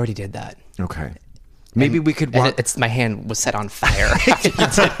 Well, you already did that. Okay. Maybe we could And walk. it's my hand was set on fire.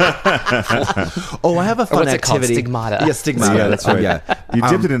 Oh, I have a fun what's it called? activity. Stigmata. Yeah, stigmata. Yeah, that's right. Yeah. You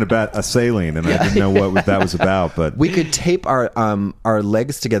dipped it in a saline, and I didn't know what that was about. But We could tape our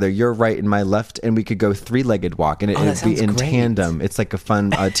legs together. You're right and my left, and we could go 3-legged walk, and that it'd be sounds in great. tandem. It's like a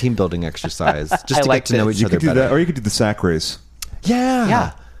fun team building exercise, just I to like get to know this. each you other could do better. that, or you could do the sack race.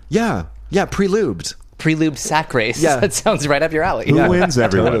 Yeah, pre-lubed. Pre-lube sack race. Yeah. That sounds right up your alley. Who wins?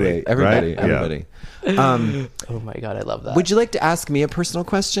 Everybody. Everybody, right? everybody. Oh my god, I love that. Would you like to ask me a personal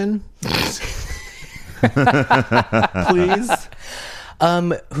question? Please.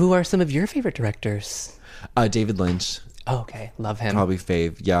 Who are some of your favorite directors? David Lynch, Oh, okay, love him. probably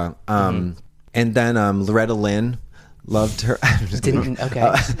fave. Yeah. And then Loretta Lynn, loved her. I'm just kidding. Didn't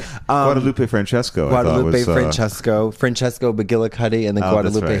okay. Guadalupe Francesco. I thought Guadalupe was, Francesco McGillicuddy, and then Oh,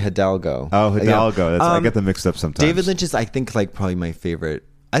 that's Guadalupe right. Hidalgo. Oh, Hidalgo. Yeah. That's, I get them mixed up sometimes. David Lynch is, I think, like probably my favorite.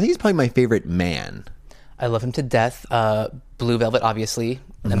 I think he's probably my favorite man. I love him to death. Blue Velvet, obviously,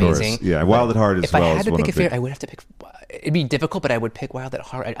 Of course. amazing. Yeah, Wild at Heart as If well. I had is to one pick a of the- favorite, I would have to pick. It'd be difficult, but I would pick Wild at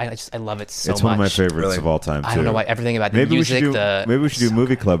Heart. I love it so much. It's one of my favorites of all time. Too. I don't know why everything about the maybe music. Maybe we should do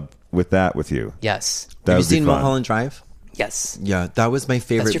movie club with that with you. Yes. That Have you would be seen fun. Mulholland Drive? Yes. Yeah, that was my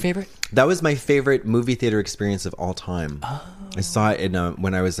favorite. That's your favorite? That was my favorite movie theater experience of all time. Oh. I saw it in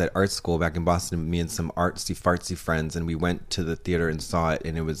when I was at art school back in Boston. Me and some artsy fartsy friends, and we went to the theater and saw it,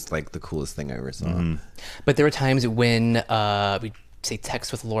 and it was like the coolest thing I ever saw. Mm-hmm. But there were times when we say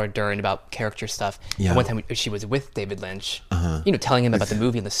text with Laura Dern about character stuff. Yeah. And one time she was with David Lynch, telling him about the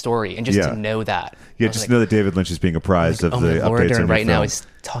movie and the story, and just Yeah. to know that. Yeah, I was just like, know that David Lynch is being apprised of oh the my, Laura updates Dern on your right now film. is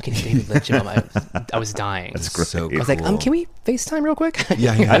talking to David Lynch about I was dying. That's great. So I was like, cool. can we FaceTime real quick?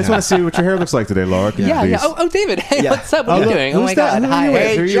 Yeah, I just want to see what your hair looks like today, Laura. Can you yeah. please? Oh, David, hey, Yeah. what's up? What are you look, doing? Oh who's my that? god, Who are hi. you with?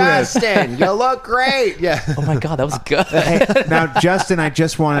 Hey, Who are you Justin, you look great. Yeah. Oh my god, that was good. Now, Justin, I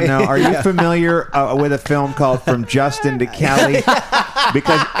just want to know, are you familiar with a film called From Justin to Kelly?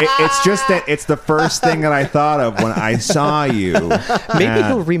 Because it's just that it's the first thing that I thought of when I saw you. Maybe And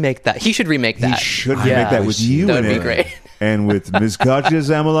he'll remake that. He should remake He that. should Yeah. make that with you That in would be it. great. And with Ms. Katya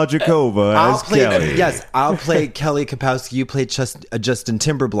Zamolodchikova I'll as play Kelly. Yes, I'll play Kelly Kapowski. You play Justin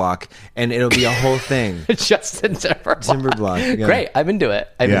Timberblock, and it'll be a whole thing. Justin Timberlake. Timberblock. Yeah. Great, I'm into it.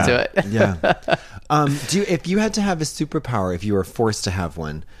 I'm Yeah. into it. Yeah. If you had to have a superpower, if you were forced to have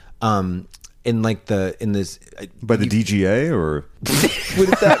one, in this, By the DGA or what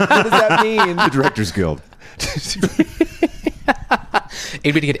does that mean? the Directors Guild?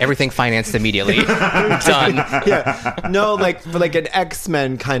 It'd be to get everything financed immediately. Done. Yeah. No, like for like an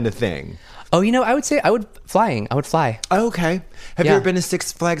X-Men kind of thing. Oh, I would say I would fly. Oh, okay. Have you Yeah. ever been to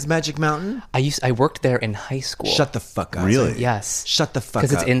Six Flags Magic Mountain? I worked there in high school. Shut the fuck up. Really? Yes. Shut the fuck up.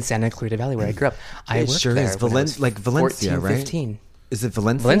 Because it's in Santa Clarita Valley where I grew up. I It worked sure there is. when I was Valencia, 14, right? 15. Is it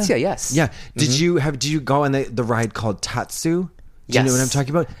Valencia? Valencia, yes. Yeah. Did you go on the ride called Tatsu? Do you know Yes. what I'm talking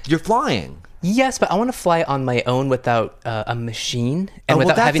about? You're flying. Yes, but I want to fly on my own without a machine and Oh, well,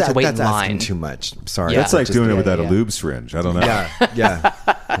 without having to wait in that's asking line. too much. Sorry. Yeah. That's like doing it yeah, without yeah. a lube syringe. I don't know. Yeah.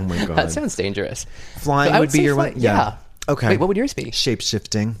 Oh my god. That sounds dangerous. Flying But I would be say your fly- one. Yeah. Okay. Wait, what would yours be? Shape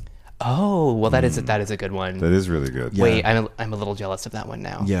shifting. Oh, well, that is a good one. That is really good. Yeah. Wait, I'm a little jealous of that one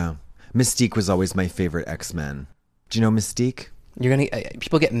now. Yeah. Mystique was always my favorite X-Men. Do you know Mystique? You're gonna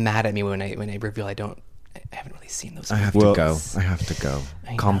people get mad at me when I reveal I haven't really seen those. I have Well- to go. I have to go.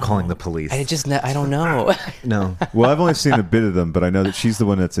 I I'm know. calling the police. I don't know. No. Well, I've only seen a bit of them, but I know that she's the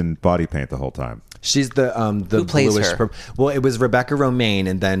one that's in body paint the whole time. She's the Who plays bluish her? purple. Well, it was Rebecca Romaine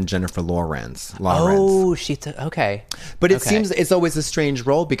and then Jennifer Lawrence. Oh, she took okay. But it Okay. seems it's always a strange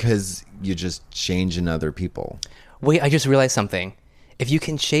role because you just change in other people. Wait, I just realized something. if you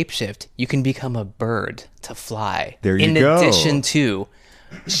can shapeshift, you can become a bird to fly. There you in go. addition to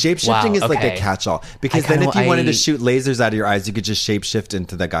Shapeshifting is like a okay. catch-all because I then kinda- if you wanted to I- shoot lasers out of your eyes, you could just shapeshift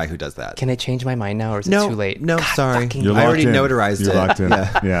into the guy who does that. Can I change my mind now, or is it No, too late? no, God sorry. fucking- You're I locked already in. notarized You're it. locked in.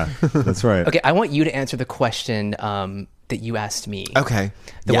 Yeah. Yeah, that's right. Okay, I want you to answer the question that you asked me. Okay.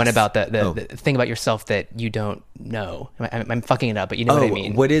 The one Yes. about the Oh. thing about yourself that you don't know. I'm fucking it up, but you know Oh, what I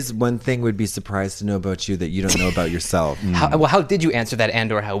mean. what is one thing would be surprised to know about you that you don't know about yourself? How did you answer that,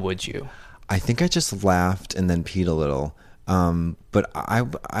 and/or how would you? I think I just laughed and then peed a little. But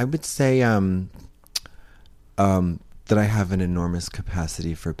I would say that I have an enormous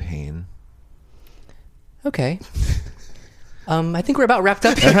capacity for pain. Okay. I think we're about wrapped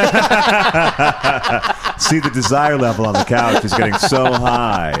up here. See, the desire level on the couch is getting so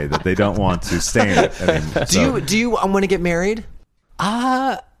high that they don't want to stain it. I mean, Do you want to get married?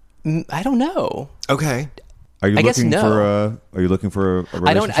 I don't know. Okay. Are you I guess looking no. for a? Are you looking for a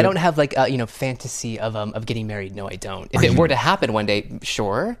relationship? I don't have like a fantasy of getting married. No, I don't. If it were to happen one day,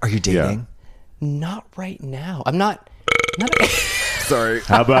 sure. Are you dating? Not right now. I'm not. Sorry.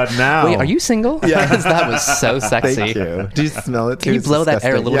 How about now? Wait, are you single? Yeah, that was so sexy. Thank you. Do you smell it? Can you blow that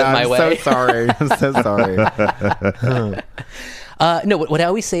air a little bit my way? I'm so sorry. I'm so sorry. No, what I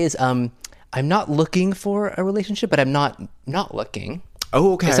always say is, I'm not looking for a relationship, but I'm not looking.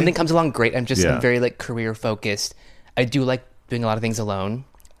 Oh, okay. If something comes along, great. I'm Yeah. very like career focused. I do like doing a lot of things alone.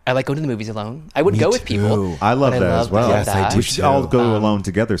 I like going to the movies alone. I would Me go with too. people. I love but that as well. Yes, I do We should all too. go alone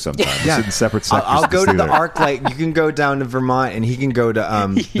together sometime. Yeah. Sit in separate sectors. I'll go to the theater. ArcLight. You can go down to Vermont, and he can go to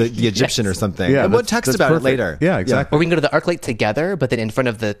the Egyptian or something. Yeah, and we'll that's- text that's about perfect. it later. Yeah, exactly. Or we can go to the ArcLight together, but then in front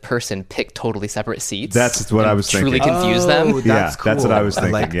of the person, pick totally separate seats. That's what I and was truly thinking. confuse Oh, them. that's Yeah, that's what I cool. was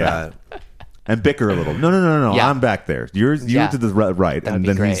thinking, like yeah. that. And bicker a little. No. Yeah. I'm back there. You're Yeah. to the right, That and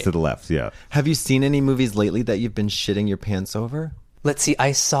would be then he's great. to the left. Yeah. Have you seen any movies lately that you've been shitting your pants over? Let's see.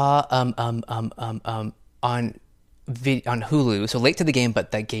 I saw on Hulu. So late to the game,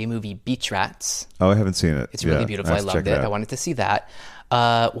 but that gay movie Beach Rats. Oh, I haven't seen it. It's really Yeah, beautiful. I I have to loved check it. out. I wanted to see that.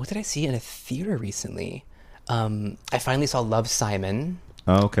 What did I see in a theater recently? I finally saw Love, Simon.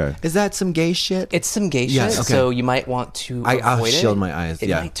 Oh, okay. Is that some gay shit? It's some gay Yes, shit, okay. so you might want to I'll avoid it. shield my eyes, It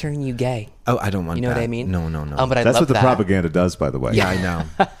yeah. might turn you gay. Oh, I don't want You know that. what I mean? No. But I That's love what the that. propaganda does, by the way. Yeah, I know.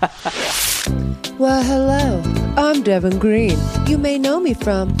 Well, hello, I'm Devin Green. You may know me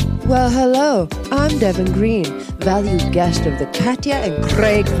from, well, hello, I'm Devin Green, valued guest of the Katya and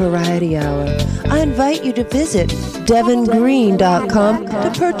Craig Variety Hour. I invite you to visit devingreen.com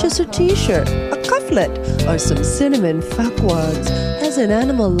to purchase a t-shirt, a cufflet, or some cinnamon fuckwads. As an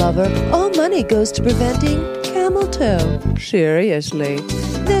animal lover, all money goes to preventing camel toe. Seriously.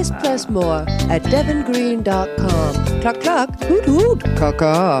 This plus more at devingreen.com. Cluck, cluck, hoot, hoot,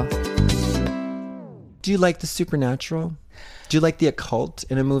 caw. Do you like the supernatural? Do you like the occult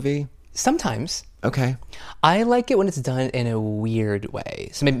in a movie? Sometimes. Okay. I like it when it's done in a weird way.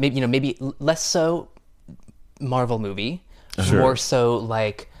 So maybe less so Marvel movie, more so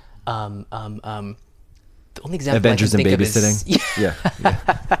like the only example Avengers I and can think babysitting? of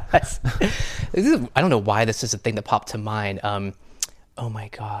is, Yeah. I don't know why this is a thing that popped to mind. Oh my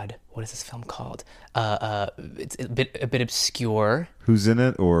god, what is this film called? It's a bit obscure. Who's in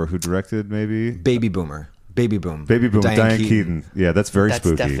it or who directed? Maybe Baby Boom. Baby Boom. Diane Keaton. Yeah, that's very That's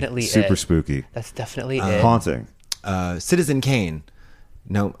spooky. definitely Super it. spooky. That's definitely it. Haunting. Citizen Kane.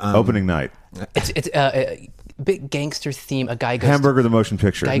 No. Opening night. It's a big gangster theme. A guy goes Hamburger the Motion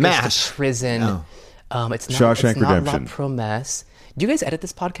Picture. guy goes MASH. to prison. Oh. It's not, Shawshank it's not La Redemption. Promesse. Do you guys edit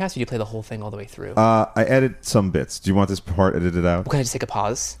this podcast, or do you play the whole thing all the way through? I edit some bits. Do you want this part edited out? Can I just take a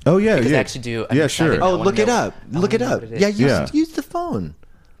pause? Oh, yeah, Because yeah. I actually do. Yeah, sure. Oh, look it up. Look it up. Yeah, Yeah. use the phone.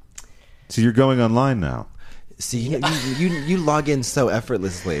 So you're going online now. See, you log in so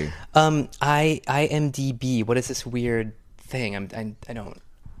effortlessly. IMDb. What is this weird thing? I don't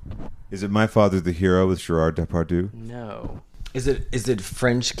Is it My Father the Hero with Gerard Depardieu? know. Is it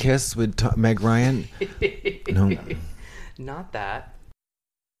French Kiss with Meg Ryan? No. Not that.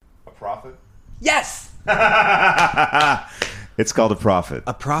 A Prophet? Yes. It's called A Prophet.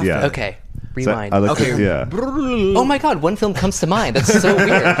 A Prophet. Yeah. Okay. So Rewind. I like Okay. to- yeah. Oh my god, one film comes to mind. That's so weird.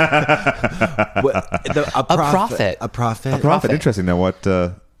 A prophet. A prophet. Prophet. Interesting. Now what?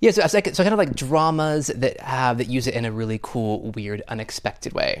 Yeah, so kind of like dramas that use it in a really cool, weird,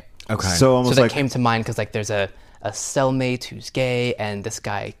 unexpected way. Okay. So almost So that like came to mind because like there's a cellmate who's gay, and this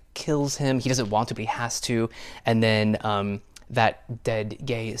guy kills him. He doesn't want to, but he has to. And then that dead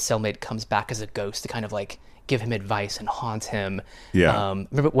gay cellmate comes back as a ghost to kind of like give him advice and haunt him. Yeah.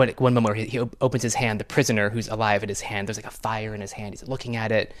 Remember one moment where he opens his hand, the prisoner who's alive in his hand, there's like a fire in his hand, he's looking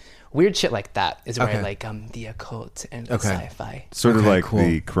at it. Weird shit like that is where I like the occult and the sci-fi. Sort of like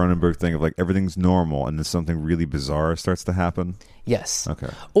the Cronenberg thing of like everything's normal and then something really bizarre starts to happen. Yes. Okay.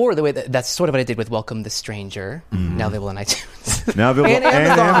 Or the way that's sort of what I did with Welcome the Stranger, now available on iTunes. Now available And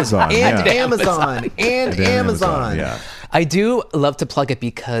Amazon. yeah. And Amazon. Yeah. I do love to plug it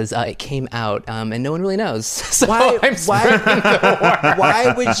because it came out and no one really knows. So Why? I'm spreading the word.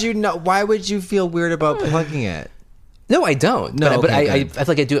 Why would you not? Why would you feel weird about plugging it? No, I don't. No, but okay, I good. feel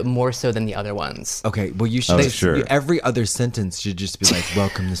like I do it more so than the other ones. Okay, well you should. Oh, sure. Every other sentence should just be like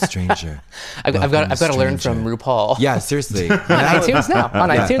 "Welcome the stranger." I've got to learn from RuPaul. Yeah, seriously. On iTunes now. On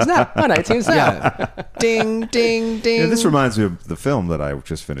iTunes now. On iTunes now. Yeah. Ding, ding, ding. Yeah, this reminds me of the film that I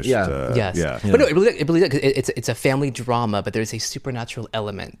just finished. Yeah. Yes. Yeah. But no, it really it's a family drama, but there's a supernatural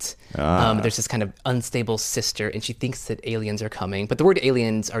element. There's this kind of unstable sister, and she thinks that aliens are coming, but the word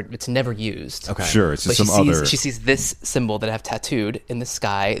aliens it's never used. Okay. Sure, it's just But some other. she sees this symbol that I have tattooed in the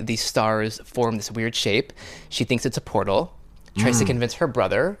sky. These stars form this weird shape. She thinks it's a portal. Tries to convince her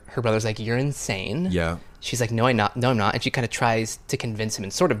brother. Her brother's like, "You're insane." Yeah. She's like, "No, I'm not. And she kind of tries to convince him,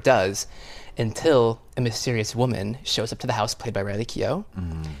 and sort of does, until a mysterious woman shows up to the house, played by Riley Keough,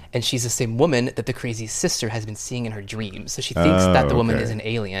 and she's the same woman that the crazy sister has been seeing in her dreams. So she thinks that the woman okay. is an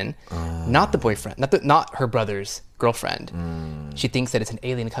alien, not the boyfriend, not her brother's girlfriend. She thinks that it's an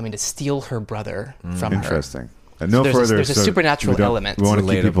alien coming to steal her brother from her. Interesting. And no there's further. there's a so supernatural we don't- element. We want to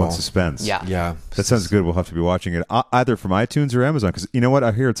keep people in Relatable. suspense. Yeah. Yeah. That sounds good. We'll have to be watching it either from iTunes or Amazon because you know what?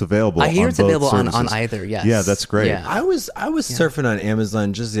 I hear it's available. I hear on it's both available on services. either. Yes. Yeah, that's great. Yeah. I was surfing on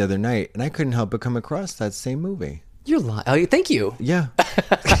Amazon just the other night, and I couldn't help but come across that same movie. You're lying. Oh, thank you. Yeah.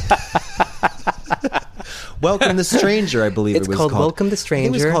 Welcome the Stranger, I believe It's it was called called. Welcome the I think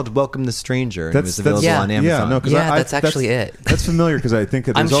it was Stranger. called Welcome the Stranger. And it was available yeah. on Amazon. Yeah, no, 'cause Yeah, that's actually it. That's familiar because I think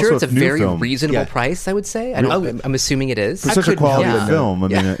that I'm there's sure also it's a new very film. reasonable Yeah. price, I would say. I'm assuming it is. For such a couldn't quality help of it. film. I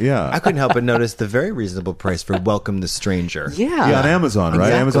mean, yeah. I couldn't help but notice the very reasonable price for Welcome the Stranger. Yeah. Yeah, on Amazon,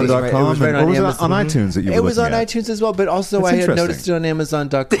 right? Exactly. Amazon.com. It was right or on was Amazon. it on iTunes that you were It was on looking at? iTunes as well, but also That's I had interesting. noticed it on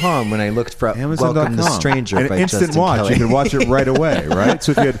Amazon.com when I looked for Amazon.com. Welcome the Stranger and by instant Justin watch. Kelly. You could watch it right away, right?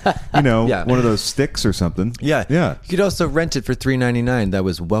 So if you had, Yeah. one of those sticks or something. Yeah. Yeah. You could also rent it for $3.99. That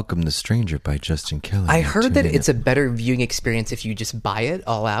was Welcome the Stranger by Justin Kelly. I heard that Tuned in. it's a better viewing experience if you just buy it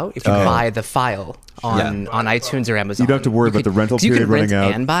all out. If you buy the file on iTunes or Amazon, You don't have to worry about the rental 'cause you period can rent running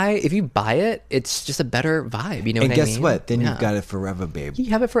out. and buy. If you buy it, it's just a better vibe. You know And what I guess mean? what? Then Yeah. you've got it forever, babe. You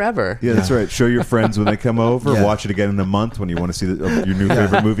have it forever. Yeah, that's right. Show your friends when they come over. Yeah. Watch it again in a month when you want to see your new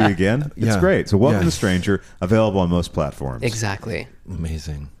favorite movie again. It's Yeah. great. So Welcome Yeah. the Stranger, available on most platforms. Exactly.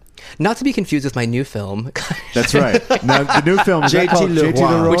 Amazing. Not to be confused with my new film. That's right. Now, the new film is that JT called JT Leroy.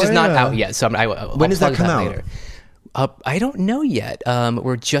 Leroy? which is not Yeah. out yet. So I'll When does that plug come out? later. I don't know yet.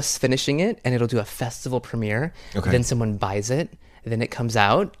 We're just finishing it, and it'll do a festival premiere. Okay. Then someone buys it, then it comes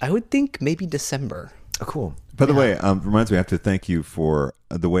out. I would think maybe December. Oh, cool. By the way, reminds me, I have to thank you for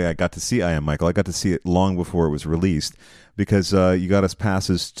the way I got to see I Am Michael. I got to see it long before it was released because you got us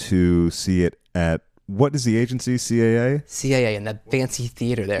passes to see it at, what is the agency, CAA? CAA and that fancy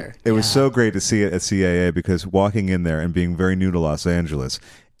theater there. It was so great to see it at CAA because walking in there and being very new to Los Angeles,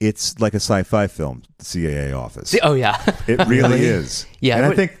 it's like a sci-fi film, the CAA office. Oh yeah. It really is. Yeah, and it I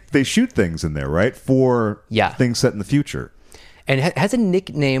would- think they shoot things in there, right? For Yeah. things set in the future. And it has a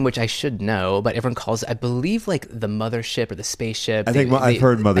nickname which I should know, but everyone calls it, I believe, like the mothership or the spaceship. I think I've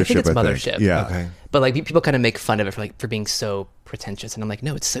heard I think it's Mothership, I think. mothership. Yeah. Okay. But like people kind of make fun of it for being so pretentious, and I'm like,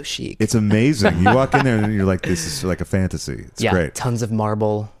 no, it's so chic. It's amazing. You walk in there and you're like, this is like a fantasy. It's yeah, great. tons of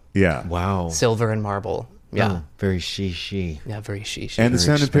marble, Yeah. Wow. silver and marble. Yeah, Oh, very she. yeah, very chic. And the Very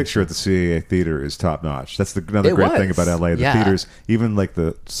sound and picture at the CAA theater is top notch. That's another It great thing was. about LA. The Yeah. theaters, even like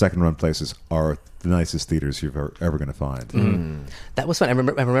the second run places, are the nicest theaters you're ever going to find. That was fun. I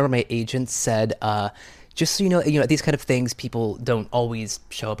remember my agent said, just so you know, at these kind of things, people don't always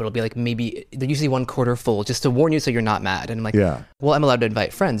show up. It'll be like maybe they're usually 1/4 full, just to warn you so you're not mad. And I'm like, Yeah. well, I'm allowed to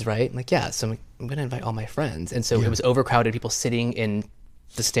invite friends, right? I'm like, yeah, so I'm going to invite all my friends. And so it was overcrowded, people sitting in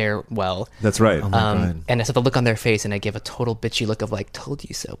the stairwell. That's right. And I saw the look on their face, and I gave a total bitchy look of like, told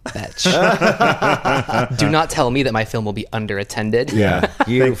you so, bitch. Do not tell me that my film will be underattended. Yeah.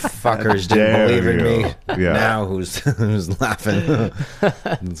 You fuckers dare didn't believe in you. me. Yeah. Now who's laughing?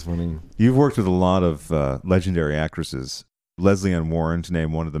 That's funny. You've worked with a lot of legendary actresses. Leslie Ann Warren, to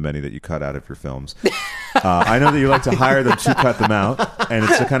name one of the many that you cut out of your films. I know that you like to hire them to cut them out, and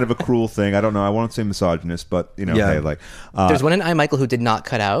it's a kind of a cruel thing. I don't know. I won't say misogynist, but Yeah. hey, like, There's one in I, Michael, who did not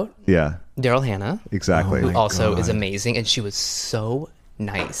cut out. yeah, Daryl Hannah, exactly. who also is amazing, and she was so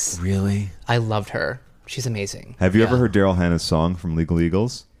nice. Really? I loved her. She's amazing. Have you ever heard Daryl Hannah's song from Legal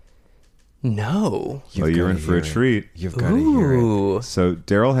Eagles? No. You're in for a treat. You've got to hear it. So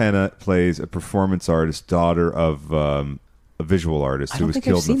Daryl Hannah plays a performance artist, daughter of a visual artist who was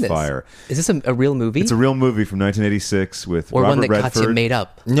killed in a fire. Is this a real movie? It's a real movie from 1986 with or Robert one that Redford. Katya made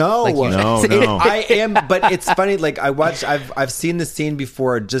up. No, no. I am, but it's funny. Like I've seen the scene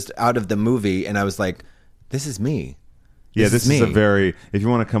before, just out of the movie, and I was like, "This is me." Yeah, this is me. a very. If you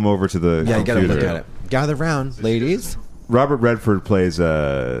want to come over to the you gotta computer, look at it. Gather round, ladies. Robert Redford plays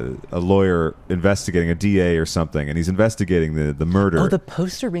a lawyer investigating a DA or something, and he's investigating the murder. Oh, the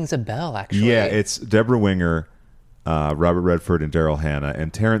poster rings a bell, actually. Yeah, it's Deborah Winger, Robert Redford, and Daryl Hannah,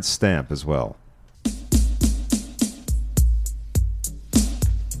 and Terrence Stamp as well.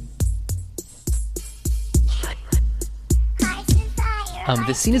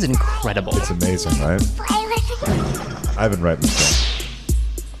 This scene is incredible. It's amazing, right? Ivan Reitman's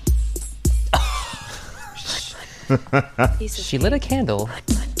She lit a candle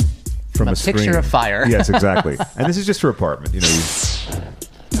from a picture screen. of fire. Yes, exactly. And this is just her apartment. You know.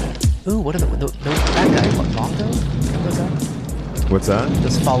 Ooh, what are that guy? What, Longo? What was that? What's that?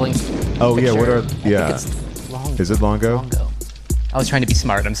 This falling. Oh picture. yeah, what are? I think Yeah, it's Longo. Is it Longo? I was trying to be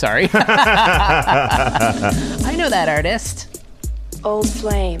smart. I'm sorry. I know that artist. Old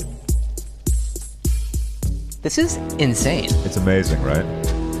Flame. This is insane. It's amazing, right?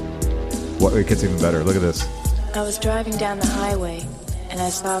 What? It gets even better. Look at this. I was driving down the highway, and I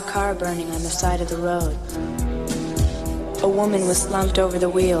saw a car burning on the side of the road. A woman was slumped over the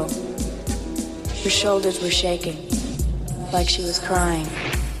wheel. Her shoulders were shaking, like she was crying.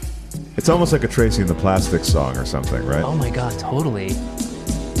 It's almost like a Tracy and the Plastics song or something, right? Oh my god, totally.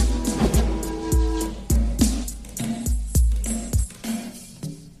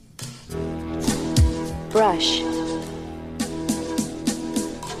 Brush.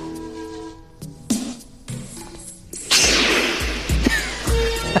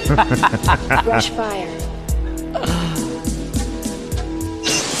 Brush fire.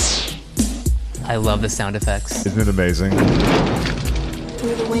 I love the sound effects. Isn't it amazing?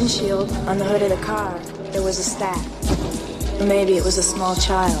 Through the windshield, on the hood of the car, there was a stack. Or maybe it was a small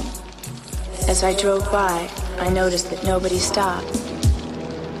child. As I drove by, I noticed that nobody stopped.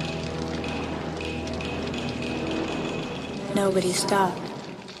 Nobody stopped.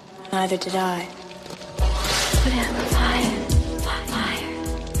 Neither did I. Put out the fire.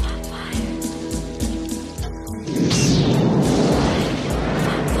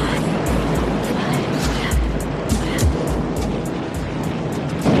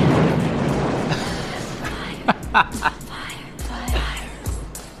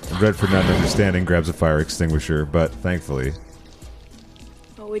 Redford, not understanding, grabs a fire extinguisher, but thankfully,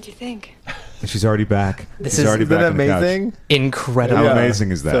 What would you think? she's already back. This She's is already back on the couch. amazing? Incredible. How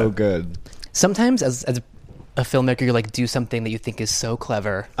amazing is that? So good. Sometimes as a filmmaker, you like do something that you think is so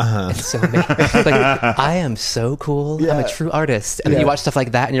clever and so like I am so cool. I'm a true artist, and then you watch stuff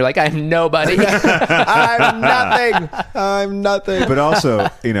like that, and you're like, I'm nobody. I'm nothing. I'm nothing. But also,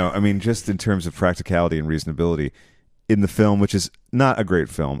 you know, I mean, just in terms of practicality and reasonability in the film, which is not a great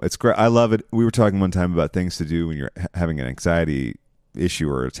film. It's great. I love it. We were talking one time about things to do when you're having an anxiety issue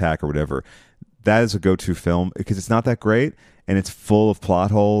or attack or whatever. That is a go-to film because it's not that great and it's full of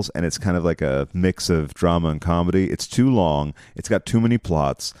plot holes and it's kind of like a mix of drama and comedy. It's too long. It's got too many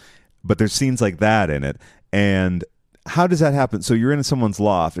plots, but there's scenes like that in it. And how does that happen? So you're in someone's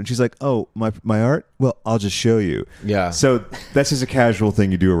loft and she's like, oh, my art? Well, I'll just show you. Yeah. So that's just a casual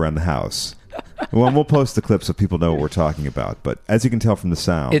thing you do around the house. Well, we'll post the clip so people know what we're talking about. But as you can tell from the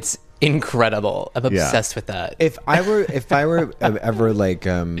sound, It's incredible. I'm obsessed with that. If I were ever like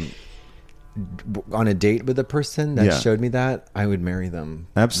on a date with a person that Yeah. showed me that, I would marry them.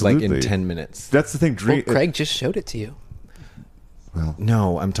 Absolutely. Like in 10 minutes. That's the thing. Well, Craig just showed it to you. Well,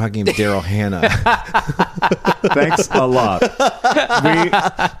 no, I'm talking about Daryl Hannah. Thanks a lot.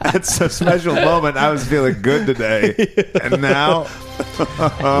 It's a special moment. I was feeling good today, and now,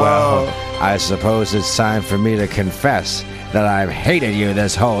 Well, I suppose it's time for me to confess that I've hated you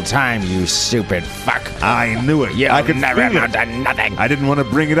this whole time, you stupid fuck. I knew it. You'll I could never feel amount it. to nothing. I didn't want to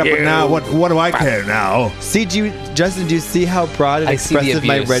bring it up, but You now what do I care now? See, Justin, do you see how broad and I see the expressive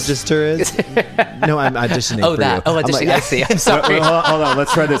my abuse. register is? No, I'm auditioning Oh, for that. you. Oh, I'm auditioning. like- I see. I'm sorry. Hold on.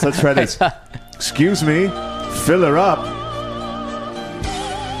 Let's try this. Excuse me. Fill her up.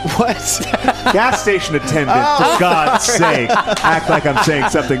 What? Gas station attendant, for God's sake. Act like I'm saying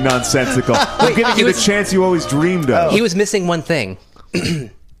something nonsensical. I'm giving you the chance you always dreamed of. He was missing one thing.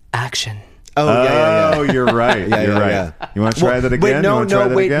 Action. Oh, yeah. Oh, you're right. Yeah, You're yeah, right. yeah. You want to try that again? Wait, no,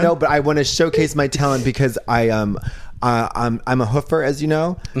 again? no. But I want to showcase my talent because I'm a hoofer, as you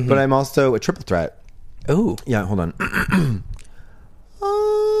know, but I'm also a triple threat. Oh. Yeah, hold on.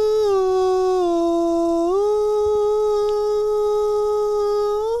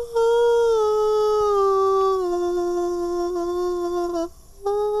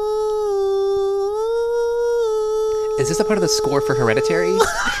 Is this a part of the score for Hereditary?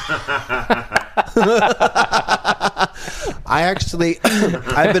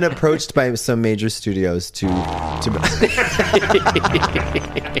 I've been approached by some major studios to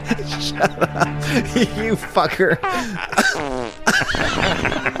Shut up. You fucker.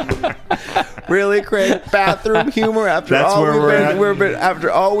 Really, Craig? Bathroom humor after That's all where after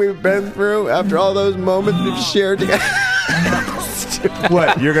all we've been through, after all those moments we've shared together.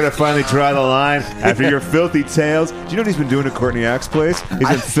 What? You're gonna finally draw the line after your filthy tales? Do you know what he's been doing at Courtney Act's place? He's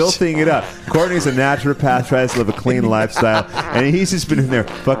been filthying it up. Courtney's a naturopath, tries to live a clean lifestyle, and he's just been in there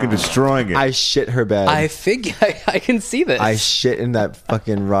fucking destroying it. I shit her bed. I can see this. I shit in that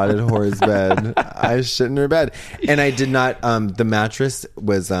fucking rotted whore's bed. I shit in her bed, and I did not. The mattress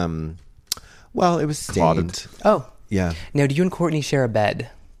was well, it was stained. Oh, yeah. Now, do you and Courtney share a bed?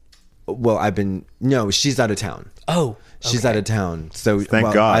 Well, no, she's out of town. Oh. She's out of town, so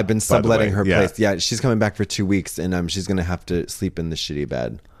Thank God, I've been subletting her yeah. place. Yeah, she's coming back for 2 weeks, and she's gonna have to sleep in the shitty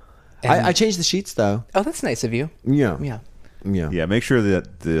bed. I changed the sheets though. Oh, that's nice of you. Yeah. Yeah, make sure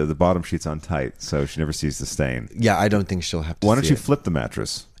that the bottom sheet's on tight so she never sees the stain. Yeah, I don't think she'll have to. Why don't see you it. flip the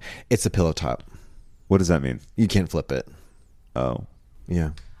mattress? It's a pillow top. What does that mean? You can't flip it. Oh.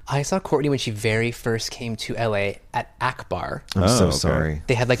 Yeah. I saw Courtney when she very first came to LA at Akbar. I'm so sorry.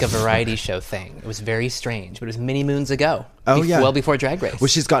 They had like a variety show thing. It was very strange, but it was many moons ago. Oh, yeah. Well before Drag Race. Well,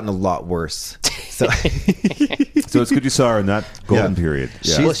 she's gotten a lot worse. So, So it's good you saw her in that golden period.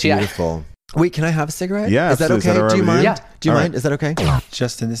 Yeah. She's beautiful. Wait, can I have a cigarette? Yeah, Is that absolutely. Is okay? that all right Do you with you? mind? Yeah. Do you All mind? right. Is that okay?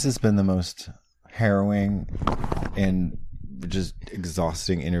 Justin, this has been the most harrowing and just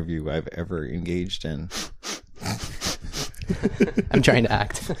exhausting interview I've ever engaged in. I'm trying to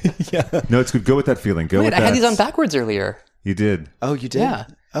act. Yeah. No, it's good. Go with that feeling. Go Wait, with I that. had these on backwards earlier. You did. Oh, you did? Yeah.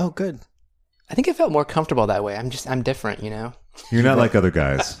 Oh, good. I think I felt more comfortable that way. I'm different, you know? You're not like other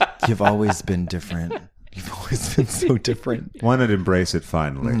guys. You've always been different. You've always been so different. Why not embrace it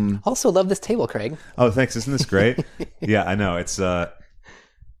finally? Also love this table, Craig. Oh, thanks. Isn't this great? Yeah, I know. It's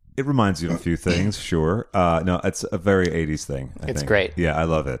it reminds you of a few things, sure. No, it's a very 80s thing. I It's think. great. Yeah, I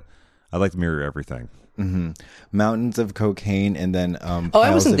love it. I like to mirror everything. Mm-hmm. Mountains of cocaine and then I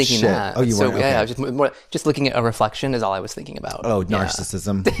piles wasn't of thinking shit. that. Oh, you so, weren't? Yeah, Okay. I was just looking at a reflection is all I was thinking about. Oh, Yeah.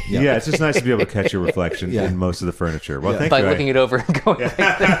 narcissism. Yeah. It's just nice to be able to catch your reflection in most of the furniture. Well, thank By you. looking it over and going like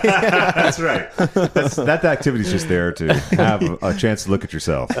that. That's right. That activity is just there to have a chance to look at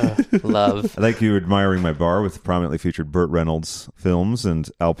yourself. Love. I like you admiring my bar with prominently featured Burt Reynolds films and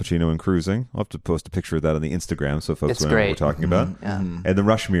Al Pacino in Cruising. I'll have to post a picture of that on the Instagram so folks It's know what we're great. talking about. Yeah. And the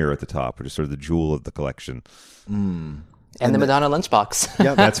Rushmere at the top, which is sort of the jewel of the collection. And the Madonna lunchbox.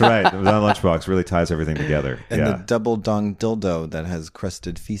 Yep. That's right. The Madonna Lunchbox really ties everything together. And the double dong dildo that has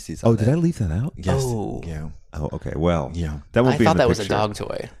crusted feces on Oh, did it. I leave that out? Yes. Oh. Yeah. Oh, okay. Well, Yeah. that won't I be in thought the that was a picture. dog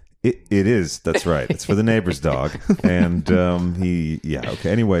toy. It is. That's right. It's for the neighbor's dog. And yeah.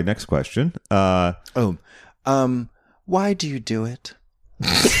 Okay. Anyway, next question. Why do you do it?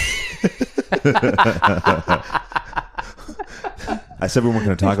 I said we weren't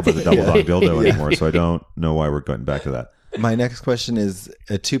going to talk about the double dog dildo anymore, so I don't know why we're going back to that. My next question is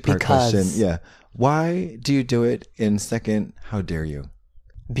a two-part Because. question. Yeah. Why do you do it? And second, how dare you?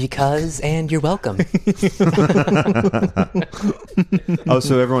 Because, and you're welcome. Oh,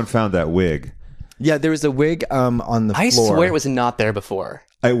 so everyone found that wig. Yeah, there was a wig on the I floor. swear it was not there before.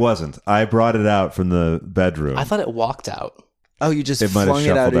 It wasn't. I brought it out from the bedroom. I thought it walked out. Oh, you just It might have flung it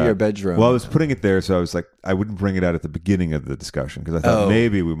out shuffled of your bedroom. Well, I was putting it there, so I was like, I wouldn't bring it out at the beginning of the discussion because I thought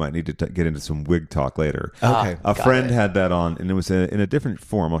maybe we might need to get into some wig talk later. Okay. A friend had that on, and it was in a different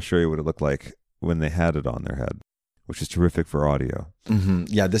form. I'll show you what it looked like when they had it on their head, which is terrific for audio. Mm-hmm.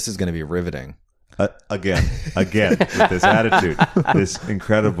 Yeah, this is going to be riveting. Again, with this attitude, this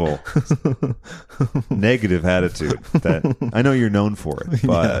incredible negative attitude that I know you're known for it,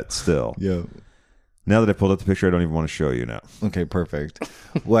 but still. Yeah. Now that I pulled up the picture, I don't even want to show you now. Okay, perfect.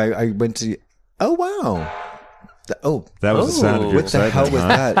 Well, I went to. Oh wow! That was the sound of your What the excitement. hell was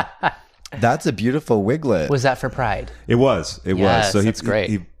huh? that? That's a beautiful wiglet. Was that for Pride? It was. It Yes, was. So that's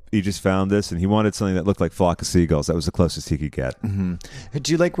great. He just found this, and he wanted something that looked like flock of seagulls. That was the closest he could get. Mm-hmm.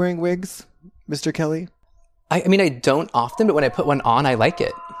 Do you like wearing wigs, Mr. Kelly? I mean, I don't often, but when I put one on, I like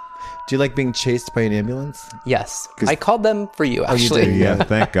it. Do you like being chased by an ambulance? Yes. I called them for you, you actually. did? Yeah,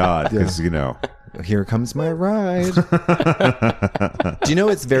 thank God, because Here comes my ride. Do you know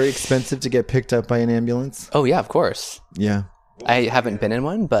it's very expensive to get picked up by an ambulance? Oh, yeah, of course. Yeah. I haven't been in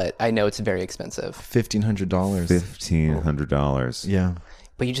one, but I know it's very expensive. $1,500. $1,500. Yeah.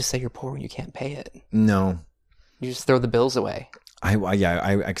 But you just say you're poor and you can't pay it. No. You just throw the bills away. I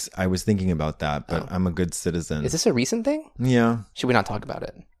was thinking about that, but I'm a good citizen. Is this a recent thing? Yeah. Should we not talk about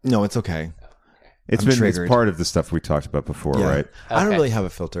it? No, it's okay. It's part of the stuff we talked about before, right? I don't really have a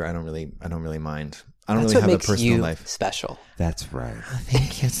filter. I don't really mind. I don't That's really what have a makes personal you life. special. That's right.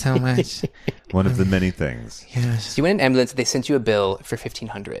 Thank you so much. One of the many things. Yes. So you went in an ambulance. They sent you a bill for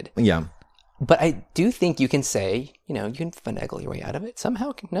 $1,500. Yeah. But I do think you can say, you can finagle your way out of it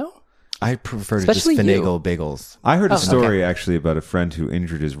somehow. No? I prefer Especially to just finagle bagels. I heard a story actually about a friend who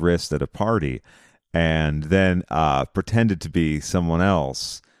injured his wrist at a party and then pretended to be someone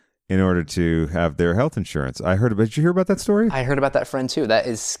else in order to have their health insurance. Did you hear about that story? I heard about that friend too. That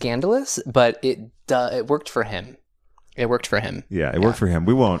is scandalous, but it worked for him. It worked for him. Yeah, it worked for him.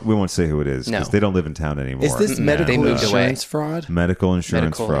 We won't say who it is because they don't live in town anymore. Is this medical insurance fraud? Medical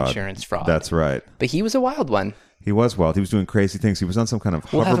insurance fraud. That's right. But he was a wild one. He was wild. He was doing crazy things. He was on some kind of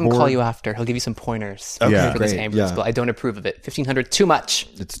hoverboard. We'll have him call you after. He'll give you some pointers for this ambulance bill. I don't approve of it. $1,500, too much.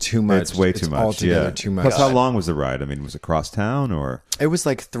 It's too much. It's way too much. Altogether too much. Plus, how long was the ride? I mean, was it across town or? It was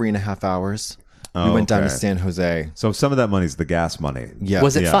like 3.5 hours. We went down to San Jose. So some of that money's the gas money. Yeah.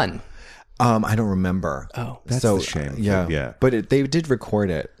 Was it fun? I don't remember. Oh, that's a shame. Yeah. But they did record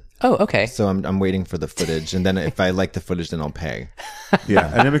it. Oh, okay. So I'm waiting for the footage, and then if I like the footage, then I'll pay. Yeah,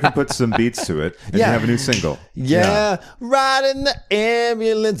 and then we can put some beats to it, and you have a new single. Yeah, riding the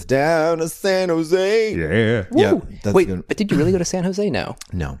ambulance down to San Jose. Yeah. Woo. Yeah. That's Wait, good. but did you really go to San Jose? No.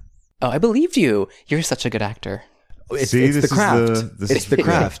 No. Oh, I believed you. You're such a good actor. It's See, the this is craft. this It's is the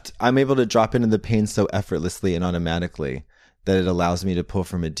craft. I'm able to drop into the pain so effortlessly and automatically that it allows me to pull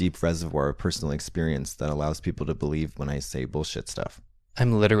from a deep reservoir of personal experience that allows people to believe when I say bullshit stuff.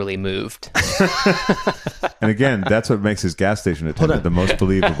 I'm literally moved. And again, that's what makes his gas station attendant the most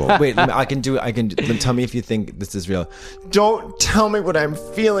believable. Wait, I can do it. Tell me if you think this is real. Don't tell me what I'm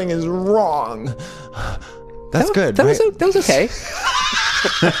feeling is wrong. That's good. That right? was okay.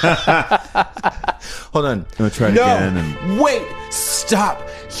 Hold on. I'm gonna try it again. And Wait. Stop.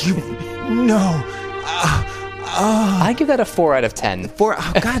 No. I give that a 4 out of 10. 4.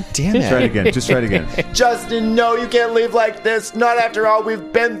 Oh, God damn it. try it again. Just try it again. Justin, no, you can't leave like this. Not after all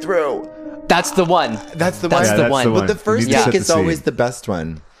we've been through. That's the one. That's the That's one. the one. But the first You need to take set is the always scene. the best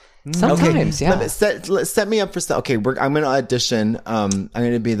one. Sometimes, yeah. Set me up for stuff. Okay, I'm going to audition. I'm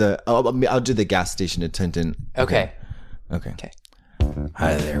going to be I'll do the gas station attendant. Okay.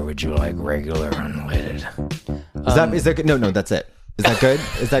 Hi there, would you like regular or unleaded? Is that good? No, that's it. Is that good?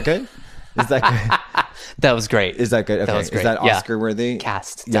 Is that good? Is that good? That was great. Is that good? Okay. That was great. Is that Yeah. Oscar worthy?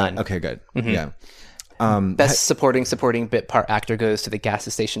 Cast. Yeah. Done. Okay, good. Mm-hmm. Yeah. Best supporting bit part actor goes to the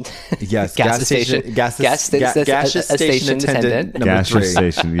gas station. Yes, gas station attendant. Number gas 3.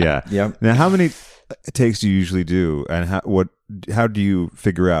 station, yeah. Yep. Now, how many takes do you usually do, and how do you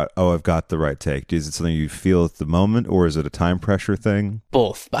figure out? Oh, I've got the right take. Is it something you feel at the moment, or is it a time pressure thing?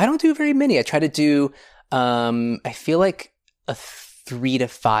 Both, but I don't do very many. I try to do. I feel like a 3 to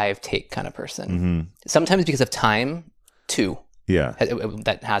 5 take kind of person. Mm-hmm. Sometimes because of time, 2. Yeah,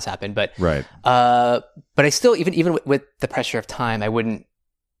 That has happened, but right. But I still, even with the pressure of time, I wouldn't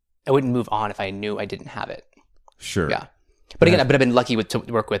move on if I knew I didn't have it. Sure. Yeah. But again, I've been lucky to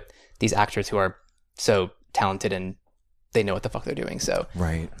work with these actors who are so talented and they know what the fuck they're doing. So,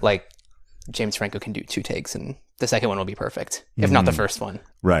 Right. like James Franco can do 2 takes, and the second one will be perfect, if not the first one.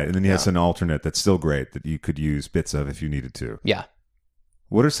 Right, and then he has an alternate that's still great that you could use bits of if you needed to. Yeah.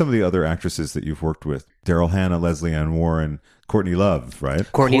 What are some of the other actresses that you've worked with? Daryl Hannah, Leslie Ann Warren, Courtney Love, right?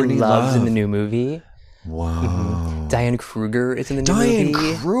 Courtney Love's in the new movie. Wow. Mm-hmm. Diane Kruger is in the new movie.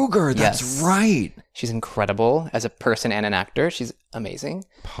 Diane Kruger, that's Yes. right. She's incredible as a person and an actor. She's amazing.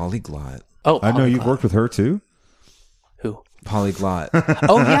 Polyglot. Oh, I know you've worked with her too. Who? Polyglot.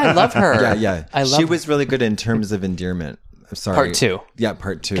 Oh yeah, I love her. Yeah. I love She her. was really good in terms of endearment. I'm sorry. Part 2. Yeah,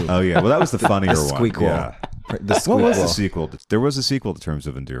 part 2. Oh yeah, well that was the funnier one. Squeakquel. Yeah. The What was the squeakquel. sequel? There was a sequel to Terms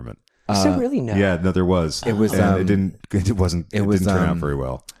of Endearment. Is there really? No. Yeah, no, there was. It was, And it didn't. It wasn't. It, was, didn't turn out very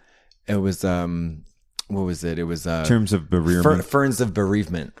well. It was what was it? It was Terms of Bereavement. Ferns of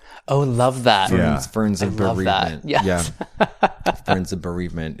Bereavement. Oh, love that. Yeah. Ferns of I love Bereavement. that. Yes. Yeah. Ferns of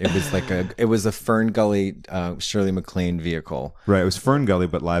Bereavement. It was like it was a Fern Gully Shirley MacLaine vehicle. Right, it was Fern Gully,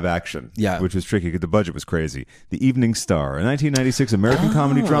 but live action. Yeah. Which was tricky because the budget was crazy. The Evening Star, a 1996 American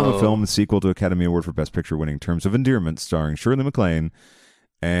comedy drama film, the sequel to Academy Award for Best Picture winning Terms of Endearment, starring Shirley MacLaine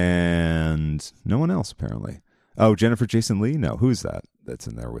and no one else, apparently. Oh, Jennifer Jason Leigh? No, who's that that's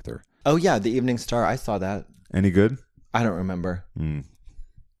in there with her? Oh yeah, The Evening Star. I saw that. Any good? I don't remember.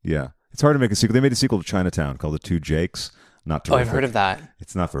 Yeah. It's hard to make a sequel. They made a sequel to Chinatown called The Two Jakes. not Oh, terrific. I've heard of that.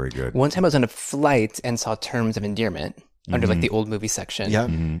 It's not very good. One time I was on a flight and saw Terms of Endearment under like the old movie section. Yeah.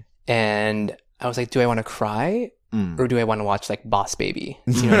 And I was like, do I want to cry or do I want to watch like Boss Baby?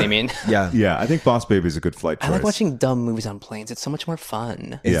 You know what I mean? Yeah. Yeah, I think Boss Baby is a good flight choice. I like watching dumb movies on planes. It's so much more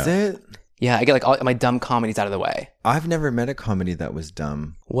fun. Is it? Yeah, I get like all my dumb comedies out of the way. I've never met a comedy that was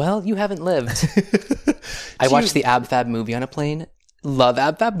dumb. Well, you haven't lived. I watched the Ab Fab movie on a plane. Love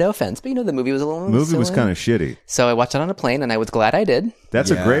Ab Fab, no offense, but you know the movie was a little movie was silly. kind of shitty. So I watched it on a plane, and I was glad I did.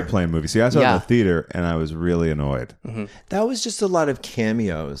 That's a great plane movie. See, I saw it in Yeah. the theater, and I was really annoyed. That was just a lot of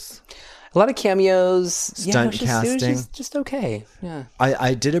cameos. A lot of cameos, Stunt it was casting. just okay. Yeah,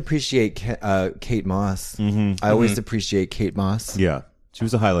 I did appreciate Kate Moss. I always appreciate Kate Moss. Yeah, she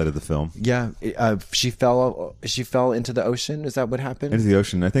was a highlight of the film. Yeah, she fell into the ocean. Is that what happened? Into the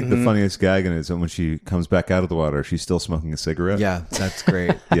ocean. I think the funniest gag in it is when she comes back out of the water, she's still smoking a cigarette. Yeah, that's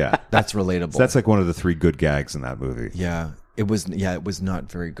great. Yeah. That's relatable. So that's like one of the 3 good gags in that movie. yeah. It was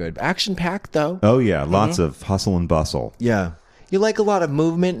not very good. Action packed though. Oh, yeah. Lots of hustle and bustle. Yeah. You like a lot of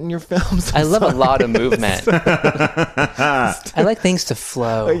movement in your films. I love a lot of movement. I like things to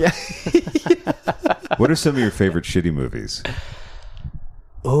flow. Yeah. What are some of your favorite shitty movies?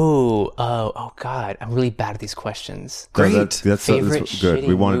 Oh, God! I'm really bad at these questions. Great. That's Favorite good.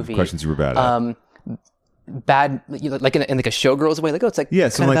 We shitty wanted movie. questions you were bad at. Bad, like in like a Showgirls way. Like, oh, it's like Yeah,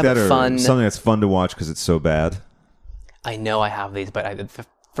 something like kind of that, or fun. something that's fun to watch because it's so bad. I know I have these, but the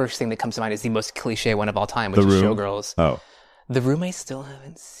first thing that comes to mind is the most cliche one of all time, which The is Room. Showgirls. Oh, The Room I still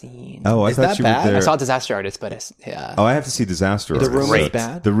haven't seen. oh, I Is thought that you bad? were there. I saw Disaster Artist, but yeah. Oh, I have to see Disaster The Artist. Room is Great.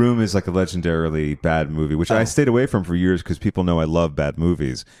 bad. The Room is like a legendarily bad movie, which I stayed away from for years because people know I love bad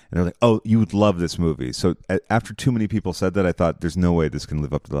movies. And they're like, oh, you would love this movie. So after too many people said that, I thought there's no way this can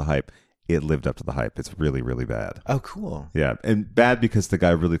live up to the hype. It lived up to the hype. It's really, really bad. Oh, cool. Yeah. And bad because the guy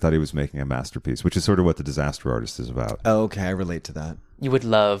really thought he was making a masterpiece, which is sort of what The Disaster Artist is about. Oh, okay. I relate to that. You would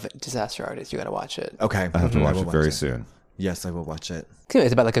love Disaster Artist. You got to watch it. Okay. I have to watch will it very soon. Yes, I will watch it.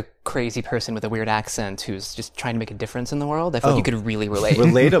 It's about like a crazy person with a weird accent who's just trying to make a difference in the world. I feel like you could really relate.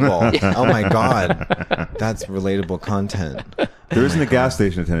 Relatable. Oh my God. That's relatable content. There isn't a gas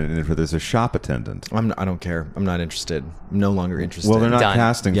station attendant in it, but there's a shop attendant. I don't care. I'm not interested. I'm no longer interested. Well, they're not Done.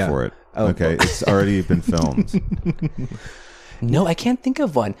 casting Yeah. for it. Oh, Okay. It's already been filmed. No, I can't think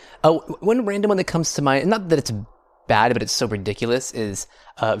of one. One random one that comes to mind, not that it's bad, but it's so ridiculous, is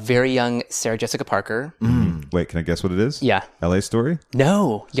very young Sarah Jessica Parker. Wait, can I guess what it is? Yeah. LA Story?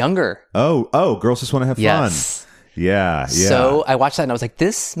 No, younger. Oh, girls just want to have Yes. fun. Yeah. So I watched that and I was like,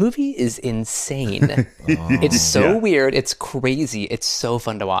 this movie is insane. It's so weird. It's crazy. It's so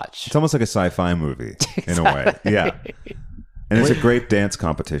fun to watch. It's almost like a sci-fi movie in a way. Yeah. And it's a great dance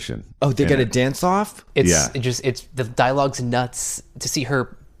competition. Oh, they in get a it. dance off? It's it's the dialogue's nuts to see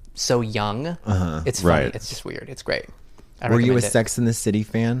her so young. It's funny. Right. It's just weird. It's great. I Were you a recommend it. Sex in the City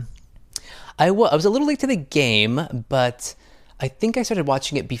fan? I was a little late to the game, but I think I started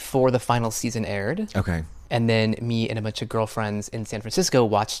watching it before the final season aired. Okay. And then me and a bunch of girlfriends in San Francisco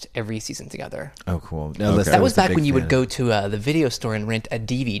watched every season together. Oh, cool. No, listen, That I was a back big when you would fan. go to the video store and rent a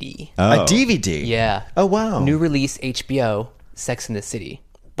DVD. Oh. A DVD? Yeah. Oh, wow. New release HBO, Sex in the City.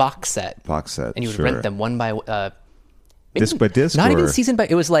 Box set. Box set, And you would sure. rent them one by... maybe Disc by disc? Not or even season by...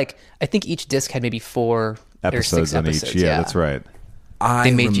 It was like, I think each disc had maybe 4 or 6 episodes on episodes. each. Yeah, that's right. I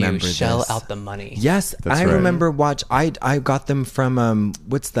They made you remember shell this. out the money. Yes, That's I right. remember I got them from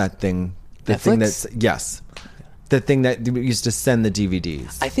what's that thing? The thing Netflix? that's yes. The thing that used to send the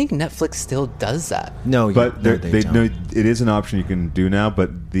DVDs. I think Netflix still does that. No, But no, they don't. know it is an option you can do now,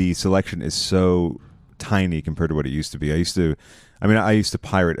 but the selection is so tiny compared to what it used to be. I used to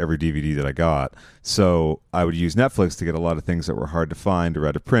pirate every DVD that I got. So I would use Netflix to get a lot of things that were hard to find or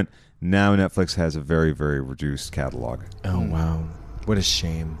out of print. Now Netflix has a very, very reduced catalog. Oh wow, what a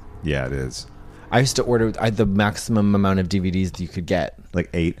shame. Yeah, it is. I used to order the maximum amount of DVDs that you could get. Like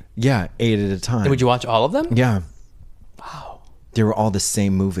 8. Yeah, 8 at a time. And would you watch all of them? Yeah. Wow. They were all the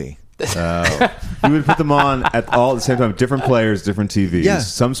same movie. You would put them on at all at the same time. Different players, different TVs. Yeah.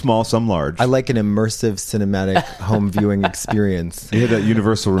 Some small, some large. I like an immersive cinematic home viewing experience. You had that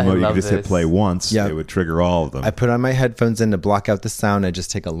universal remote. You love could just hit this. play once. Yeah. It would trigger all of them. I put on my headphones in to block out the sound. I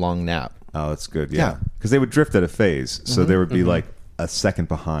just take a long nap. Oh, that's good. Yeah. Yeah. Because they would drift at a phase. So there would be like a second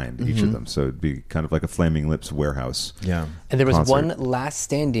behind each of them. So it'd be kind of like a Flaming Lips warehouse. Yeah. And there was concert. one last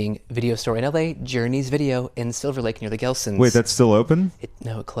standing video store in LA, Journey's Video in Silver Lake near the Gelsons. Wait, that's still open?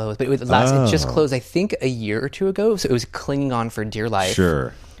 No, it closed. But it just closed, I think, a year or two ago. So it was clinging on for dear life.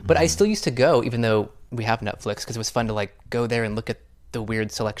 Sure. But I still used to go, even though we have Netflix, because it was fun to like go there and look at the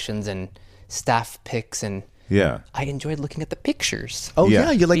weird selections and staff picks and Yeah. I enjoyed looking at the pictures. Oh Yeah.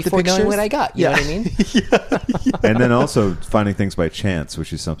 yeah, you like before the pictures? knowing what I got. You know what I mean? And then also finding things by chance,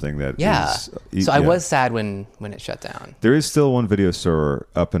 which is something that Yeah. is- So I yeah. was sad when it shut down. There is still one video store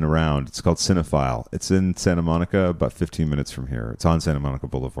up and around. It's called Cinephile. It's in Santa Monica, about 15 minutes from here. It's on Santa Monica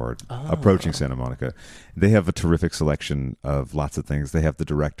Boulevard, approaching Santa Monica. They have a terrific selection of lots of things. They have the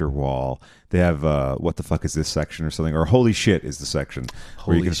director wall. They have What the Fuck Is This section or something. Or Holy Shit is the section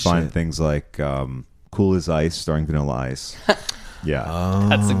where you Holy can find Shit. things like Cool as Ice, starring Vanilla Ice. Yeah.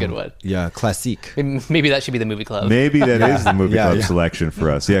 That's a good one. Yeah, classique. Maybe that should be the movie club. Maybe that is the movie Yeah, club yeah. selection for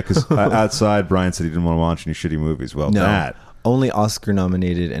us. Yeah, because outside, Brian said he didn't want to watch any shitty movies. Well, No, that. only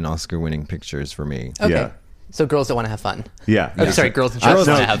Oscar-nominated and Oscar-winning pictures for me. Okay. Yeah. So girls don't want to have fun. Yeah. Oh, sorry, girls just want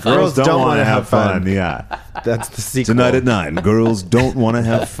to have fun. Girls don't don't want wanna to have have fun. fun. Yeah. That's the sequel. Tonight at 9, girls don't want to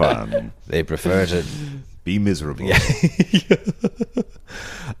have fun. They prefer to Be miserable.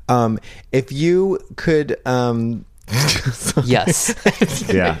 If you could, Yes.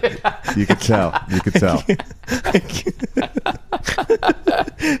 Yeah. You could tell. You could tell.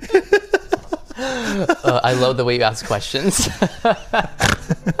 I love the way you ask questions.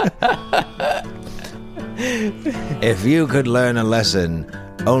 If you could learn a lesson,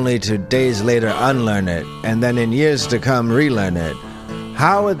 only to days later unlearn it, and then in years to come relearn it,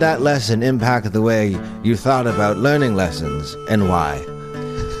 how would that lesson impact the way you thought about learning lessons, and why?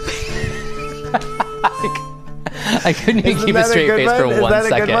 I couldn't even Isn't keep a that a straight good face one? for Is 1 that a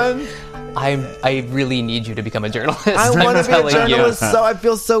good second. one? I really need you to become a journalist. I I'm want to be a telling you. journalist, so I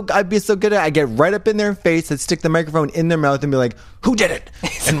feel so. I'd be so good at it. I get right up in their face, I'd stick the microphone in their mouth, and be like, "Who did it?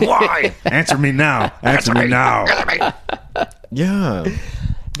 And why?" Answer me now. Answer me now. Yeah.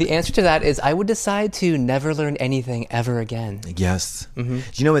 The answer to that is I would decide to never learn anything ever again. Yes. Do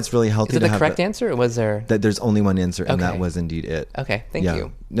you know it's really healthy Is it to the have correct that- answer, or was there? that there's only one answer, and that Okay. was indeed it. Okay, thank Yeah.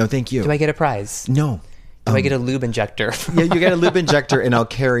 you. No, thank you. Do I get a prize? No. Do I get a lube injector? Yeah, you get a lube injector, and I'll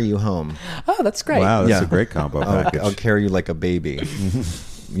carry you home. Oh, that's great. Wow, that's Yeah. a great combo package. I'll carry you like a baby.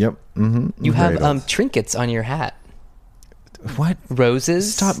 Yep. Mm-hmm. You have Great. trinkets on your hat. What?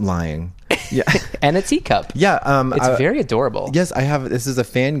 Roses. Stop lying. Yeah. And a teacup. Yeah. It's very adorable. Yes, I have. This is a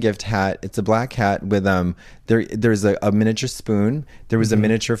fan gift hat. It's a black hat with There's a miniature spoon. There was a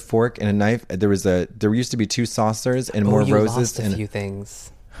miniature fork and a knife. There used to be 2 saucers and more you roses. lost a few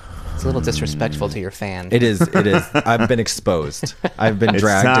things. It's a little disrespectful to your fan. It is. It is. I've been exposed. I've been It's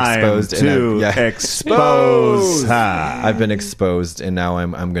dragged, time exposed, to expose. I've been exposed, and now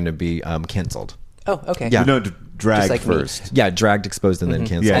I'm going to be canceled. Oh, okay. Yeah. No, drag Just like me. first. Yeah, dragged, exposed, and then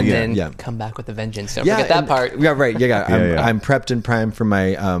canceled. Yeah, And yeah. then yeah. come back with a vengeance. Don't forget that and- part. Yeah, right. Yeah. Yeah. I'm prepped and primed for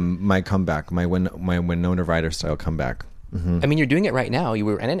my my comeback, my Winona Ryder style comeback. I mean, you're doing it right now. You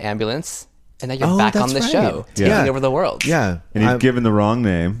were in an ambulance, and now you're Oh, back on that's the right. show, Yeah. taking over the world. Yeah, And you've I'm- given the wrong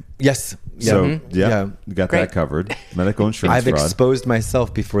name. yes. So, Yeah. yeah, you got Great. that covered. Medical insurance I've fraud. exposed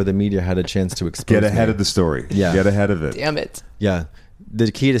myself before the media had a chance to expose Get ahead me. of the story. Yeah. Get ahead of it. Damn it. Yeah,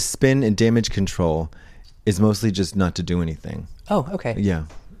 the key to spin and damage control is mostly just not to do anything. Oh, okay. Yeah,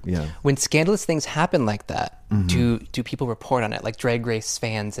 yeah. When scandalous things happen like that, Mm-hmm. do people report on it, like Drag Race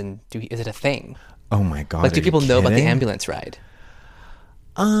fans, and is it a thing? Oh my god! Like, do are people you know about the kidding? ambulance ride?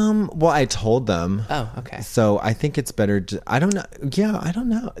 Well, I told them. Oh, okay. So I think it's better. I don't know. Yeah, I don't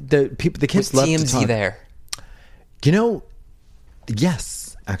know. The Was kids love to TMZ talk. there? You know,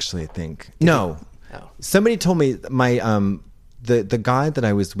 yes, actually, I think no. Oh. Somebody told me my the guy that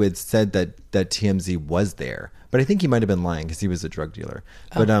I was with said that TMZ was there, but I think he might have been lying because he was a drug dealer.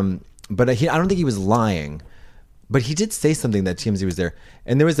 Oh. But I don't think he was lying. But he did say something that TMZ was there,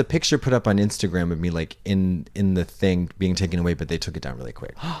 and there was a picture put up on Instagram of me like in the thing being taken away, but they took it down really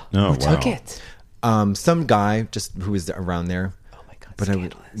quick. Oh, wow. Took it. Some guy just who was around there. Oh my god! But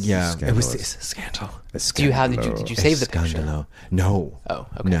Scandalous. it was a scandal. Do you have? Did you save the picture? Scandalo. No. Oh,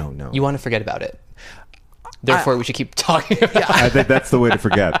 okay. No. You want to forget about it. Therefore, we should keep talking about it. I think that's the way to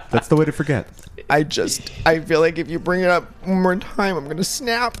forget. That's the way to forget. I feel like if you bring it up one more time, I'm gonna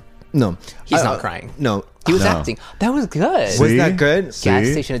snap. No, He's not crying. No, He was No. acting. That was good. Was See? that good? Gas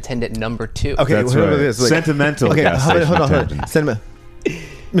See? station attendant number 2. Okay, That's what about right. this? Sentimental Okay, gas hold on, station hold on. attendant. Sentiment.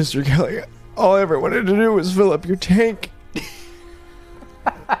 Mr. Kelly, all I ever wanted to do was fill up your tank.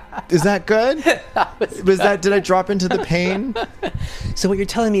 Is that good? Was that? Did I drop into the pain? So what you're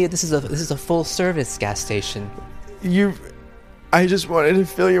telling me, this is a full service gas station. I just wanted to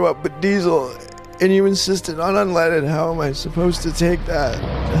fill you up with diesel, and you insisted on unleaded. How am I supposed to take that?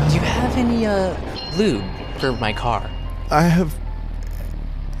 Do you have any lube for my car? I have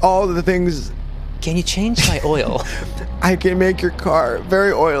all the things. Can you change my oil? I can make your car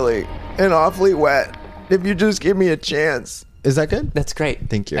very oily and awfully wet if you just give me a chance. Is that good? That's great.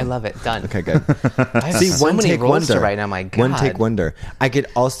 Thank you. I love it. Done. Okay, good. I have See, so one many take roles to wonder. write now. My God. One take wonder. I could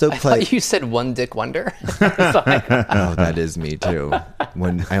also I play. thought you said one dick wonder. Like, Oh, that is me too.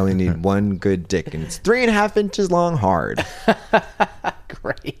 When I only need one good dick, and it's 3.5 inches long, hard.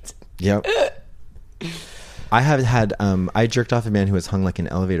 great. Yep. I have had. I jerked off a man who was hung like an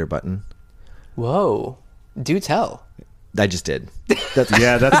elevator button. Whoa. Do tell. I just did. That's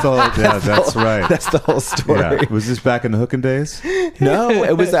right. That's the whole story. Yeah. Was this back in the hooking days? No,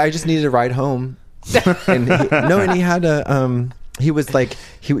 it was. I just needed a ride home, and he had a. He was like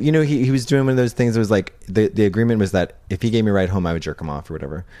he was doing one of those things. It was like the agreement was that if he gave me a ride home, I would jerk him off or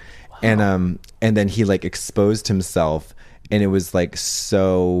whatever. Wow. And then he like exposed himself, and it was like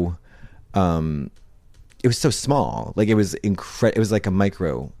so. It was so small, like it was It was like a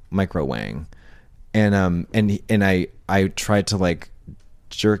micro wang. And I tried to like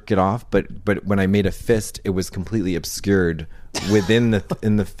jerk it off, but when I made a fist, it was completely obscured within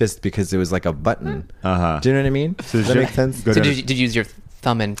in the fist because it was like a button. Do you know what I mean? So Does that make sense? So did you use your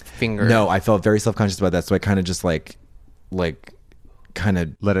thumb and finger? No, I felt very self-conscious about that, so I kind of just like kind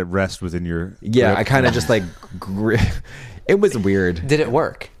of let it rest within your. Yeah, grip. I kind of just like. It was weird. Did it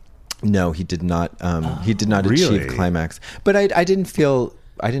work? No, he did not. He did not achieve climax. But I didn't feel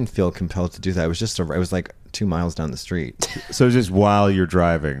compelled to do that. It was just it was like 2 miles down the street. So just while you're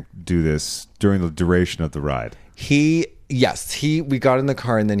driving, do this during the duration of the ride. We got in the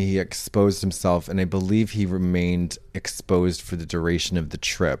car and then he exposed himself, and I believe he remained exposed for the duration of the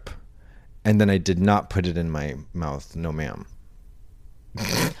trip. And then I did not put it in my mouth. No, ma'am.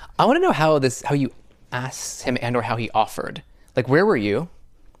 I want to know how you asked him and or how he offered. Like, where were you?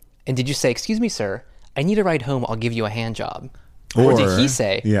 And did you say, "Excuse me, sir, I need a ride home. I'll give you a hand job." Or did he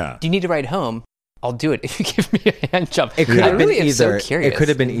say, yeah, "Do you need a ride home? I'll do it if you give me a hand job." It could have been either. So curious. It could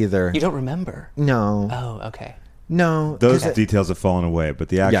have been either. You don't remember? No. Oh, okay. No. Those details have fallen away, but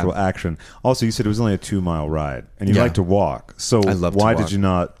the actual action. Also, you said it was only a 2-mile ride, and you like to walk. So why did you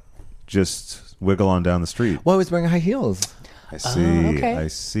not just wiggle on down the street? Well, I was wearing high heels. I see. Okay. I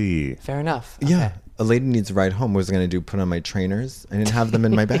see. Fair enough. Okay. Yeah. A lady needs a ride home. What was I going to do? Put on my trainers? I didn't have them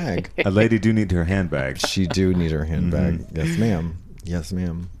in my bag. A lady do need her handbag. She do need her handbag. Yes, ma'am. Yes,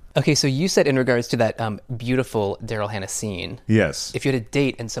 ma'am. Okay, so you said in regards to that beautiful Daryl Hannah scene. Yes. If you had a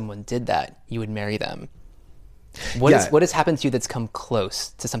date and someone did that, you would marry them. What has happened to you that's come close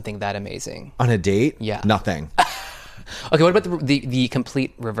to something that amazing? On a date? Yeah. Nothing. Okay, what about the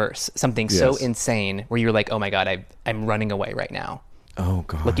complete reverse? Something so insane where you're like, oh my God, I'm running away right now. Oh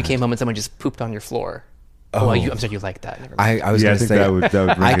God. Like you came home and someone just pooped on your floor. Oh, I'm sorry, you like that. I was going to say that would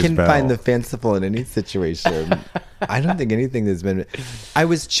ring I his can bell. find the fanciful in any situation. I don't think anything has been. I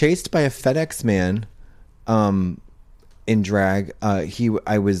was chased by a FedEx man, in drag.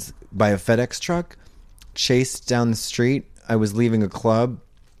 I was by a FedEx truck, chased down the street. I was leaving a club,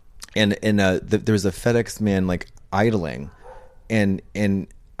 and there was a FedEx man like idling, and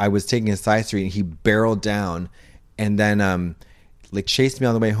I was taking a side street, and he barreled down, and then like chased me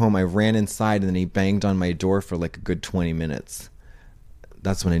all the way home. I ran inside, and then he banged on my door for like a good 20 minutes.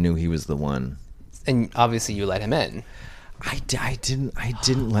 That's when I knew he was the one. And obviously you let him in. I didn't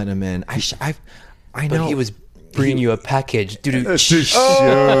let him in. I know. But he was bringing you a package. Auga.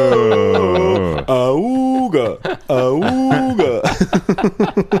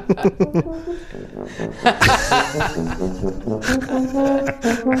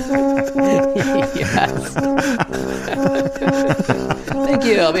 Yes. Thank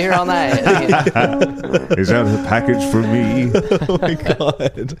you. I'll be here all night. Is that a package for me? Oh my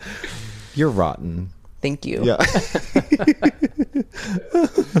God. You're rotten. Thank you. Yeah.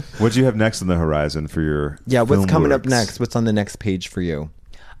 What do you have next on the horizon for your Yeah, what's film coming up works? next? What's on the next page for you?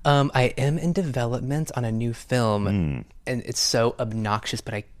 I am in development on a new film, and it's so obnoxious,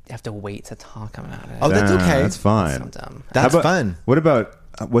 but I have to wait to talk about it. Oh, that's okay. That's fine. So dumb. That's fun. What about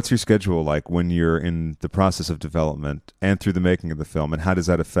what's your schedule like when you're in the process of development and through the making of the film, and how does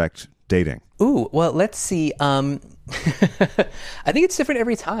that affect dating? Ooh, well, let's see. I think it's different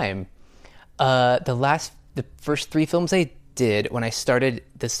every time. The first 3 films I did, when I started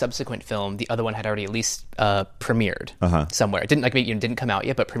the subsequent film, the other one had already at least premiered somewhere. It didn't come out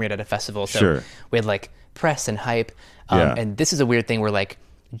yet, but premiered at a festival. So we had like press and hype. And this is a weird thing where like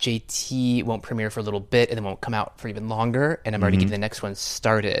JT won't premiere for a little bit and then won't come out for even longer, and I'm already getting the next one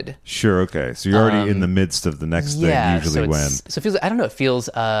started. Sure, okay. So you're already in the midst of the next thing usually so it feels, I don't know, it feels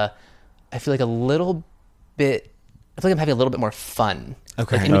I feel like a little bit, I feel like I'm having a little bit more fun.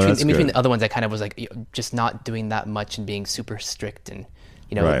 Okay. Like in between the other ones, I kind of was like just not doing that much and being super strict and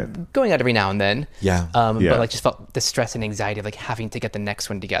going out every now and then. Yeah. But like just felt the stress and anxiety of like having to get the next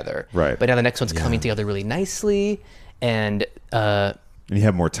one together. Right. But now the next one's coming together really nicely, and And you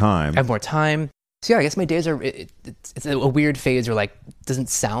have more time. I have more time. So yeah, I guess my days are, it's a weird phase where like, doesn't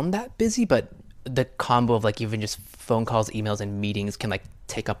sound that busy, but the combo of like even just phone calls, emails, and meetings can like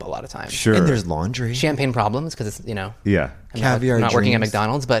take up a lot of time. Sure. And there's laundry. Champagne problems, because it's, Yeah. Caviar I'm not working at dreams.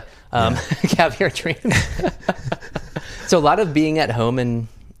 McDonald's, but caviar dreams. So a lot of being at home and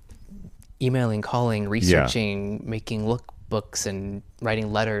emailing, calling, researching, making lookbooks, and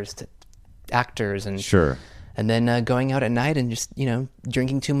writing letters to actors, and Sure. and then going out at night and just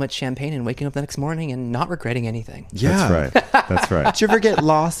drinking too much champagne and waking up the next morning and not regretting anything. Yeah. That's right. That's right. Did you ever get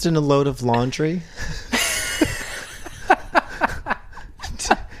lost in a load of laundry?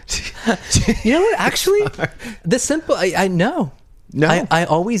 You know what? Actually, the simple I know. No? I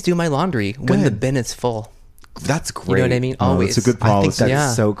always do my laundry when the ahead. bin is full. That's great. You know what I mean? Oh, Always. it's a good I think policy. that's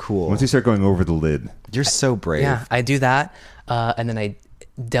Yeah. so cool. Once you start going over the lid. You're so brave. Yeah, I do that, and then I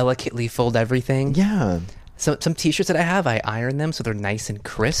delicately fold everything. Yeah. So some t-shirts that I have, I iron them so they're nice and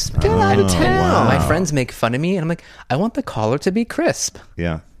crisp. Get out of town. My friends make fun of me, and I'm like, I want the collar to be crisp.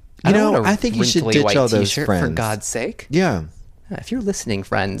 Yeah. I don't You know, want a I think you should wrinkly ditch white all those t-shirt, friends. for God's sake. Yeah. If you're listening,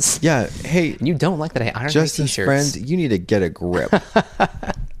 friends, Yeah. Hey, and you don't like that I iron my Justin's t-shirts, friend, you need to get a grip.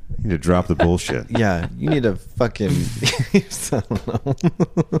 You need to drop the bullshit. Yeah. You need to fucking. I don't know.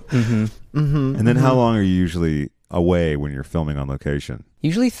 And then how long are you usually away when you're filming on location?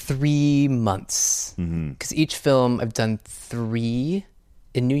 usually 3 months. Because each film, I've done 3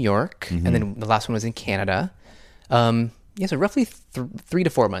 in New York, and then the last one was in Canada. Yeah, so roughly 3 to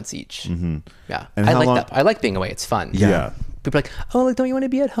 4 months each. Yeah, And I how like long- that. I like being away. It's fun. Yeah. People are like, oh, like, don't you want to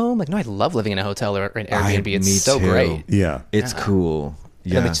be at home? Like, no, I love living in a hotel or an Airbnb. It's me so too. great. Yeah. It's cool.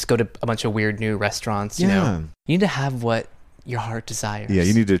 And then we Yeah. just go to a bunch of weird new restaurants. You Yeah. know, you need to have what your heart desires. Yeah,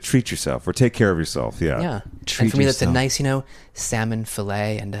 you need to treat yourself or take care of yourself. Yeah. Yeah. Treat And for me, that's a yourself. nice, salmon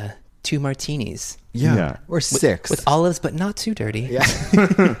fillet and 2 martinis. Yeah. Yeah. Or 6. With olives, but not too dirty. Yeah.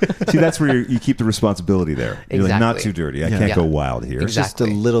 See, that's where you keep the responsibility there. You're like, not Exactly. too dirty. I Yeah. can't Yeah. go wild here. Exactly.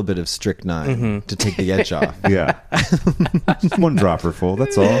 Just a little bit of strychnine to take the edge off. Yeah. Just one dropper full.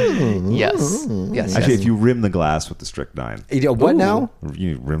 That's all. Yes. Yes. Actually, yes. if you rim the glass with the strychnine, You know, what now?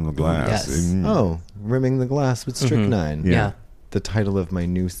 you rim the glass. Yes. Oh, rimming the glass with strychnine. Yeah. The title of my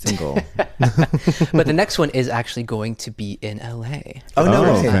new single. But the next one is actually going to be in LA. Oh, no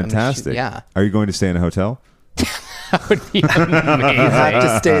Oh, way. fantastic. Yeah. Are you going to stay in a hotel? That would be amazing. You have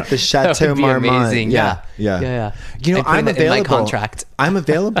to stay at the Chateau That would be Marmont. amazing. Yeah. Yeah. You know, I put I'm it in my available. contract. I'm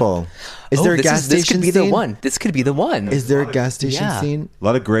available. Is there a gas This station could be scene? the one. This could be the one. Is there a gas station Yeah. scene? A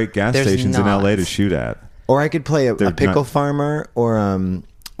lot of great gas There's stations in not. LA to shoot at. Or I could play a They're pickle not- farmer or a.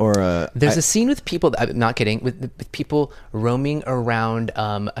 There's a scene with people. I'm not kidding. With people roaming around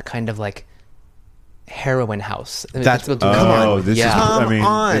a kind of like heroin house. That's what. Come on. Oh, this Yeah. is. I Come mean,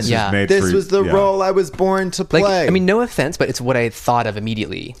 on. this Yeah. is made This for. was the yeah. role I was born to play. Like, I mean, no offense, but it's what I thought of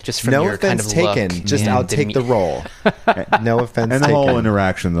immediately, just from no your kind offense of look. taken. Just and I'll take the demeanor. role. No offense And the taken. whole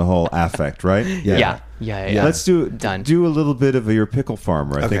interaction, the whole affect, right? Yeah. Let's do Done. do a little bit of your pickle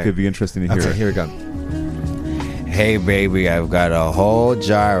farmer. I think Okay. it'd be interesting to hear. Okay, here we go. Hey baby, I've got a whole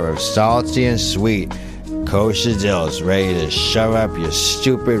jar of salty and sweet kosher dills ready to shove up your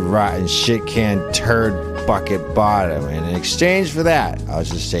stupid rotten shit can turd bucket bottom. And in exchange for that, I'll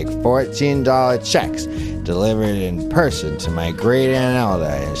just take $14 checks delivered in person to my great Aunt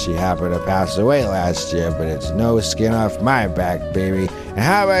Elda. And she happened to pass away last year, but it's no skin off my back, baby. And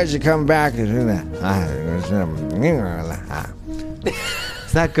how about you come back? Is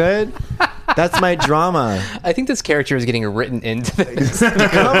that good? That's my drama. I think this character is getting written into this.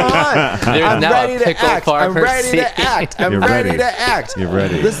 Come on. There's I'm now ready a to pickle act. I'm farmer ready scene. to act. I'm You're ready ready. to act. You're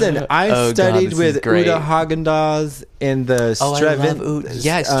ready. Listen, I Oh, God, studied this is with great. Uda Haagen-Dazs in the Oh, I Strevin. love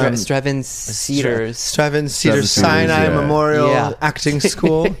Strevin Cedars. Strevin Cedars Cedars, Sinai yeah. Memorial Yeah. Acting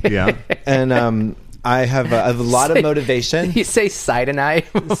School. Yeah. And I have a lot of motivation. You say cyanide.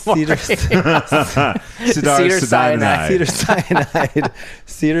 Cedar Cedar cyanide. Cedar Cyanide,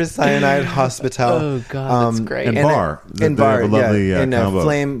 Cedar Cyanide Hospital. Oh, God, that's great. And And bar. in They have bar, a lovely, yeah, in combo.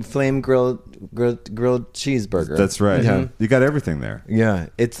 a flame grilled cheeseburger. That's right. Yeah, You got everything there. yeah.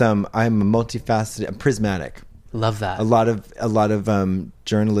 It's I'm a multifaceted, I'm prismatic. Love that. A lot of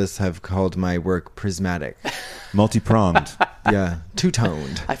journalists have called my work prismatic. Multi-pronged. Yeah,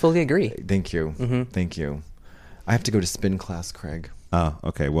 two-toned. I fully agree. Thank you, thank you. I have to go to spin class, Craig. Oh,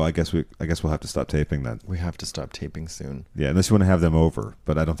 okay. Well, I guess we'll have to stop taping then. We have to stop taping soon. Yeah, unless you want to have them over,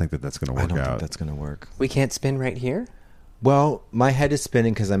 but I don't think that's going to I work don't out. think that's going to work. We can't spin right here? Well, my head is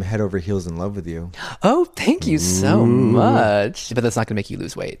spinning because I'm head over heels in love with you. Oh, thank you so much. But that's not going to make you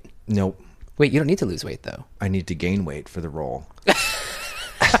lose weight. Nope. Wait, you don't need to lose weight, though. I need to gain weight for the role.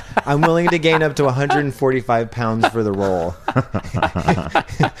 I'm willing to gain up to 145 pounds for the role.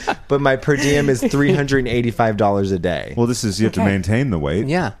 But my per diem is $385 a day. Well, this is you have to maintain the weight.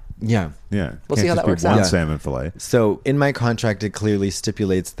 Yeah. Yeah. Yeah. We'll see how that works one out. salmon fillet. So in my contract, it clearly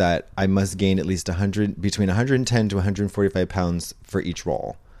stipulates that I must gain at least between 110 to 145 pounds for each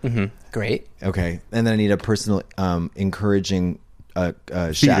role. Mm-hmm. Great. Okay. And then I need a personal encouraging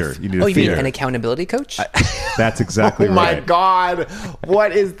Feeder. chef. You need a You feeder. mean an accountability coach? That's exactly Oh my right. God.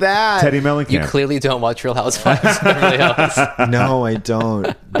 What is that? Teddy Mellencamp. You clearly don't watch Real Housewives of Beverly Hills. No, I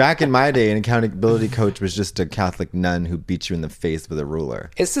don't. Back in my day, an accountability coach was just a Catholic nun who beat you in the face with a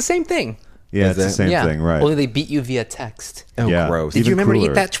ruler. It's the same thing. Yeah, Is it's the it? same Yeah. thing, right? Only they beat you via text. Oh, Yeah. gross. Did you Even remember to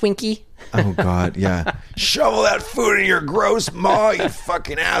cooler. eat that Twinkie? Oh, God, yeah. Shovel that food in your gross maw, you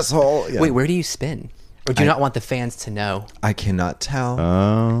fucking asshole. Yeah. Wait, where do you spin? Or do you not want the fans to know? I cannot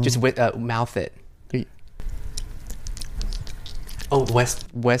tell. Just mouth it. Oh,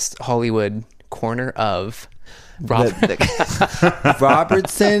 West Hollywood, corner of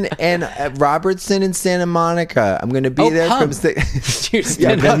Robertson and Santa Monica. I'm going to be there Pump. from six. You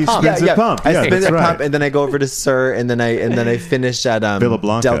spin then he at Pump. spins at Pump. I Yeah, spin that's at right. Pump, and then I go over to Sir, and then I finish at Villa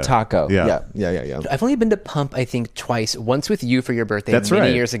Blanca. Del Taco. Yeah. Yeah. I've only been to Pump, I think, twice. Once with you for your birthday That's many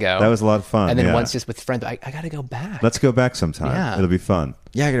right. years ago. That was a lot of fun. And then yeah. once just with friends. I got to go back. Let's go back sometime. Yeah. It'll be fun.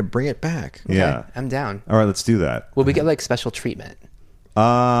 Yeah, I got to bring it back. Okay, Yeah. I'm down. All right, let's do that. Will we get like special treatment?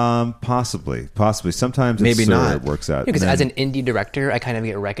 Possibly. Sometimes Maybe it's not. it works out. Because And as then- an indie director, I kind of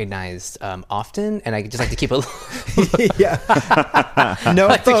get recognized often, and I just like to keep a Yeah. No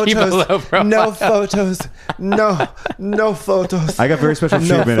like to keep a photos. low profile. No photos. No photos. I got very special No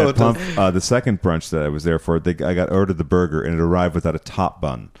treatment at photos. Pump. The second brunch that I was there for, I got ordered the burger, and it arrived without a top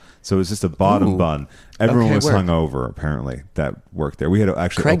bun. So it was just a bottom Ooh. bun. Everyone Okay, was work. hungover, apparently, that worked there. We had to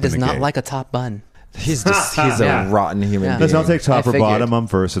actually Craig open does the not gate. like a top bun. He's Yeah. a rotten human Yeah. being. Listen, I'll take top I or figured. bottom. I'm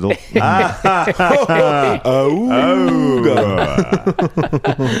versatile.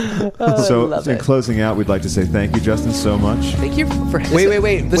 So, in closing out, we'd like to say thank you, Justin, so much. Thank you for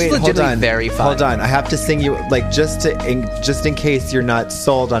Wait. This is hold legitimately on. very fun. Hold on. I have to sing you just in case you're not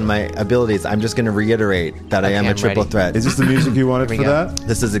sold on my abilities. I'm just going to reiterate that I am Okay, a I'm triple ready. threat. Is this the music you wanted Here for we go. that?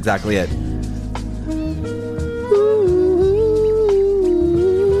 This is exactly it.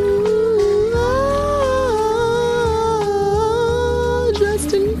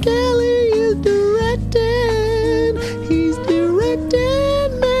 Justin Kelly is directing. He's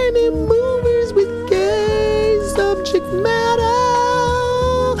directed many movies with gay subject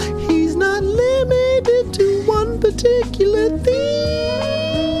matter. He's not limited to one particular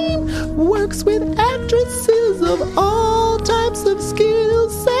theme. Works with actresses of all types of skill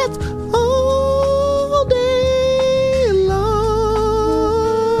sets all day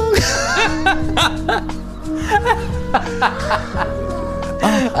long.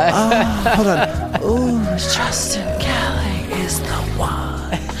 Hold on. Justin Kelly is the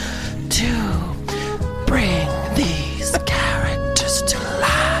one to bring these characters to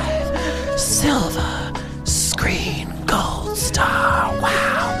life. Silver screen, gold star.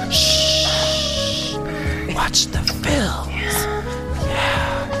 Wow. Shh. Watch the films.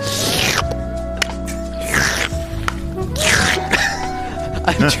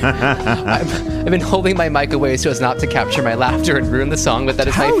 I've been holding my mic away so as not to capture my laughter and ruin the song, but that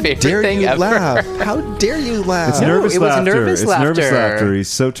is my favorite thing ever. laugh? How dare you laugh? It's No, nervous it was laughter. nervous It's nervous laughter. laughter. He's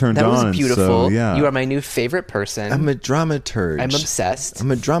so turned That on. was beautiful. So, yeah. You are my new favorite person. I'm a dramaturge. I'm obsessed.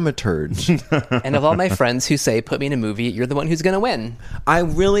 I'm a dramaturge. And of all my friends who say, put me in a movie, you're the one who's going to win. I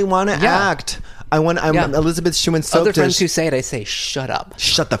really want to Yeah. act. I'm Yeah. Elizabeth Schumann soap Other friends dish. who say it, I say, shut up.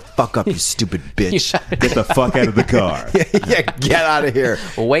 Shut the fuck up, you stupid bitch. Get the fuck out of the car. Yeah, get out of here.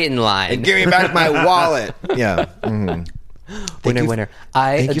 Wait in line. And give me back my wallet. Yeah. Mhm. Winner, winner.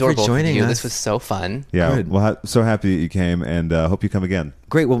 I thank you adore for both joining of you. us. This was so fun. Yeah. Good. Well, so happy that you came, and hope you come again.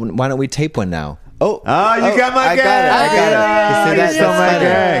 Great. Well, why don't we tape one now? Oh, you got my I gag. got it. I got it. You see that? You stole That's my funny.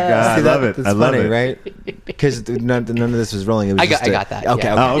 gag. I See that? love it. That's I love funny, it. right? Because none of this was rolling. It was I just got that, Okay.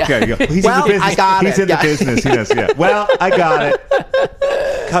 yeah. Okay. Oh, okay. Yeah. He's Well, in the business. I got He's it. in the Yeah. business. He knows. Yeah. Well, I got it.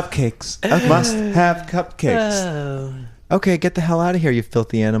 Cupcakes. Must have cupcakes. Okay, get the hell out of here, you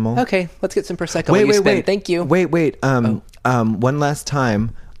filthy animal. Okay, let's get some Prosecco. while you spin. Thank you. Wait. One last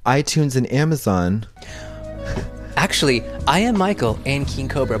time. iTunes and Amazon. Actually, I Am Michael and King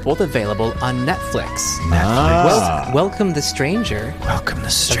Cobra, both available on Netflix. Welcome the Stranger. Welcome the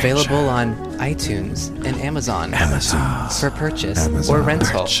Stranger. Available on iTunes and Amazon. For purchase Amazon. or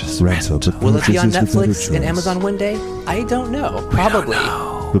rental. Rental. Will it be on Netflix and Amazon one day? I don't know. Probably.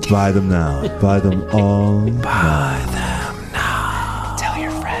 But buy them now. Buy them all. Buy them now. Tell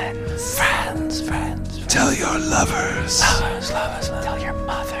your friends. Friends. Tell your lovers. Lovers. Tell your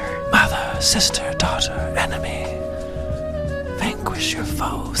mother. sister, daughter, enemy. Vanquish your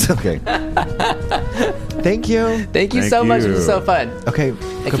foes. Okay. Thank you. Thank you Thank so much. you. This was so fun. Okay.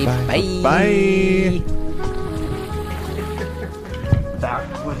 Thank you. Goodbye. Bye.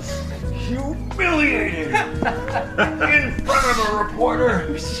 That was humiliating. In front of a reporter.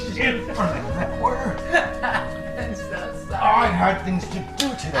 In front of a reporter. I had things to do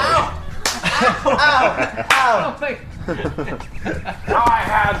today. Ow! Ow! Ow! Ow! I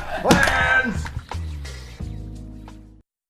had plans.